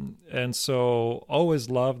 And so always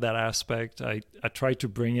love that aspect. I try to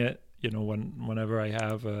bring it, whenever I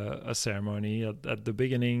have a ceremony at the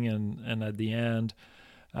beginning and at the end.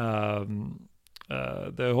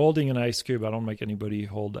 The holding an ice cube, I don't make anybody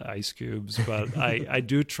hold ice cubes, but I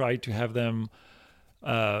do try to have them,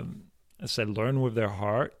 learn with their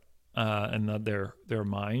heart and not their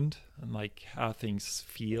mind, and like how things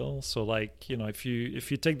feel. So like, if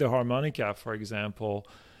you take the harmonica, for example,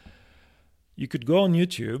 you could go on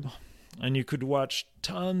YouTube and you could watch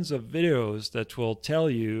tons of videos that will tell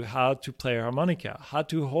you how to play a harmonica, how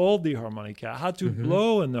to hold the harmonica, how to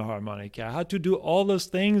blow in the harmonica, how to do all those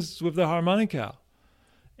things with the harmonica.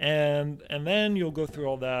 And then you'll go through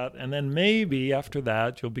all that, and then maybe after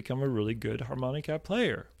that, you'll become a really good harmonica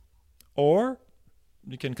player. Or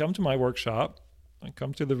you can come to my workshop and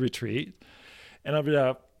come to the retreat, and I'll be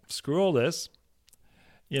like, screw all this.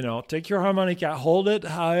 Take your harmonica, hold it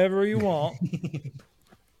however you want.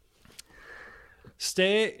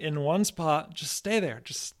 Stay in one spot, just stay there.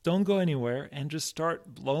 Just don't go anywhere, and just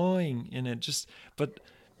start blowing in it. But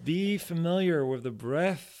be familiar with the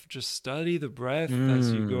breath. Just study the breath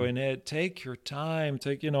as you go in it. Take your time.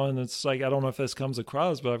 And it's like, I don't know if this comes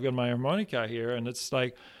across, but I've got my harmonica here, and it's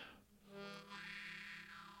like,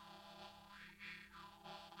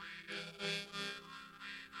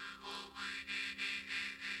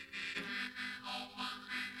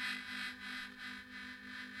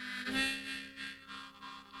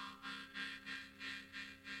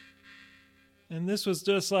 and this was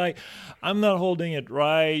just like, I'm not holding it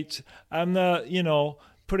right. I'm not,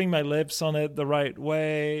 putting my lips on it the right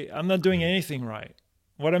way. I'm not doing anything right.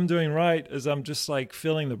 What I'm doing right is I'm just like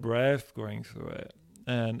feeling the breath going through it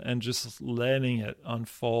and just letting it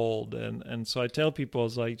unfold. And so I tell people,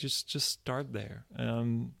 it's like, just start there.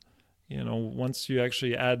 Once you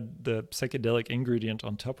actually add the psychedelic ingredient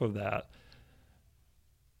on top of that,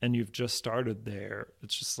 and you've just started there,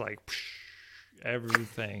 it's just like,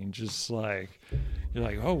 everything just like, you're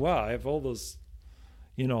like, oh wow, I have all those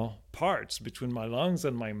parts between my lungs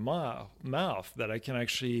and my mouth that I can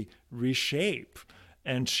actually reshape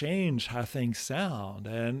and change how things sound.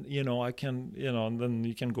 And I can, and then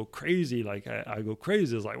you can go crazy, like I go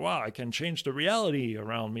crazy. It's like, wow, I can change the reality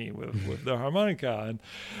around me with the harmonica.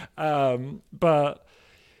 And but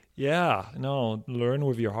yeah, no, learn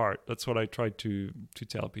with your heart. That's what I try to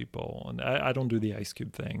tell people. And I don't do the Ice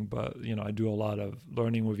Cube thing, but I do a lot of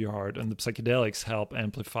learning with your heart, and the psychedelics help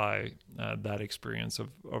amplify that experience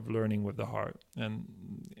of learning with the heart and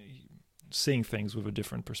seeing things with a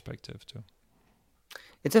different perspective too.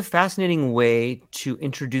 It's a fascinating way to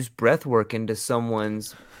introduce breath work into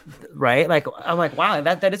someone's, right? Like, I'm like, wow,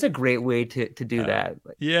 that is a great way to do that.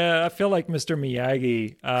 Yeah, I feel like Mr.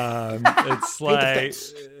 Miyagi. It's like,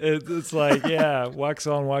 it's like, yeah, wax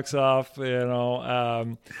on, wax off,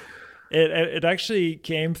 It actually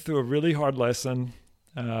came through a really hard lesson.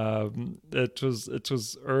 It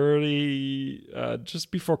was early,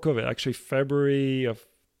 just before COVID, actually February of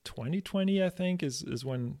 2020, I think, is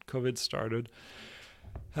when COVID started.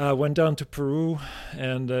 Went down to Peru,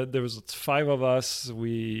 and there was 5 of us.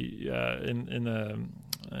 We in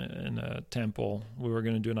a temple. We were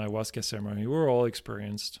going to do an ayahuasca ceremony. We were all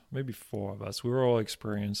experienced. Maybe 4 of us. We were all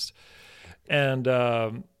experienced, and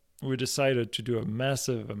we decided to do a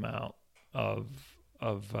massive amount of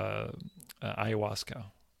ayahuasca,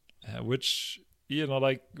 which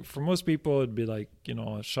like for most people it'd be like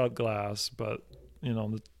a shot glass, but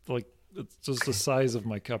like it's just the size of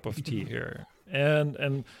my cup of tea here.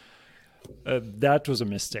 And that was a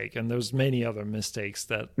mistake, and there's many other mistakes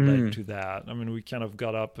that led to that. I mean, we kind of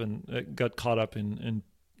got caught up in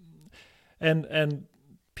and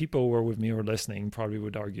people who were with me or listening probably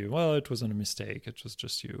would argue, well, it wasn't a mistake, it was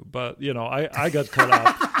just you. But I got caught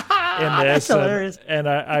up in this, and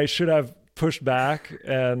I should have pushed back,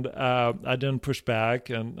 and I didn't push back,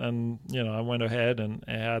 and I went ahead and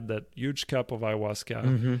I had that huge cup of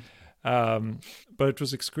ayahuasca. But it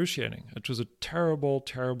was excruciating. It was a terrible,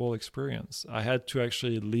 terrible experience. I had to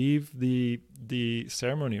actually leave the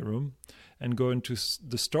ceremony room and go into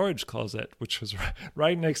the storage closet, which was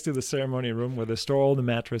right next to the ceremony room where they store all the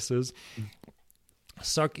mattresses,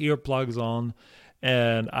 stuck earplugs on,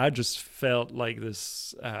 and I just felt like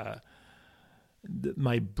this,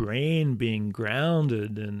 my brain being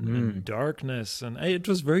grounded in darkness, and it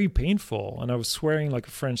was very painful, and I was swearing like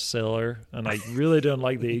a French sailor, and I really didn't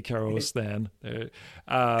like the Icaros then,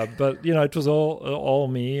 but it was all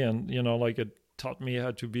me, and like it taught me how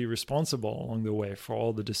to be responsible along the way for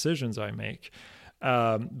all the decisions I make,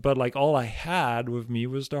 but like all I had with me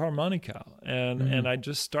was the harmonica, and I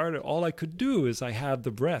just started. All I could do is I had the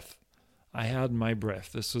breath. I had my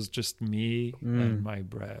breath. This was just me and my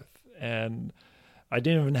breath, and I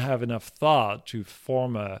didn't even have enough thought to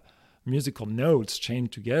form a musical notes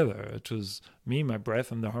chained together. It was me, my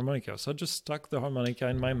breath, and the harmonica. So I just stuck the harmonica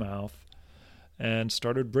in my mouth and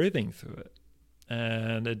started breathing through it.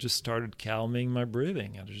 And it just started calming my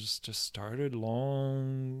breathing. And it just started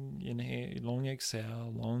long inhale, long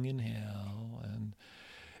exhale, long inhale.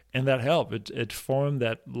 And that helped. It formed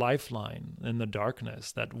that lifeline in the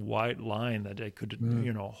darkness, that white line that I could,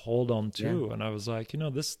 hold on to. Yeah. And I was like,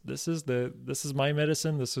 this is my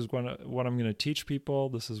medicine. This is what I'm going to teach people.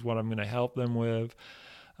 This is what I'm going to help them with.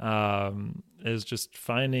 Is just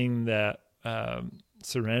finding that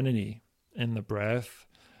serenity in the breath.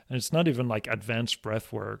 And it's not even like advanced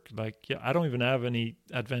breath work. Like, I don't even have any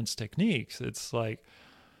advanced techniques. It's like,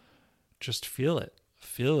 just feel it,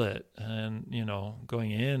 and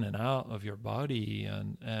going in and out of your body,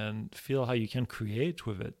 and feel how you can create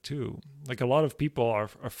with it too. Like, a lot of people are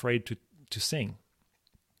afraid to sing,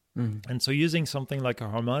 and so using something like a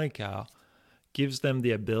harmonica gives them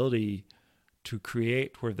the ability to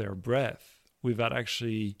create with their breath, without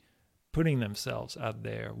actually putting themselves out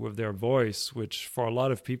there with their voice, which for a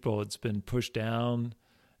lot of people it's been pushed down.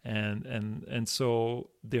 And so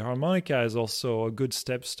the harmonica is also a good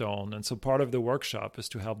stepstone. And so part of the workshop is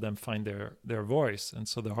to help them find their voice. And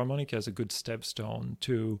so the harmonica is a good stepstone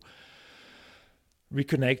to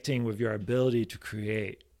reconnecting with your ability to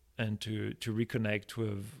create and to reconnect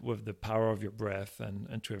with the power of your breath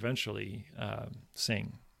and to eventually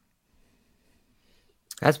sing.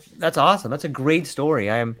 That's awesome. That's a great story.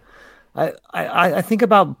 I think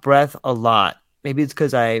about breath a lot. Maybe it's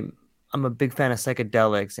because I'm a big fan of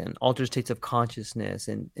psychedelics and altered states of consciousness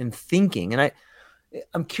and thinking. And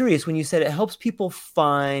I'm curious, when you said it helps people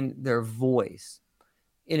find their voice,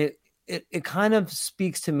 and it kind of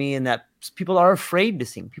speaks to me in that people are afraid to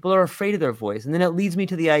sing. People are afraid of their voice. And then it leads me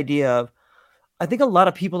to the idea of, I think a lot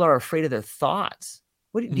of people are afraid of their thoughts.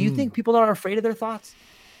 Do you think people are afraid of their thoughts?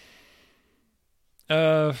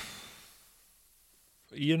 I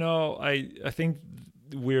think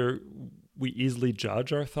we easily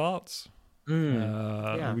judge our thoughts.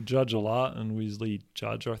 We judge a lot, and we easily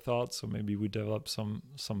judge our thoughts. So maybe we develop some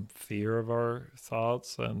fear of our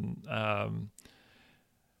thoughts. And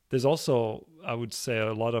there's also, I would say,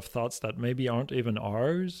 a lot of thoughts that maybe aren't even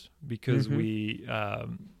ours, because we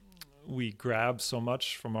grab so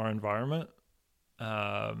much from our environment.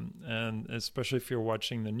 And especially if you're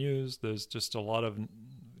watching the news, there's just a lot of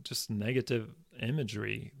just negative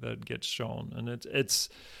imagery that gets shown, and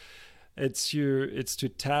it's to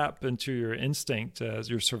tap into your instinct as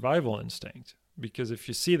your survival instinct. Because if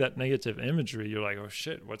you see that negative imagery, you're like, oh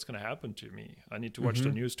shit, what's going to happen to me? I need to watch the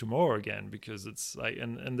news tomorrow again, because it's like,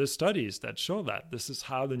 and there's studies that show that this is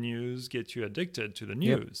how the news gets you addicted to the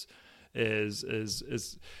news.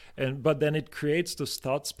 But then it creates this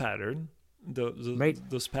thoughts pattern,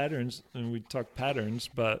 those patterns, and we talk patterns,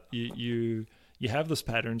 but you have those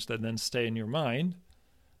patterns that then stay in your mind,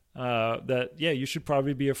 you should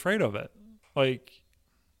probably be afraid of it. Like,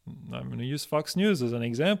 I'm going to use Fox News as an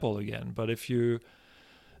example again, but if you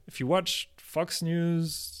watch Fox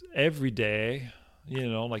News every day,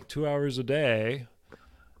 like 2 hours a day,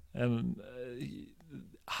 and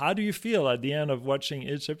how do you feel at the end of watching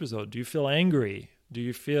each episode? Do you feel angry? Do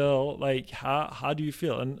you feel like, how do you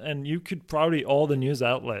feel? And you could probably, all the news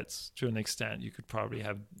outlets to an extent, you could probably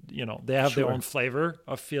have, they have their own flavor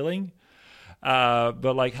of feeling.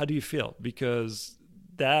 But like, how do you feel? Because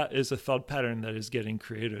that is a thought pattern that is getting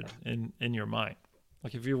created in your mind.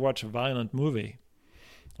 Like if you watch a violent movie,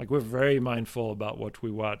 like we're very mindful about what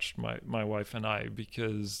we watch, my wife and I,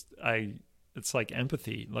 because it's like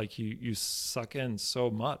empathy. Like you suck in so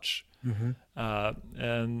much.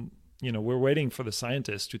 And we're waiting for the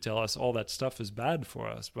scientists to tell us all that stuff is bad for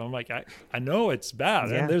us. But I'm like, I know it's bad.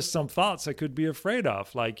 Yeah. And there's some thoughts I could be afraid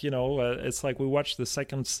of. Like, it's like we watched the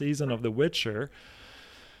second season of The Witcher.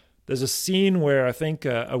 There's a scene where I think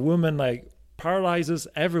a woman like paralyzes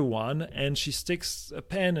everyone and she sticks a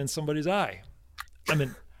pen in somebody's eye. I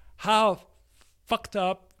mean, how fucked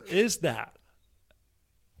up is that?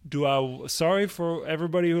 Sorry for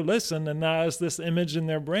everybody who listened and now has this image in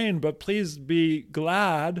their brain, but please be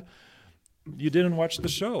glad you didn't watch the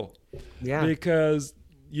show. Yeah. Because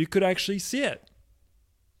you could actually see it.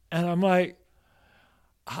 And I'm like,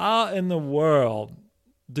 how in the world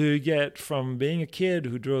do you get from being a kid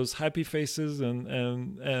who draws happy faces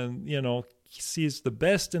and sees the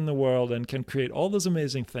best in the world and can create all those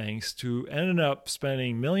amazing things to ending up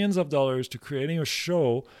spending millions of dollars to creating a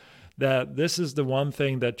show that this is the one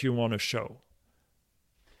thing that you want to show?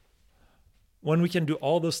 When we can do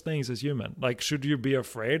all those things as human, like, should you be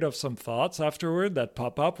afraid of some thoughts afterward that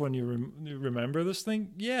pop up when you remember this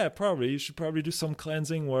thing? Yeah, probably. You should probably do some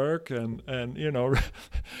cleansing work and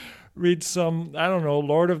read some, I don't know,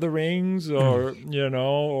 Lord of the Rings or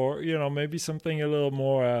maybe something a little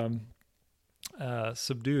more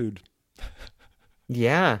subdued.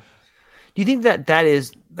 Yeah. Do you think that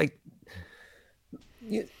is like,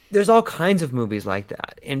 there's all kinds of movies like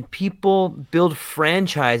that, and people build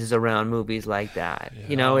franchises around movies like that.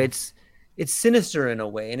 Yeah. It's sinister in a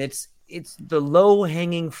way, and it's the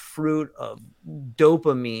low-hanging fruit of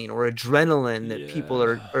dopamine or adrenaline that people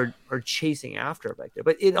are chasing after back there.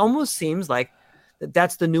 But it almost seems like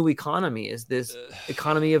that's the new economy, is this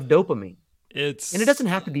economy of dopamine. And it doesn't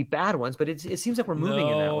have to be bad ones, but it seems like we're moving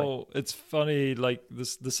in that way. It's funny, like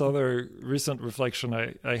this other recent reflection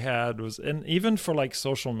I had was, and even for like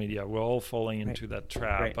social media, we're all falling into that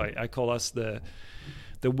trap. Right. I call us the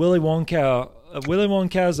Willy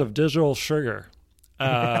Wonkas of digital sugar.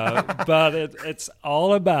 But it's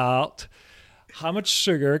all about how much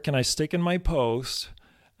sugar can I stick in my post,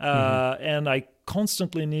 and I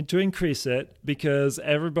constantly need to increase it because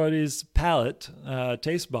everybody's palate,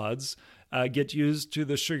 taste buds, get used to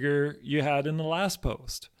the sugar you had in the last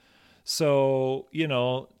post. So,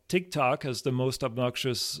 TikTok has the most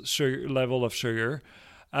obnoxious level of sugar.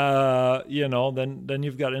 Then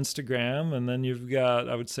you've got Instagram, and then you've got,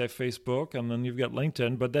 I would say, Facebook, and then you've got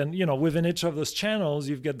LinkedIn. But then, within each of those channels,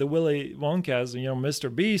 you've got the Willy Wonkas.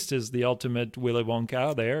 Mr. Beast is the ultimate Willy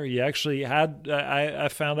Wonka there. He actually had, I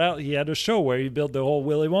found out he had a show where he built the whole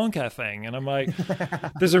Willy Wonka thing. And I'm like,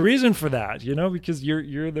 there's a reason for that, because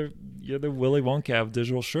you're the Willy Wonka of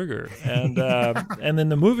digital sugar. And and in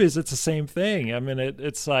the movies, it's the same thing. I mean,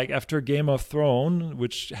 it's like after Game of Thrones,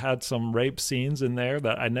 which had some rape scenes in there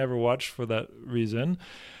that I never watched for that reason.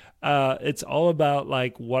 It's all about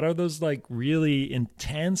like, what are those like really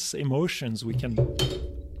intense emotions we can...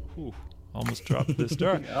 almost dropped this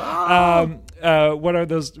door. What are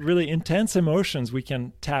those really intense emotions we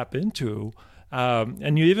can tap into?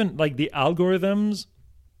 And you even like the algorithms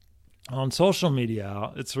on social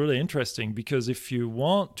media, it's really interesting because if you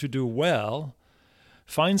want to do well,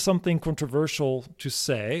 find something controversial to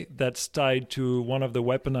say that's tied to one of the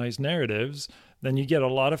weaponized narratives, then you get a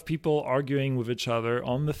lot of people arguing with each other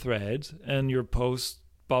on the thread, and your post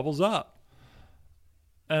bubbles up.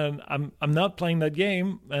 And I'm not playing that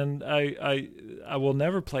game, and I will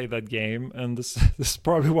never play that game. And this is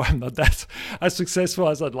probably why I'm not that as successful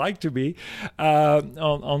as I'd like to be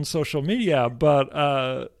on social media.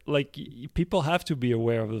 But people have to be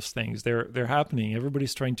aware of those things. They're happening.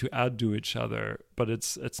 Everybody's trying to outdo each other, but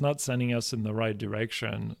it's not sending us in the right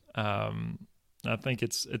direction. I think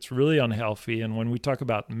it's really unhealthy. And when we talk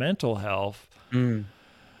about mental health,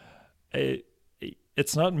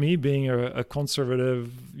 it's not me being a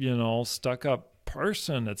conservative, stuck-up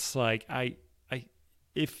person. It's like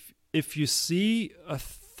if you see a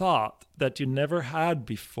thought that you never had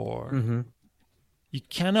before, you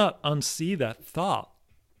cannot unsee that thought.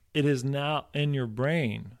 It is now in your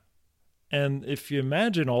brain. And if you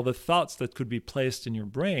imagine all the thoughts that could be placed in your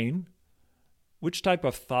brain, which type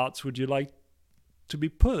of thoughts would you like to be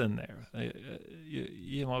put in there?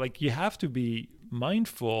 You have to be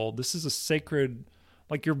mindful. This is a sacred...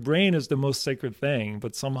 Like your brain is the most sacred thing,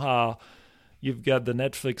 but somehow you've got the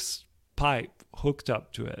Netflix pipe hooked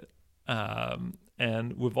up to it.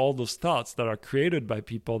 And with all those thoughts that are created by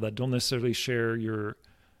people that don't necessarily share your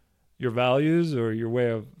values or your way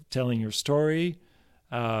of telling your story,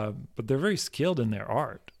 but they're very skilled in their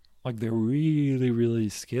art. Like they're really, really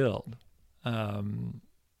skilled. And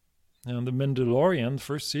The Mandalorian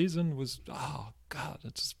first season was, oh God,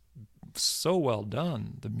 it's so well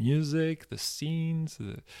done. The music, the scenes,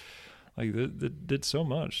 they did so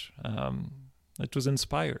much. It was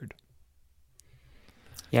inspired.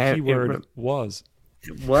 Yeah, Keyword was.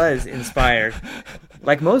 It was inspired.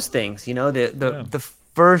 Like most things, the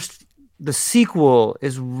sequel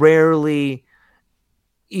is rarely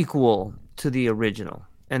equal to the original,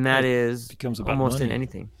 and that is becomes about almost money. in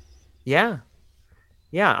anything. Yeah.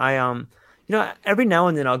 I every now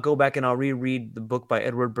and then I'll go back and I'll reread the book by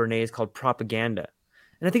Edward Bernays called Propaganda.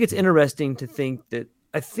 And I think it's interesting to think that,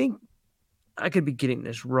 I think I could be getting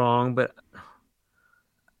this wrong, but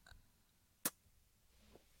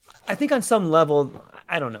I think on some level,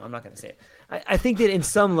 I don't know, I'm not going to say it. I think that in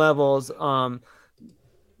some levels,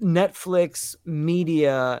 Netflix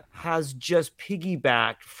media has just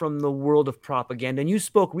piggybacked from the world of propaganda. And you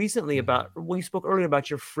spoke earlier about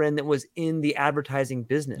your friend that was in the advertising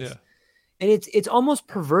business. Yeah. And it's almost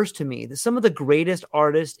perverse to me that some of the greatest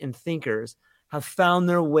artists and thinkers have found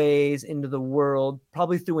their ways into the world,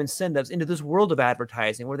 probably through incentives, into this world of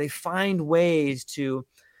advertising, where they find ways to,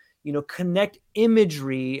 connect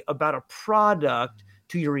imagery about a product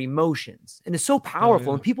to your emotions. And it's so powerful.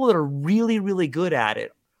 Oh, yeah. And people that are really, really good at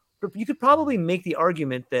it, you could probably make the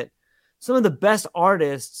argument that some of the best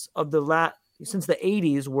artists of since the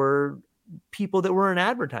 80s were people that were in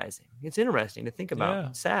advertising. It's interesting to think about. Yeah.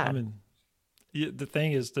 It's sad. I mean, the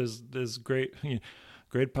thing is, there's great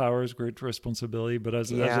powers, great responsibility, but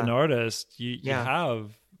as an artist, you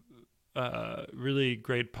have really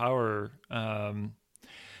great power.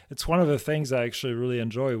 It's one of the things I actually really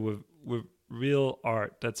enjoy with real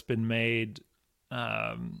art that's been made.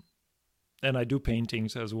 And I do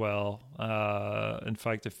paintings as well. In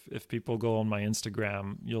fact, if people go on my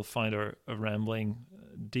Instagram, you'll find a rambling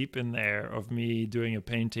deep in there of me doing a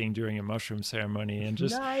painting during a mushroom ceremony and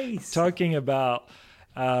just talking about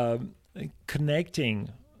connecting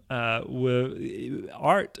with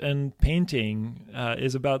art. And painting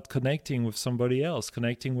is about connecting with somebody else,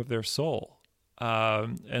 connecting with their soul.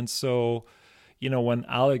 And so, when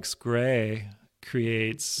Alex Gray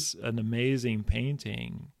creates an amazing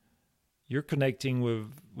painting, you're connecting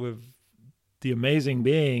with the amazing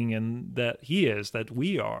being and that he is, that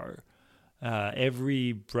we are.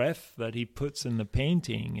 Every breath that he puts in the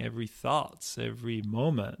painting, every thoughts, every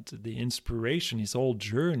moment, the inspiration, his whole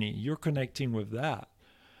journey, you're connecting with that.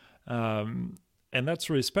 And that's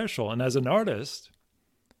really special. And as an artist,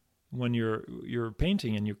 when you're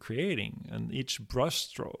painting and you're creating, and each brush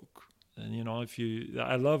stroke, and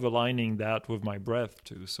I love aligning that with my breath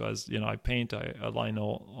too. So as I paint, I align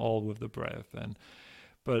all with the breath,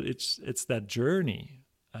 but it's that journey.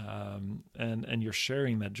 And you're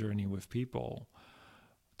sharing that journey with people.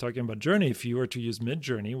 Talking about journey, if you were to use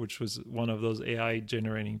Midjourney, which was one of those AI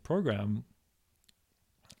generating program,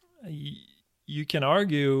 you can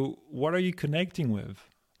argue, what are you connecting with?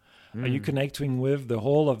 Are you connecting with the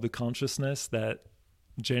whole of the consciousness that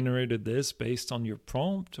generated this based on your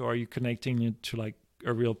prompt, or are you connecting it to like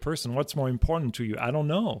a real person? What's more important to you? I don't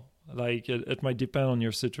know. Like it might depend on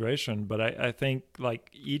your situation, but I think like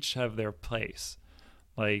each have their place.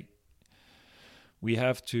 Like we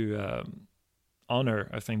have to honor,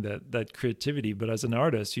 I think, that creativity. But as an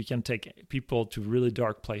artist, you can take people to really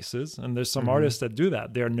dark places. And there's some artists that do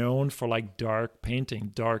that. They're known for like dark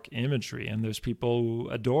painting, dark imagery. And there's people who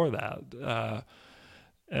adore that.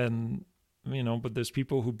 But there's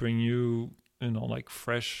people who bring you, like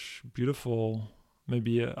fresh, beautiful,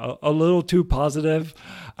 maybe a little too positive.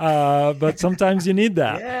 But sometimes you need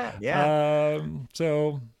that. Yeah.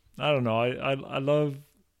 So I don't know.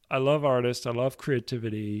 I love artists. I love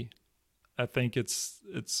creativity. I think it's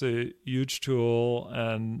a huge tool,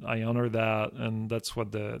 and I honor that. And that's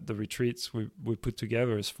what the retreats we put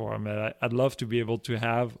together is for. I mean, I'd love to be able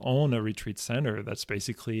to own a retreat center that's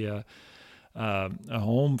basically a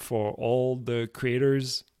home for all the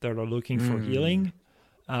creators that are looking for healing.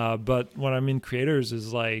 But what I mean creators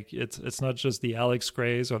is like, it's not just the Alex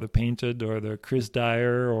Grays or the Painted or the Chris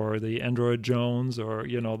Dyer or the Android Jones or,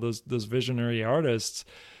 those visionary artists.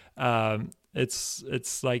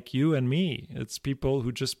 It's like you and me. It's people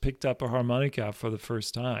who just picked up a harmonica for the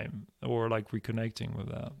first time or like reconnecting with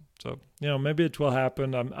that. So, maybe it will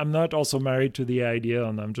happen. I'm not also married to the idea,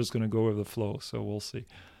 and I'm just going to go with the flow. So we'll see.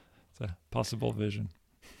 It's a possible vision.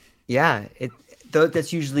 Yeah,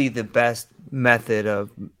 that's usually the best method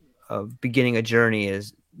of beginning a journey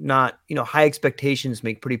is not, high expectations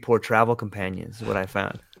make pretty poor travel companions is what I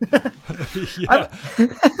found.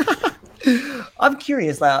 I'm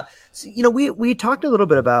curious, Lyle. So, we talked a little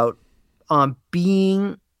bit about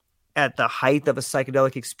being at the height of a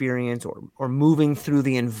psychedelic experience or moving through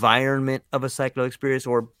the environment of a psychedelic experience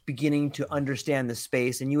or beginning to understand the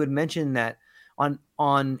space. And you had mentioned that on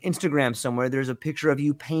Instagram somewhere, there's a picture of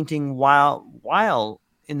you painting while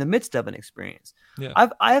in the midst of an experience. Yeah.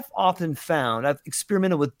 I've often found, I've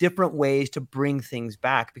experimented with different ways to bring things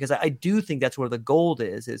back, because I do think that's where the gold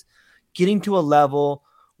is getting to a level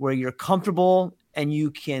where you're comfortable and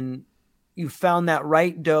you found that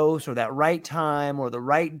right dose or that right time or the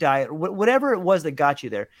right diet, or whatever it was that got you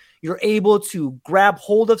there. You're able to grab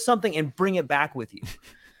hold of something and bring it back with you,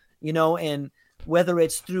 and whether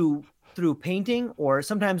it's through painting, or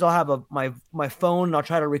sometimes I'll have my phone and I'll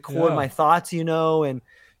try to record my thoughts, and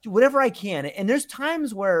do whatever I can. And there's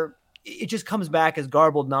times where it just comes back as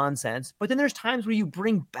garbled nonsense, but then there's times where you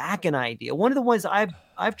bring back an idea. One of the ones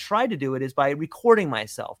I've tried to do it is by recording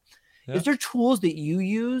myself. Yeah. Is there tools that you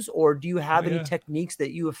use, or do you have any techniques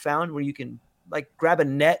that you have found where you can like grab a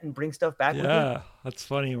net and bring stuff back with you? Yeah, that's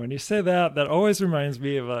funny. When you say that always reminds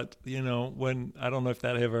me about, when, I don't know if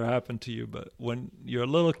that ever happened to you, but when you're a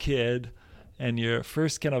little kid and you're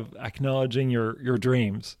first kind of acknowledging your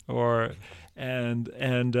dreams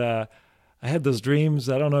I had those dreams.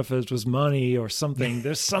 I don't know if it was money or something.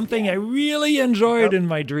 There's something I really enjoyed in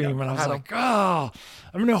my dream. And I was like, I'm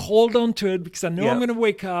going to hold on to it because I know I'm going to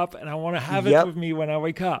wake up and I want to have it with me when I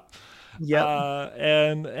wake up.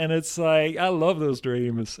 And it's like, I love those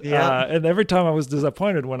dreams. And every time I was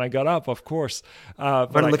disappointed when I got up, of course.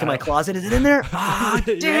 But look at my closet. Is it in there?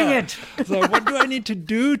 Dang it. So what do I need to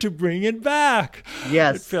do to bring it back?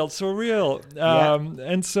 Yes. It felt so real.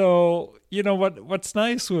 And so, what's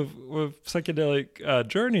nice with psychedelic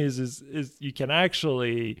journeys is you can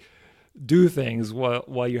actually do things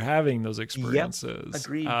while you're having those experiences.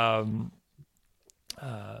 Agreed.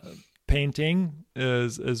 Painting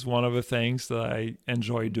is one of the things that I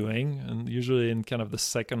enjoy doing, and usually in kind of the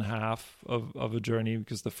second half of a journey,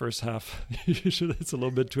 because the first half usually it's a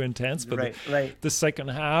little bit too intense, but the second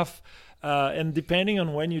half, and depending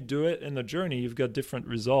on when you do it in the journey, you've got different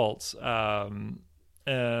results.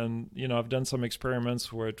 And, I've done some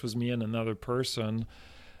experiments where it was me and another person.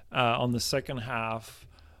 On the second half,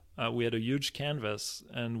 we had a huge canvas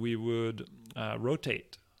and we would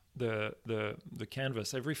rotate the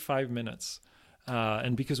canvas every 5 minutes,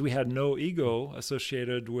 and because we had no ego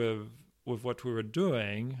associated with what we were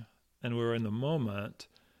doing, and we were in the moment,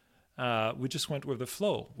 we just went with the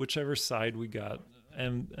flow, whichever side we got,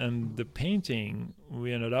 and the painting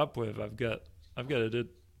we ended up with, I've got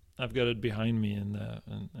it behind me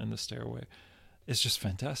in the stairway. It's just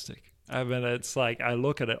fantastic. I mean, it's like I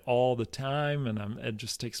look at it all the time, and it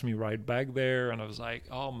just takes me right back there. And I was like,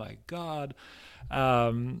 oh my God,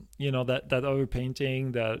 that other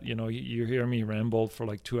painting that you hear me ramble for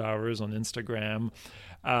like 2 hours on Instagram.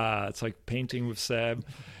 It's like painting with Seb,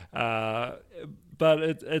 but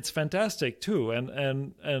it's fantastic too.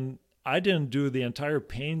 And I didn't do the entire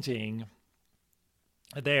painting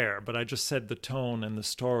there, but I just set the tone and the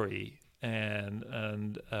story. And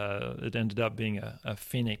it ended up being a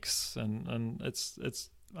phoenix, and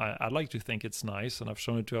I like to think it's nice, and I've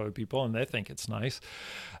shown it to other people, and they think it's nice.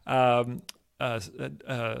 The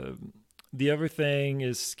other thing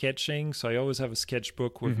is sketching, so I always have a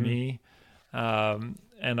sketchbook with me, and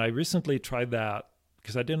I recently tried that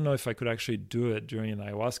because I didn't know if I could actually do it during an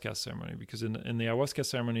ayahuasca ceremony, because in the ayahuasca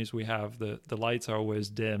ceremonies we have the lights are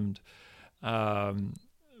always dimmed,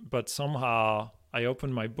 but somehow I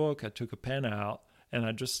opened my book, I took a pen out, and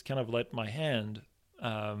I just kind of let my hand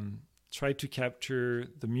try to capture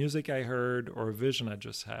the music I heard or a vision I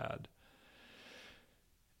just had.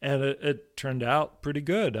 And it turned out pretty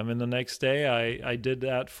good. I mean, the next day I did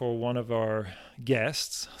that for one of our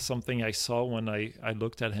guests, something I saw when I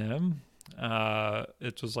looked at him.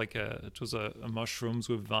 It was a mushrooms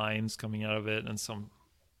with vines coming out of it and some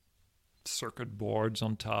circuit boards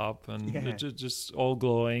on top, and it just all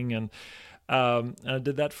glowing, and I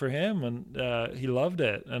did that for him, and he loved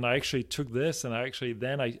it. And I actually took this, and I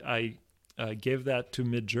gave that to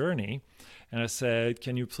Midjourney, and I said,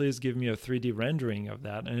 "Can you please give me a 3D rendering of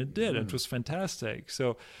that?" And it did. It was fantastic.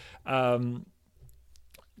 So,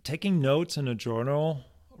 taking notes in a journal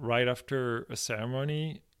right after a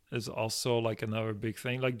ceremony is also like another big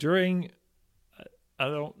thing. Like during,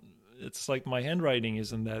 it's like my handwriting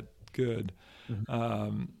isn't that good,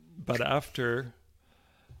 but after.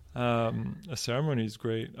 A ceremony is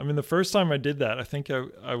great. I mean, the first time I did that, I think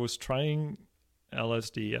I was trying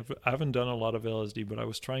LSD. I haven't done a lot of LSD, but I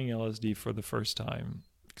was trying LSD for the first time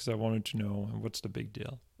because I wanted to know what's the big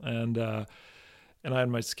deal. And I had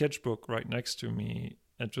my sketchbook right next to me.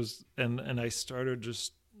 And I started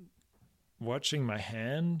just watching my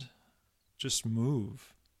hand just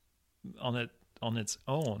move on its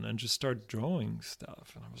own and just start drawing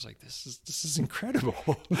stuff, and I was like, this is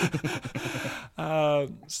incredible.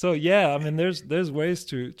 So yeah, I mean, there's ways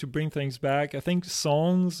to bring things back. I think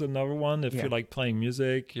songs, another one. If you like playing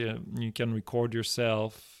music, you can record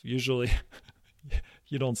yourself. Usually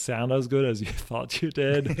you don't sound as good as you thought you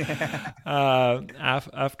did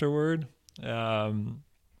afterward,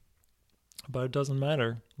 but it doesn't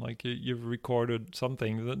matter. Like you've recorded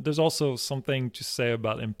something. There's also something to say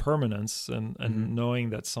about impermanence and knowing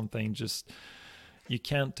that something just you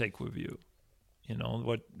can't take with you.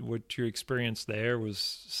 What you experienced there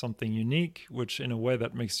was something unique, which in a way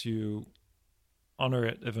that makes you honor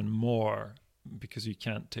it even more because you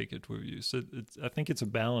can't take it with you. So I think it's a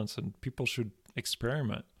balance, and people should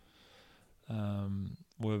experiment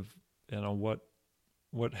with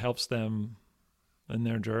what helps them in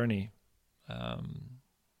their journey.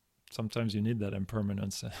 Sometimes you need that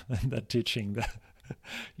impermanence and that teaching that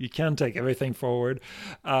you can't take everything forward.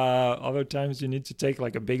 Other times you need to take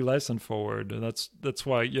like a big lesson forward. And that's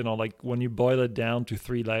why, like when you boil it down to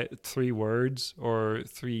three words or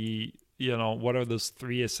three, what are those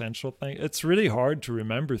three essential things? It's really hard to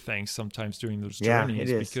remember things sometimes during those journeys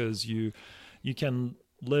because you can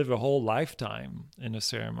live a whole lifetime in a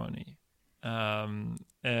ceremony. And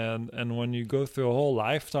when you go through a whole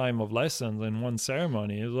lifetime of lessons in one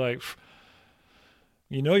ceremony, it's like,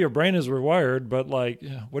 your brain is rewired, but like,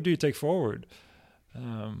 what do you take forward?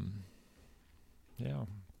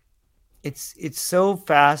 It's so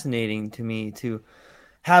fascinating to me to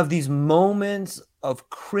have these moments of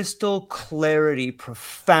crystal clarity,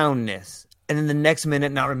 profoundness, and then the next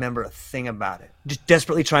minute not remember a thing about it. Just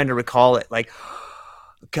desperately trying to recall it. Like,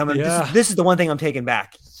 this is the one thing I'm taking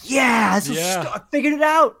back. I figured it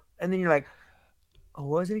out. And then you're like, oh,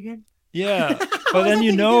 what was it again? Yeah. But then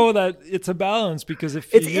that it's a balance, because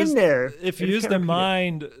if you use the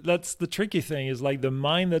mind, that's the tricky thing, is like the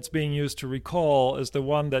mind that's being used to recall is the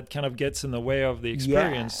one that kind of gets in the way of the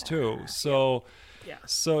experience too. So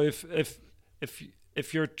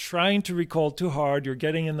if you're trying to recall too hard, you're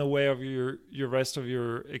getting in the way of your rest of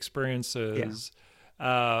your experiences.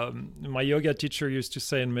 my yoga teacher used to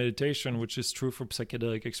say in meditation, which is true for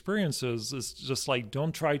psychedelic experiences, is just like,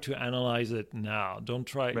 don't try to analyze it now. Don't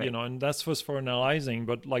try, Right. and that's for analyzing.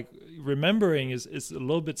 But like remembering is a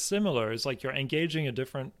little bit similar. It's like you're engaging a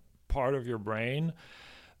different part of your brain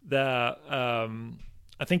that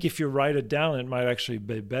I think if you write it down, it might actually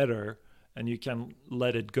be better, and you can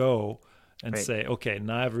let it go and Right. say, okay,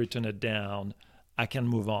 now I've written it down. I can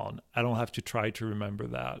move on. I don't have to try to remember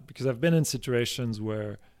that, because I've been in situations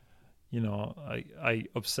where, I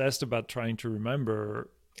obsessed about trying to remember,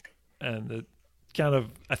 and it kind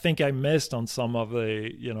of, I think I missed on some of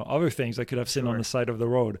the, other things I could have seen on Sure. the side of the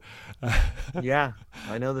road. Yeah,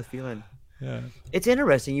 I know the feeling. Yeah. It's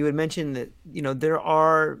interesting. You had mentioned that, there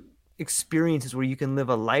are experiences where you can live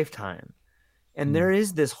a lifetime. And there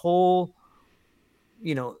is this whole,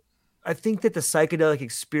 I think that the psychedelic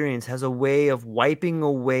experience has a way of wiping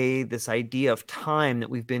away this idea of time that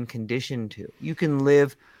we've been conditioned to. You can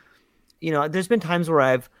live, there's been times where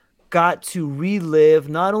I've got to relive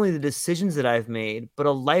not only the decisions that I've made, but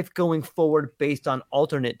a life going forward based on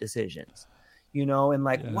alternate decisions. And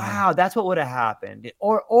like, Yeah. wow, that's what would have happened.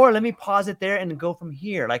 Or let me pause it there and go from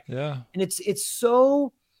here. Like, Yeah. and it's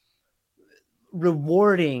so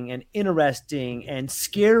rewarding and interesting and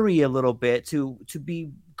scary a little bit to be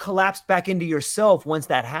collapsed back into yourself once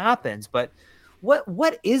that happens. But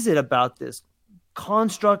what is it about this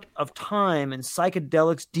construct of time and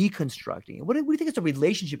psychedelics deconstructing? What do you think is the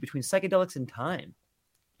relationship between psychedelics and time?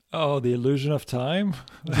 Oh, the illusion of time.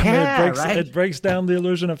 Yeah, right. It breaks down the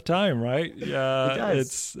illusion of time, right? Yeah, It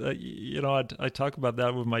does. It's I talk about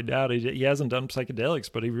that with my dad. He hasn't done psychedelics,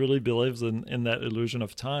 but he really believes in that illusion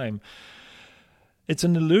of time. It's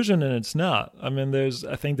an illusion and it's not. I mean,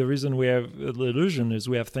 I think the reason we have the illusion is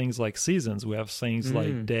we have things like seasons, we have things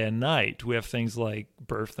like day and night, we have things like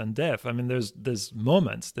birth and death. I mean, there's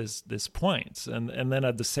moments, there's points, and then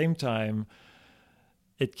at the same time,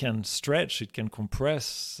 it can stretch, it can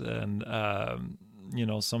compress, and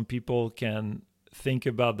some people can think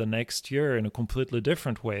about the next year in a completely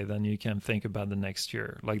different way than you can think about the next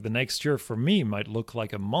year. Like the next year for me might look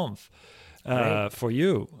like a month. Right. For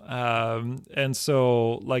you, and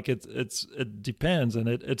so like it depends, and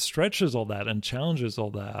it stretches all that and challenges all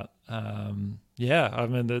that. Yeah, I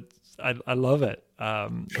mean I love it.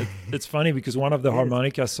 It's funny because one of the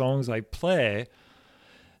harmonica songs I play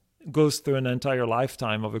goes through an entire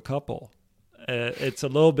lifetime of a couple. It's a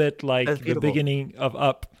little bit like That's the beautiful. beginning of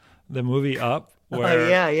Up, the movie Up. Where,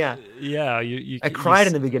 yeah. Yeah, you I cried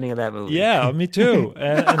in the beginning of that movie. Yeah, me too.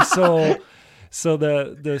 and so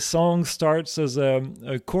the song starts as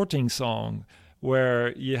a courting song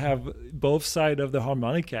where you have both sides of the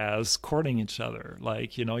harmonicas courting each other.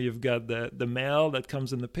 Like, you've got the male that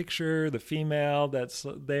comes in the picture, the female that's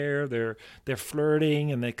there, they're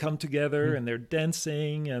flirting and they come together and they're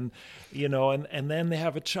dancing and then they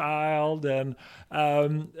have a child and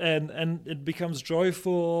it becomes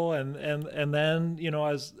joyful and then,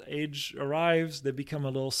 as age arrives, they become a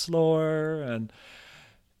little slower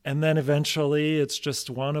and then eventually it's just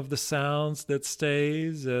one of the sounds that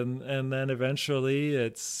stays, and then eventually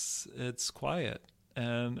it's quiet.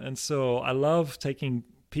 And so I love taking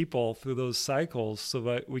people through those cycles so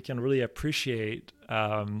that we can really appreciate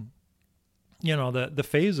the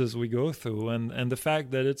phases we go through and the fact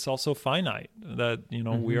that it's also finite, that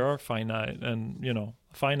we are finite and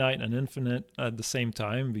finite and infinite at the same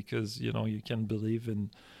time, because you can believe in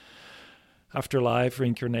afterlife,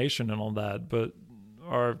 reincarnation and all that, but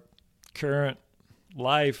our current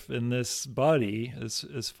life in this body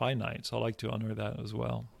is finite. So I like to honor that as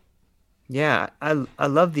well. Yeah, I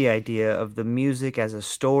love the idea of the music as a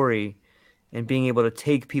story and being able to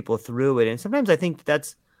take people through it. And sometimes I think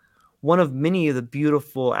that's one of many of the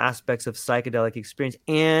beautiful aspects of psychedelic experience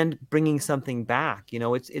and bringing something back.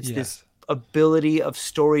 It's Yes. this ability of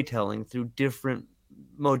storytelling through different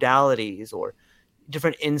modalities or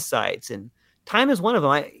different insights. And time is one of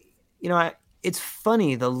them. It's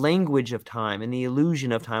funny, the language of time and the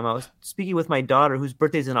illusion of time. I was speaking with my daughter whose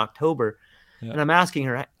birthday's in October, and I'm asking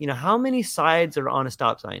her, how many sides are on a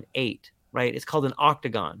stop sign? 8, right? It's called an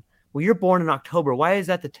octagon. Well, you're born in October. Why is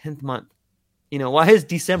that the 10th month? Why is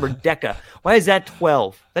December Deca? Why is that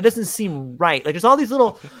 12? That doesn't seem right. Like there's all these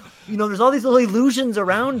little illusions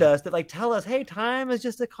around us that like tell us, hey, time is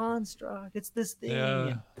just a construct. It's this thing.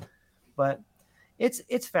 Yeah. But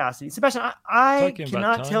it's fascinating. Sebastian, I Talking about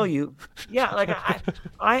cannot time. tell you. Yeah, like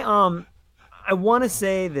I want to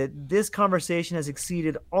say that this conversation has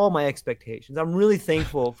exceeded all my expectations. I'm really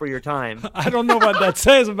thankful for your time. I don't know what that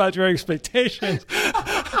says about your expectations.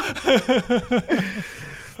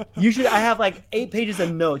 should. I have like 8 pages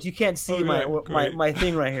of notes. You can't see my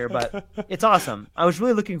thing right here, but it's awesome. I was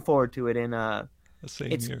really looking forward to it, and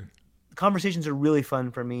Same it's here. conversations are really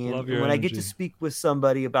fun for me. Love And your when I get to speak with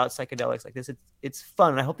somebody about psychedelics like this, it's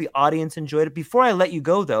fun. And I hope the audience enjoyed it. Before I let you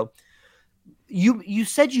go, though, you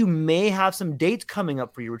said you may have some dates coming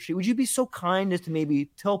up for your retreat. Would you be so kind as to maybe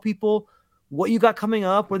tell people what you got coming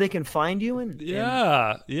up, where they can find you?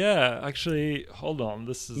 Yeah. Actually, hold on.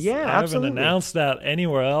 I haven't announced that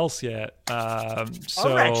anywhere else yet. So,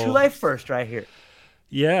 all right, True Life first, right here.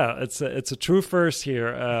 Yeah, it's a true first here.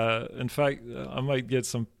 In fact, I might get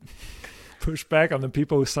some pushback on the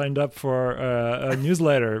people who signed up for a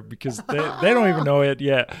newsletter because they don't even know it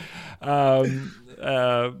yet.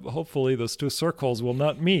 Hopefully, those two circles will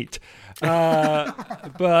not meet.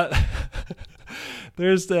 But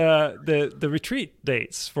there's the retreat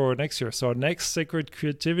dates for next year. So our next Sacred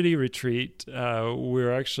Creativity retreat,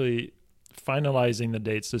 we're actually finalizing the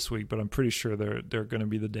dates this week, but I'm pretty sure they're going to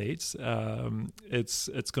be the dates.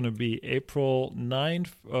 It's going to be April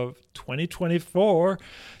 9th of 2024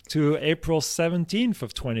 to April 17th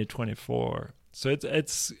of 2024. So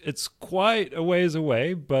it's quite a ways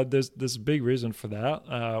away, but there's a big reason for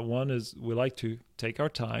that. One is we like to take our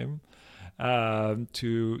time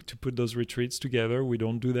to put those retreats together. We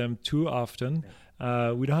don't do them too often.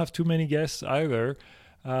 We don't have too many guests either.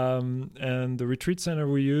 And the retreat center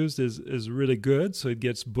we used is really good, so it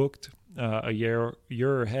gets booked a year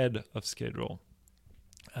ahead of schedule.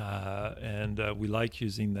 And we like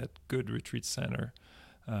using that good retreat center.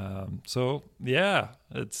 So yeah,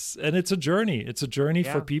 it's a journey. It's a journey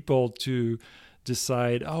for people to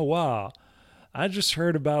decide, oh wow, I just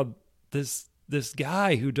heard about this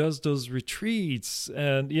guy who does those retreats,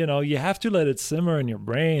 and you have to let it simmer in your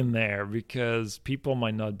brain there because people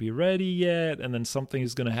might not be ready yet, and then something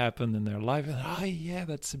is going to happen in their life, and oh yeah,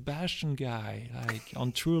 that Sebastien guy, like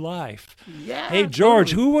on True Life. Yeah. Hey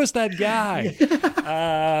George, who was that guy?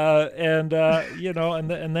 And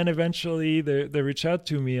then eventually they reach out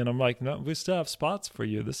to me, and I'm like, no, we still have spots for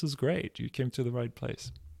you. This is great. You came to the right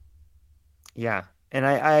place. Yeah, and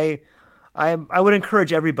I would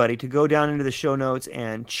encourage everybody to go down into the show notes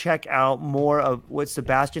and check out more of what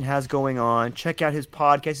Sebastien has going on. Check out his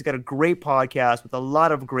podcast. He's got a great podcast with a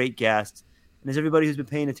lot of great guests. And as everybody who's been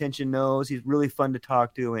paying attention knows, he's really fun to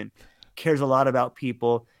talk to and cares a lot about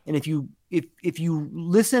people. And if you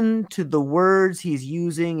listen to the words he's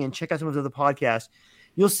using and check out some of his other podcasts,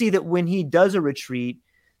 you'll see that when he does a retreat,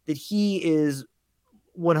 that he is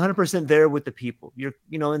 100% there with the people.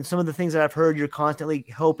 And some of the things that I've heard, you're constantly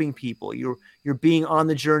helping people. You're being on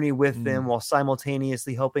the journey with them while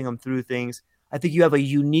simultaneously helping them through things. I think you have a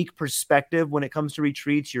unique perspective when it comes to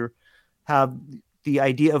retreats. You have the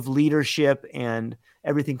idea of leadership and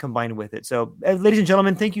everything combined with it. So, ladies and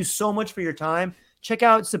gentlemen, thank you so much for your time. Check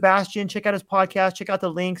out Sebastien, check out his podcast, check out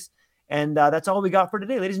the links. And that's all we got for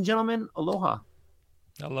today. Ladies and gentlemen, aloha.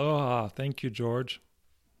 Aloha. Thank you, George.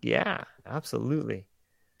 Yeah, absolutely.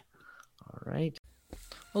 All right.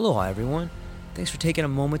 Aloha, everyone. Thanks for taking a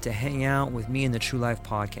moment to hang out with me in the True Life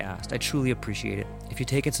podcast. I truly appreciate it. If you're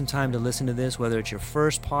taking some time to listen to this, whether it's your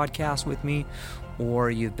first podcast with me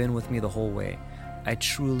or you've been with me the whole way, I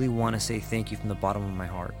truly want to say thank you from the bottom of my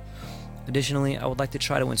heart. Additionally, I would like to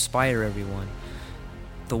try to inspire everyone.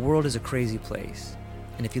 The world is a crazy place,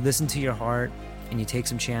 and if you listen to your heart and you take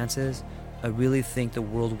some chances, I really think the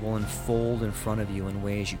world will unfold in front of you in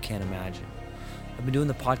ways you can't imagine. I've been doing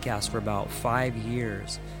the podcast for about 5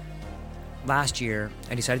 years. Last year,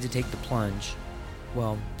 I decided to take the plunge.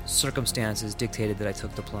 Well, circumstances dictated that I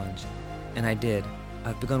took the plunge, and I did.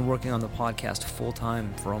 I've begun working on the podcast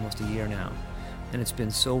full-time for almost a year now, and it's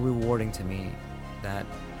been so rewarding to me that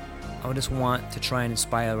I would just want to try and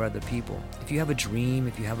inspire other people. If you have a dream,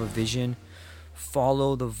 if you have a vision,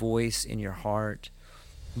 follow the voice in your heart,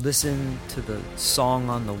 listen to the song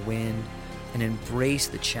on the wind, and embrace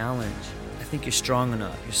the challenge. I think you're strong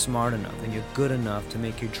enough, you're smart enough, and you're good enough to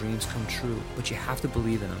make your dreams come true, but you have to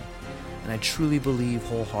believe in them. And I truly believe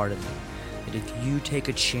wholeheartedly that if you take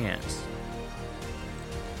a chance,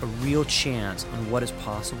 a real chance on what is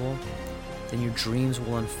possible, then your dreams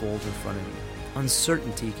will unfold in front of you.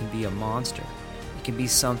 Uncertainty can be a monster. It can be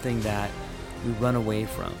something that we run away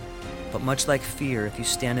from. But much like fear, if you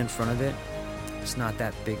stand in front of it, it's not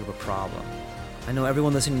that big of a problem. I know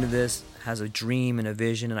everyone listening to this has a dream and a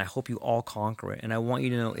vision, and I hope you all conquer it. And I want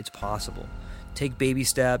you to know it's possible. Take baby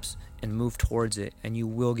steps and move towards it, and you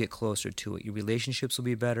will get closer to it. Your relationships will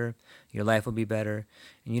be better. Your life will be better.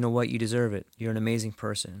 And you know what? You deserve it. You're an amazing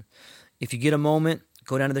person. If you get a moment,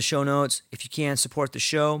 go down to the show notes. If you can, support the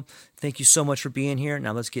show. Thank you so much for being here.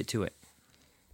 Now let's get to it.